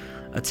River.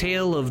 A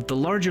tale of the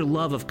larger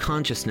love of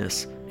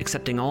consciousness,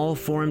 accepting all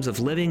forms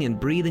of living and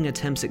breathing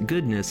attempts at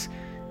goodness,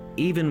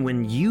 even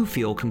when you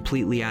feel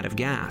completely out of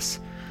gas.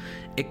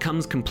 It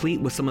comes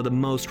complete with some of the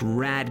most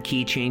rad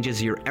key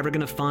changes you're ever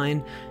gonna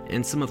find,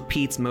 and some of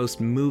Pete's most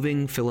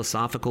moving,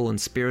 philosophical,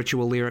 and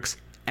spiritual lyrics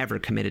ever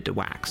committed to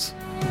wax.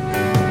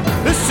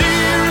 The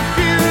sea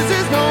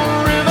refuses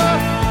no river.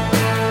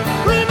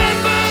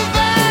 Remember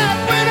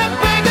that when a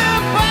beggar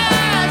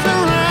flies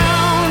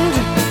around.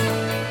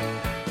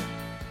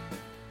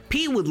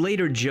 Pete would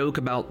later joke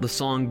about the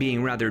song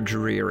being rather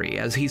dreary,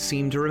 as he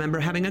seemed to remember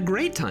having a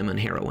great time on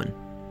heroin.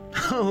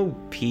 Oh,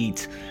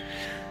 Pete.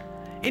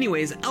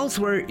 Anyways,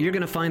 elsewhere, you're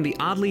gonna find the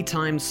oddly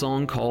timed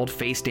song called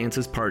Face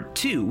Dances Part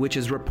 2, which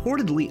is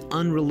reportedly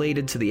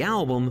unrelated to the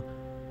album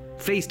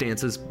Face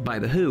Dances by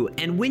The Who,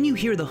 and when you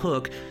hear the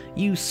hook,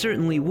 you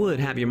certainly would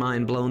have your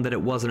mind blown that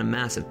it wasn't a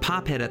massive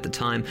pop hit at the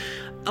time.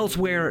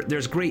 Elsewhere,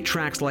 there's great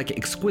tracks like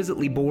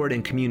Exquisitely Bored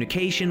and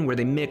Communication, where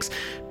they mix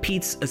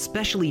Pete's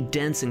especially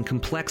dense and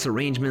complex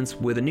arrangements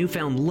with a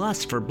newfound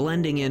lust for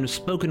blending in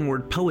spoken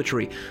word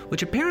poetry,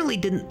 which apparently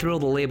didn't thrill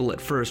the label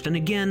at first, and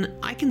again,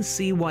 I can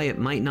see why it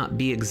might not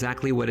be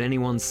exactly what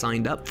anyone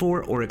signed up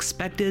for or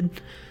expected,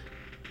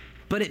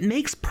 but it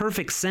makes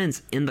perfect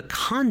sense in the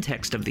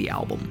context of the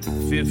album.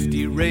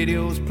 50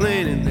 radios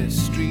playing in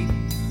this street,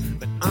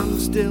 but I'm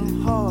still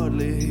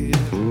hardly here.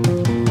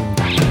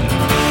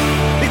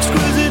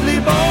 Exquisitely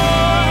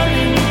born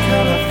in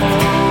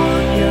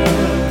California,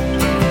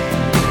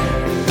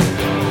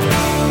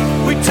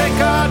 we take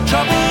our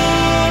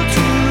trouble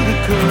to the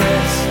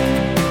caress.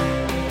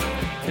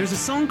 There's a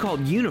song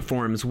called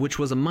Uniforms, which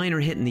was a minor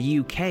hit in the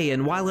UK,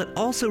 and while it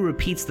also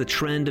repeats the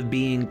trend of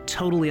being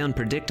totally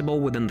unpredictable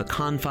within the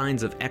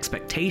confines of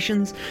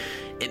expectations,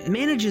 it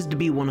manages to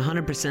be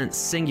 100%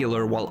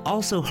 singular while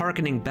also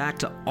hearkening back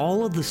to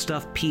all of the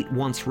stuff Pete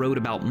once wrote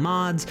about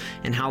mods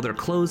and how their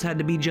clothes had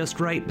to be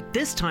just right, but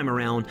this time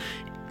around,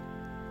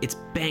 it's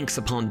banks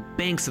upon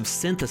banks of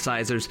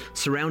synthesizers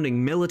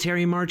surrounding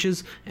military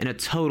marches and a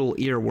total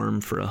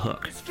earworm for a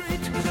hook.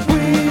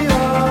 We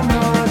are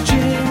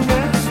marching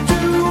next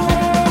to war.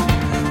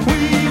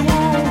 We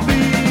won't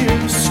be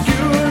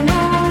obscure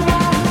no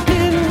more.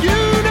 In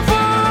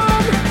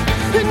uniform,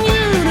 in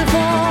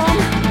uniform.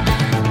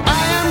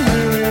 I am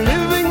really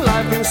living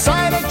life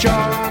inside a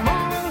jar. I'm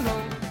all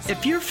alone.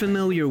 If you're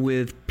familiar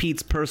with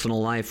Pete's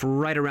personal life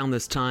right around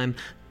this time,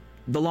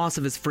 the loss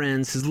of his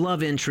friends, his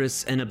love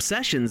interests, and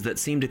obsessions that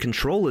seem to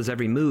control his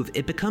every move,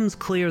 it becomes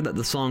clear that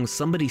the song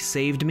Somebody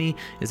Saved Me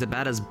is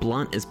about as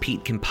blunt as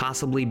Pete can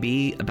possibly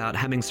be about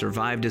having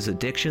survived his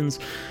addictions,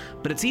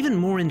 but it's even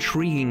more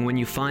intriguing when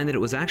you find that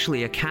it was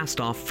actually a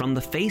cast-off from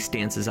the Face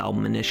Dances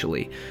album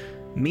initially.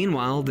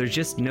 Meanwhile, there's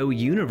just no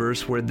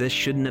universe where this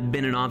shouldn't have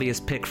been an obvious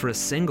pick for a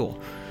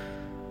single.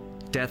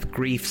 Death,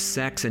 grief,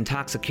 sex,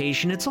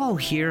 intoxication, it's all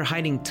here,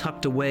 hiding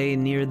tucked away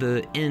near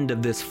the end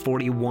of this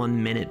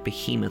 41-minute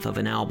behemoth of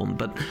an album.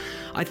 But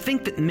I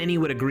think that many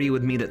would agree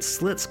with me that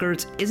Slit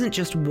Skirts isn't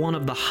just one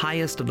of the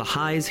highest of the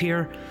highs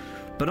here,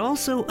 but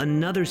also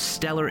another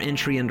stellar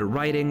entry into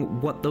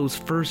writing what those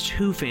first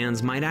Who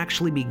fans might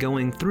actually be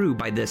going through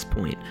by this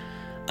point,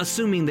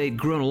 assuming they'd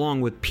grown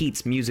along with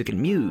Pete's music and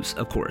muse,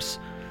 of course.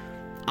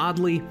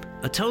 Oddly,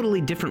 a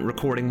totally different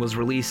recording was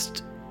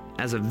released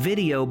as a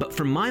video, but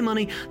for my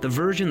money, the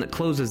version that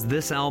closes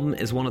this album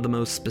is one of the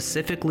most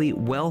specifically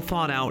well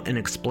thought out and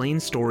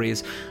explained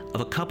stories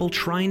of a couple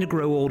trying to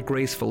grow old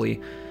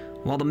gracefully,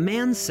 while the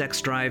man's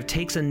sex drive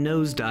takes a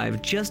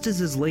nosedive just as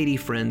his lady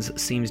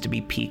friend's seems to be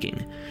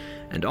peaking,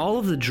 and all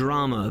of the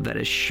drama that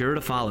is sure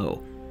to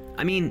follow.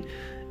 I mean,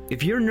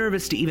 if you're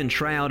nervous to even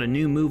try out a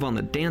new move on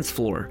the dance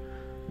floor,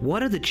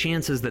 what are the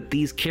chances that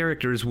these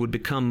characters would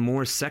become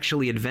more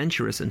sexually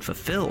adventurous and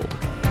fulfilled?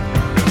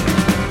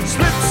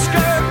 Slip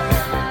skirt.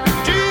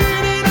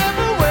 Jeannie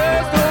never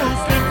wears those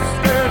slip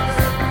skirts.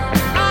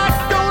 I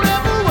don't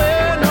ever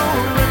wear no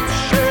lip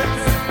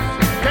shirts.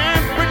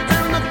 Can't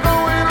pretend that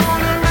going on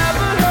and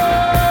never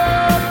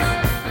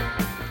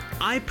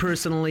hurts. I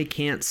personally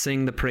can't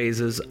sing the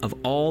praises of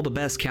all the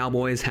best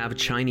cowboys have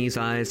Chinese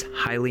eyes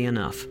highly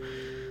enough.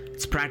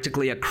 It's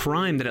practically a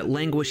crime that it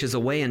languishes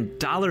away in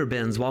dollar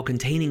bins while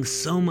containing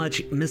so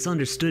much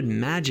misunderstood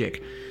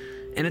magic.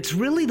 And it's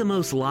really the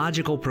most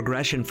logical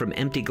progression from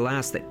Empty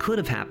Glass that could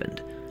have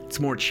happened. It's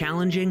more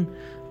challenging,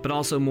 but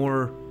also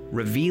more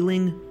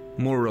revealing,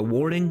 more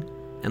rewarding,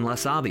 and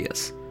less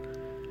obvious.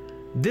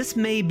 This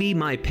may be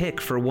my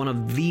pick for one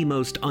of the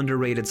most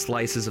underrated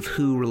slices of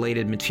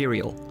Who-related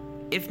material,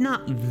 if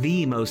not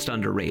the most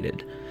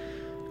underrated.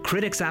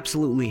 Critics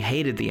absolutely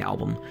hated the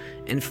album,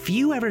 and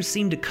few ever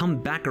seemed to come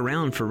back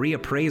around for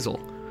reappraisal.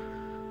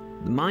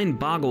 The mind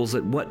boggles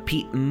at what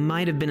Pete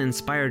might have been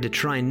inspired to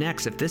try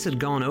next if this had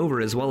gone over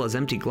as well as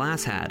Empty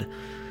Glass had.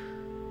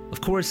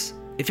 Of course,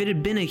 if it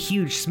had been a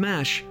huge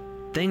smash,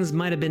 things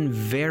might have been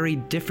very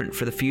different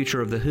for the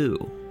future of The Who.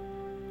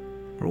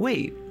 Or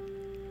wait,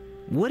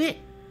 would it?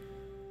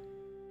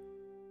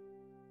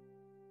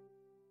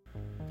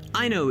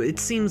 I know, it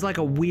seems like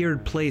a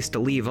weird place to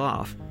leave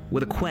off,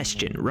 with a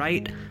question,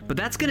 right? But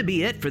that's gonna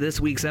be it for this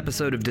week's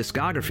episode of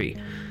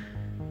Discography.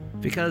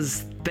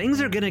 Because things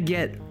are gonna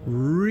get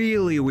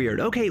really weird.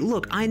 Okay,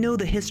 look, I know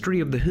the history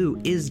of The Who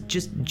is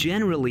just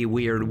generally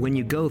weird when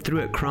you go through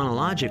it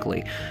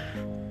chronologically,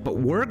 but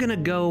we're gonna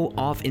go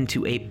off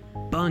into a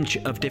bunch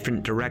of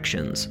different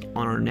directions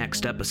on our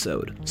next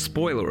episode.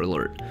 Spoiler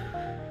alert.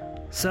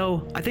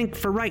 So, I think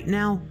for right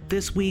now,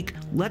 this week,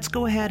 let's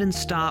go ahead and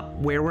stop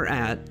where we're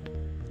at,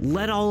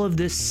 let all of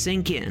this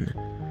sink in,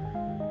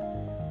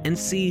 and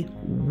see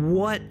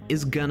what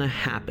is gonna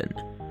happen.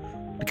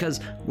 Because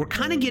we're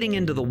kind of getting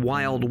into the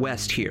Wild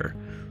West here.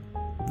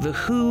 The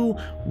Who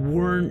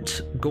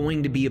weren't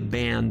going to be a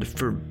band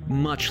for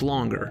much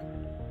longer,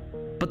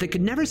 but they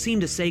could never seem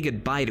to say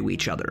goodbye to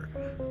each other.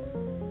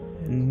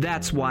 And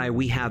that's why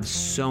we have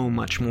so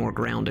much more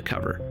ground to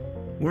cover.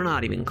 We're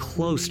not even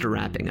close to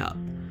wrapping up.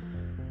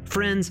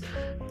 Friends,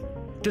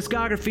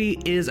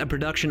 Discography is a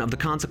production of the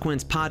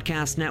Consequence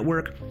Podcast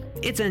Network.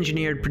 It's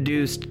engineered,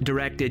 produced,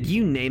 directed,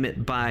 you name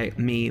it, by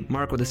me,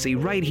 Mark with a C,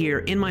 right here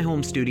in my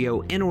home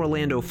studio in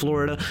Orlando,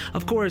 Florida.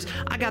 Of course,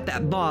 I got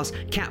that boss,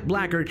 Cat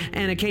Blackard,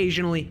 and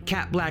occasionally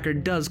Cat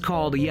Blackard does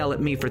call to yell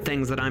at me for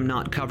things that I'm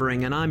not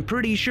covering, and I'm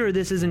pretty sure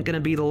this isn't going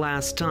to be the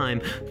last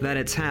time that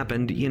it's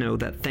happened, you know,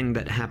 that thing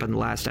that happened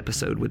last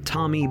episode with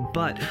Tommy,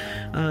 but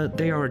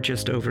they are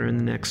just over in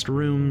the next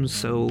room,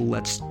 so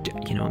let's,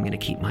 I'm going to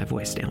keep my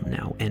voice down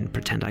now and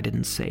pretend I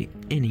didn't say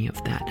any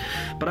of that.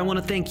 But I want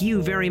to thank you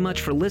very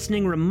much for listening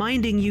listening,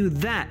 reminding you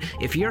that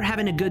if you're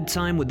having a good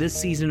time with this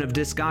season of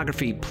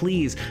Discography,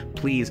 please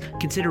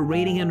consider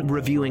rating and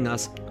reviewing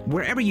us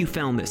wherever you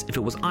found this. If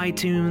it was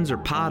iTunes or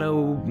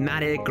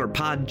Podomatic or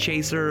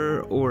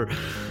Podchaser or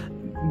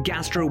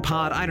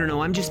Gastropod, I don't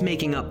know. I'm just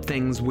making up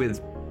things with,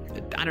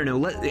 I don't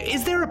know.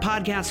 Is there a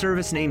podcast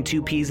service named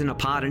Two Peas in a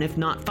Pod? And if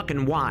not,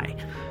 fucking why?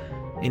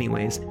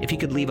 Anyways, if you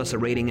could leave us a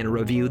rating and a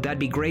review, that'd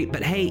be great.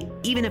 But hey,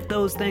 even if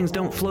those things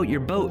don't float your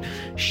boat,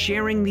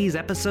 sharing these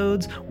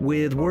episodes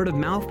with word of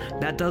mouth,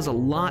 that does a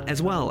lot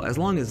as well, as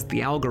long as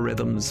the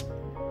algorithms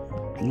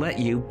let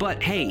you.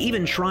 But hey,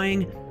 even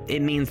trying,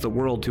 it means the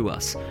world to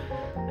us.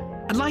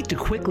 I'd like to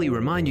quickly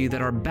remind you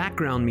that our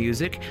background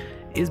music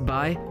is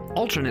by,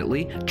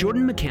 alternately,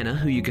 Jordan McKenna,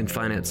 who you can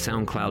find at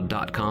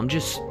soundcloud.com.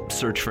 Just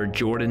search for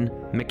Jordan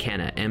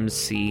McKenna,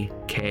 McKenna.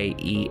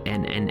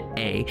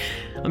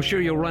 I'm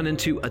sure you'll run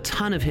into a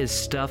ton of his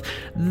stuff.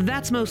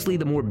 That's mostly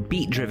the more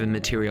beat-driven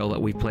material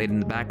that we've played in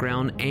the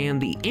background,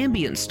 and the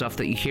ambient stuff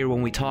that you hear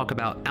when we talk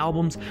about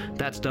albums,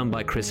 that's done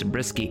by Chris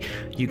Zabriskie.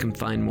 You can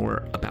find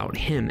more about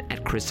him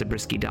at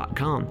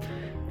chriszabriskie.com.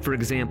 For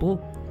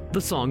example, the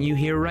song you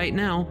hear right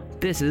now,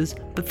 this is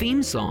the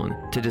theme song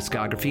to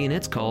Discography, and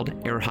it's called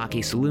Air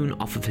Hockey Saloon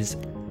off of his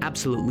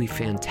absolutely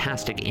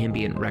fantastic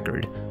ambient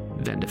record,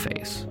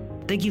 Vendaface.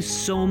 Thank you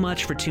so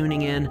much for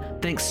tuning in.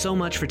 Thanks so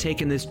much for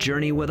taking this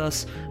journey with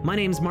us. My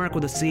name's Mark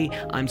with a C.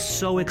 I'm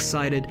so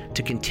excited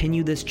to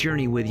continue this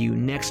journey with you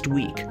next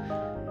week.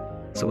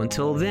 So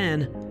until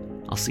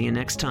then, I'll see you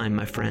next time,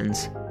 my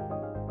friends.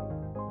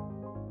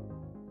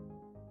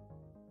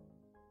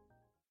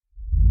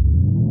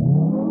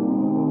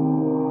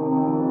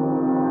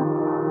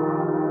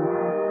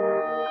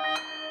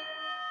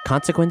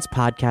 Consequence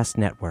Podcast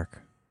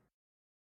Network.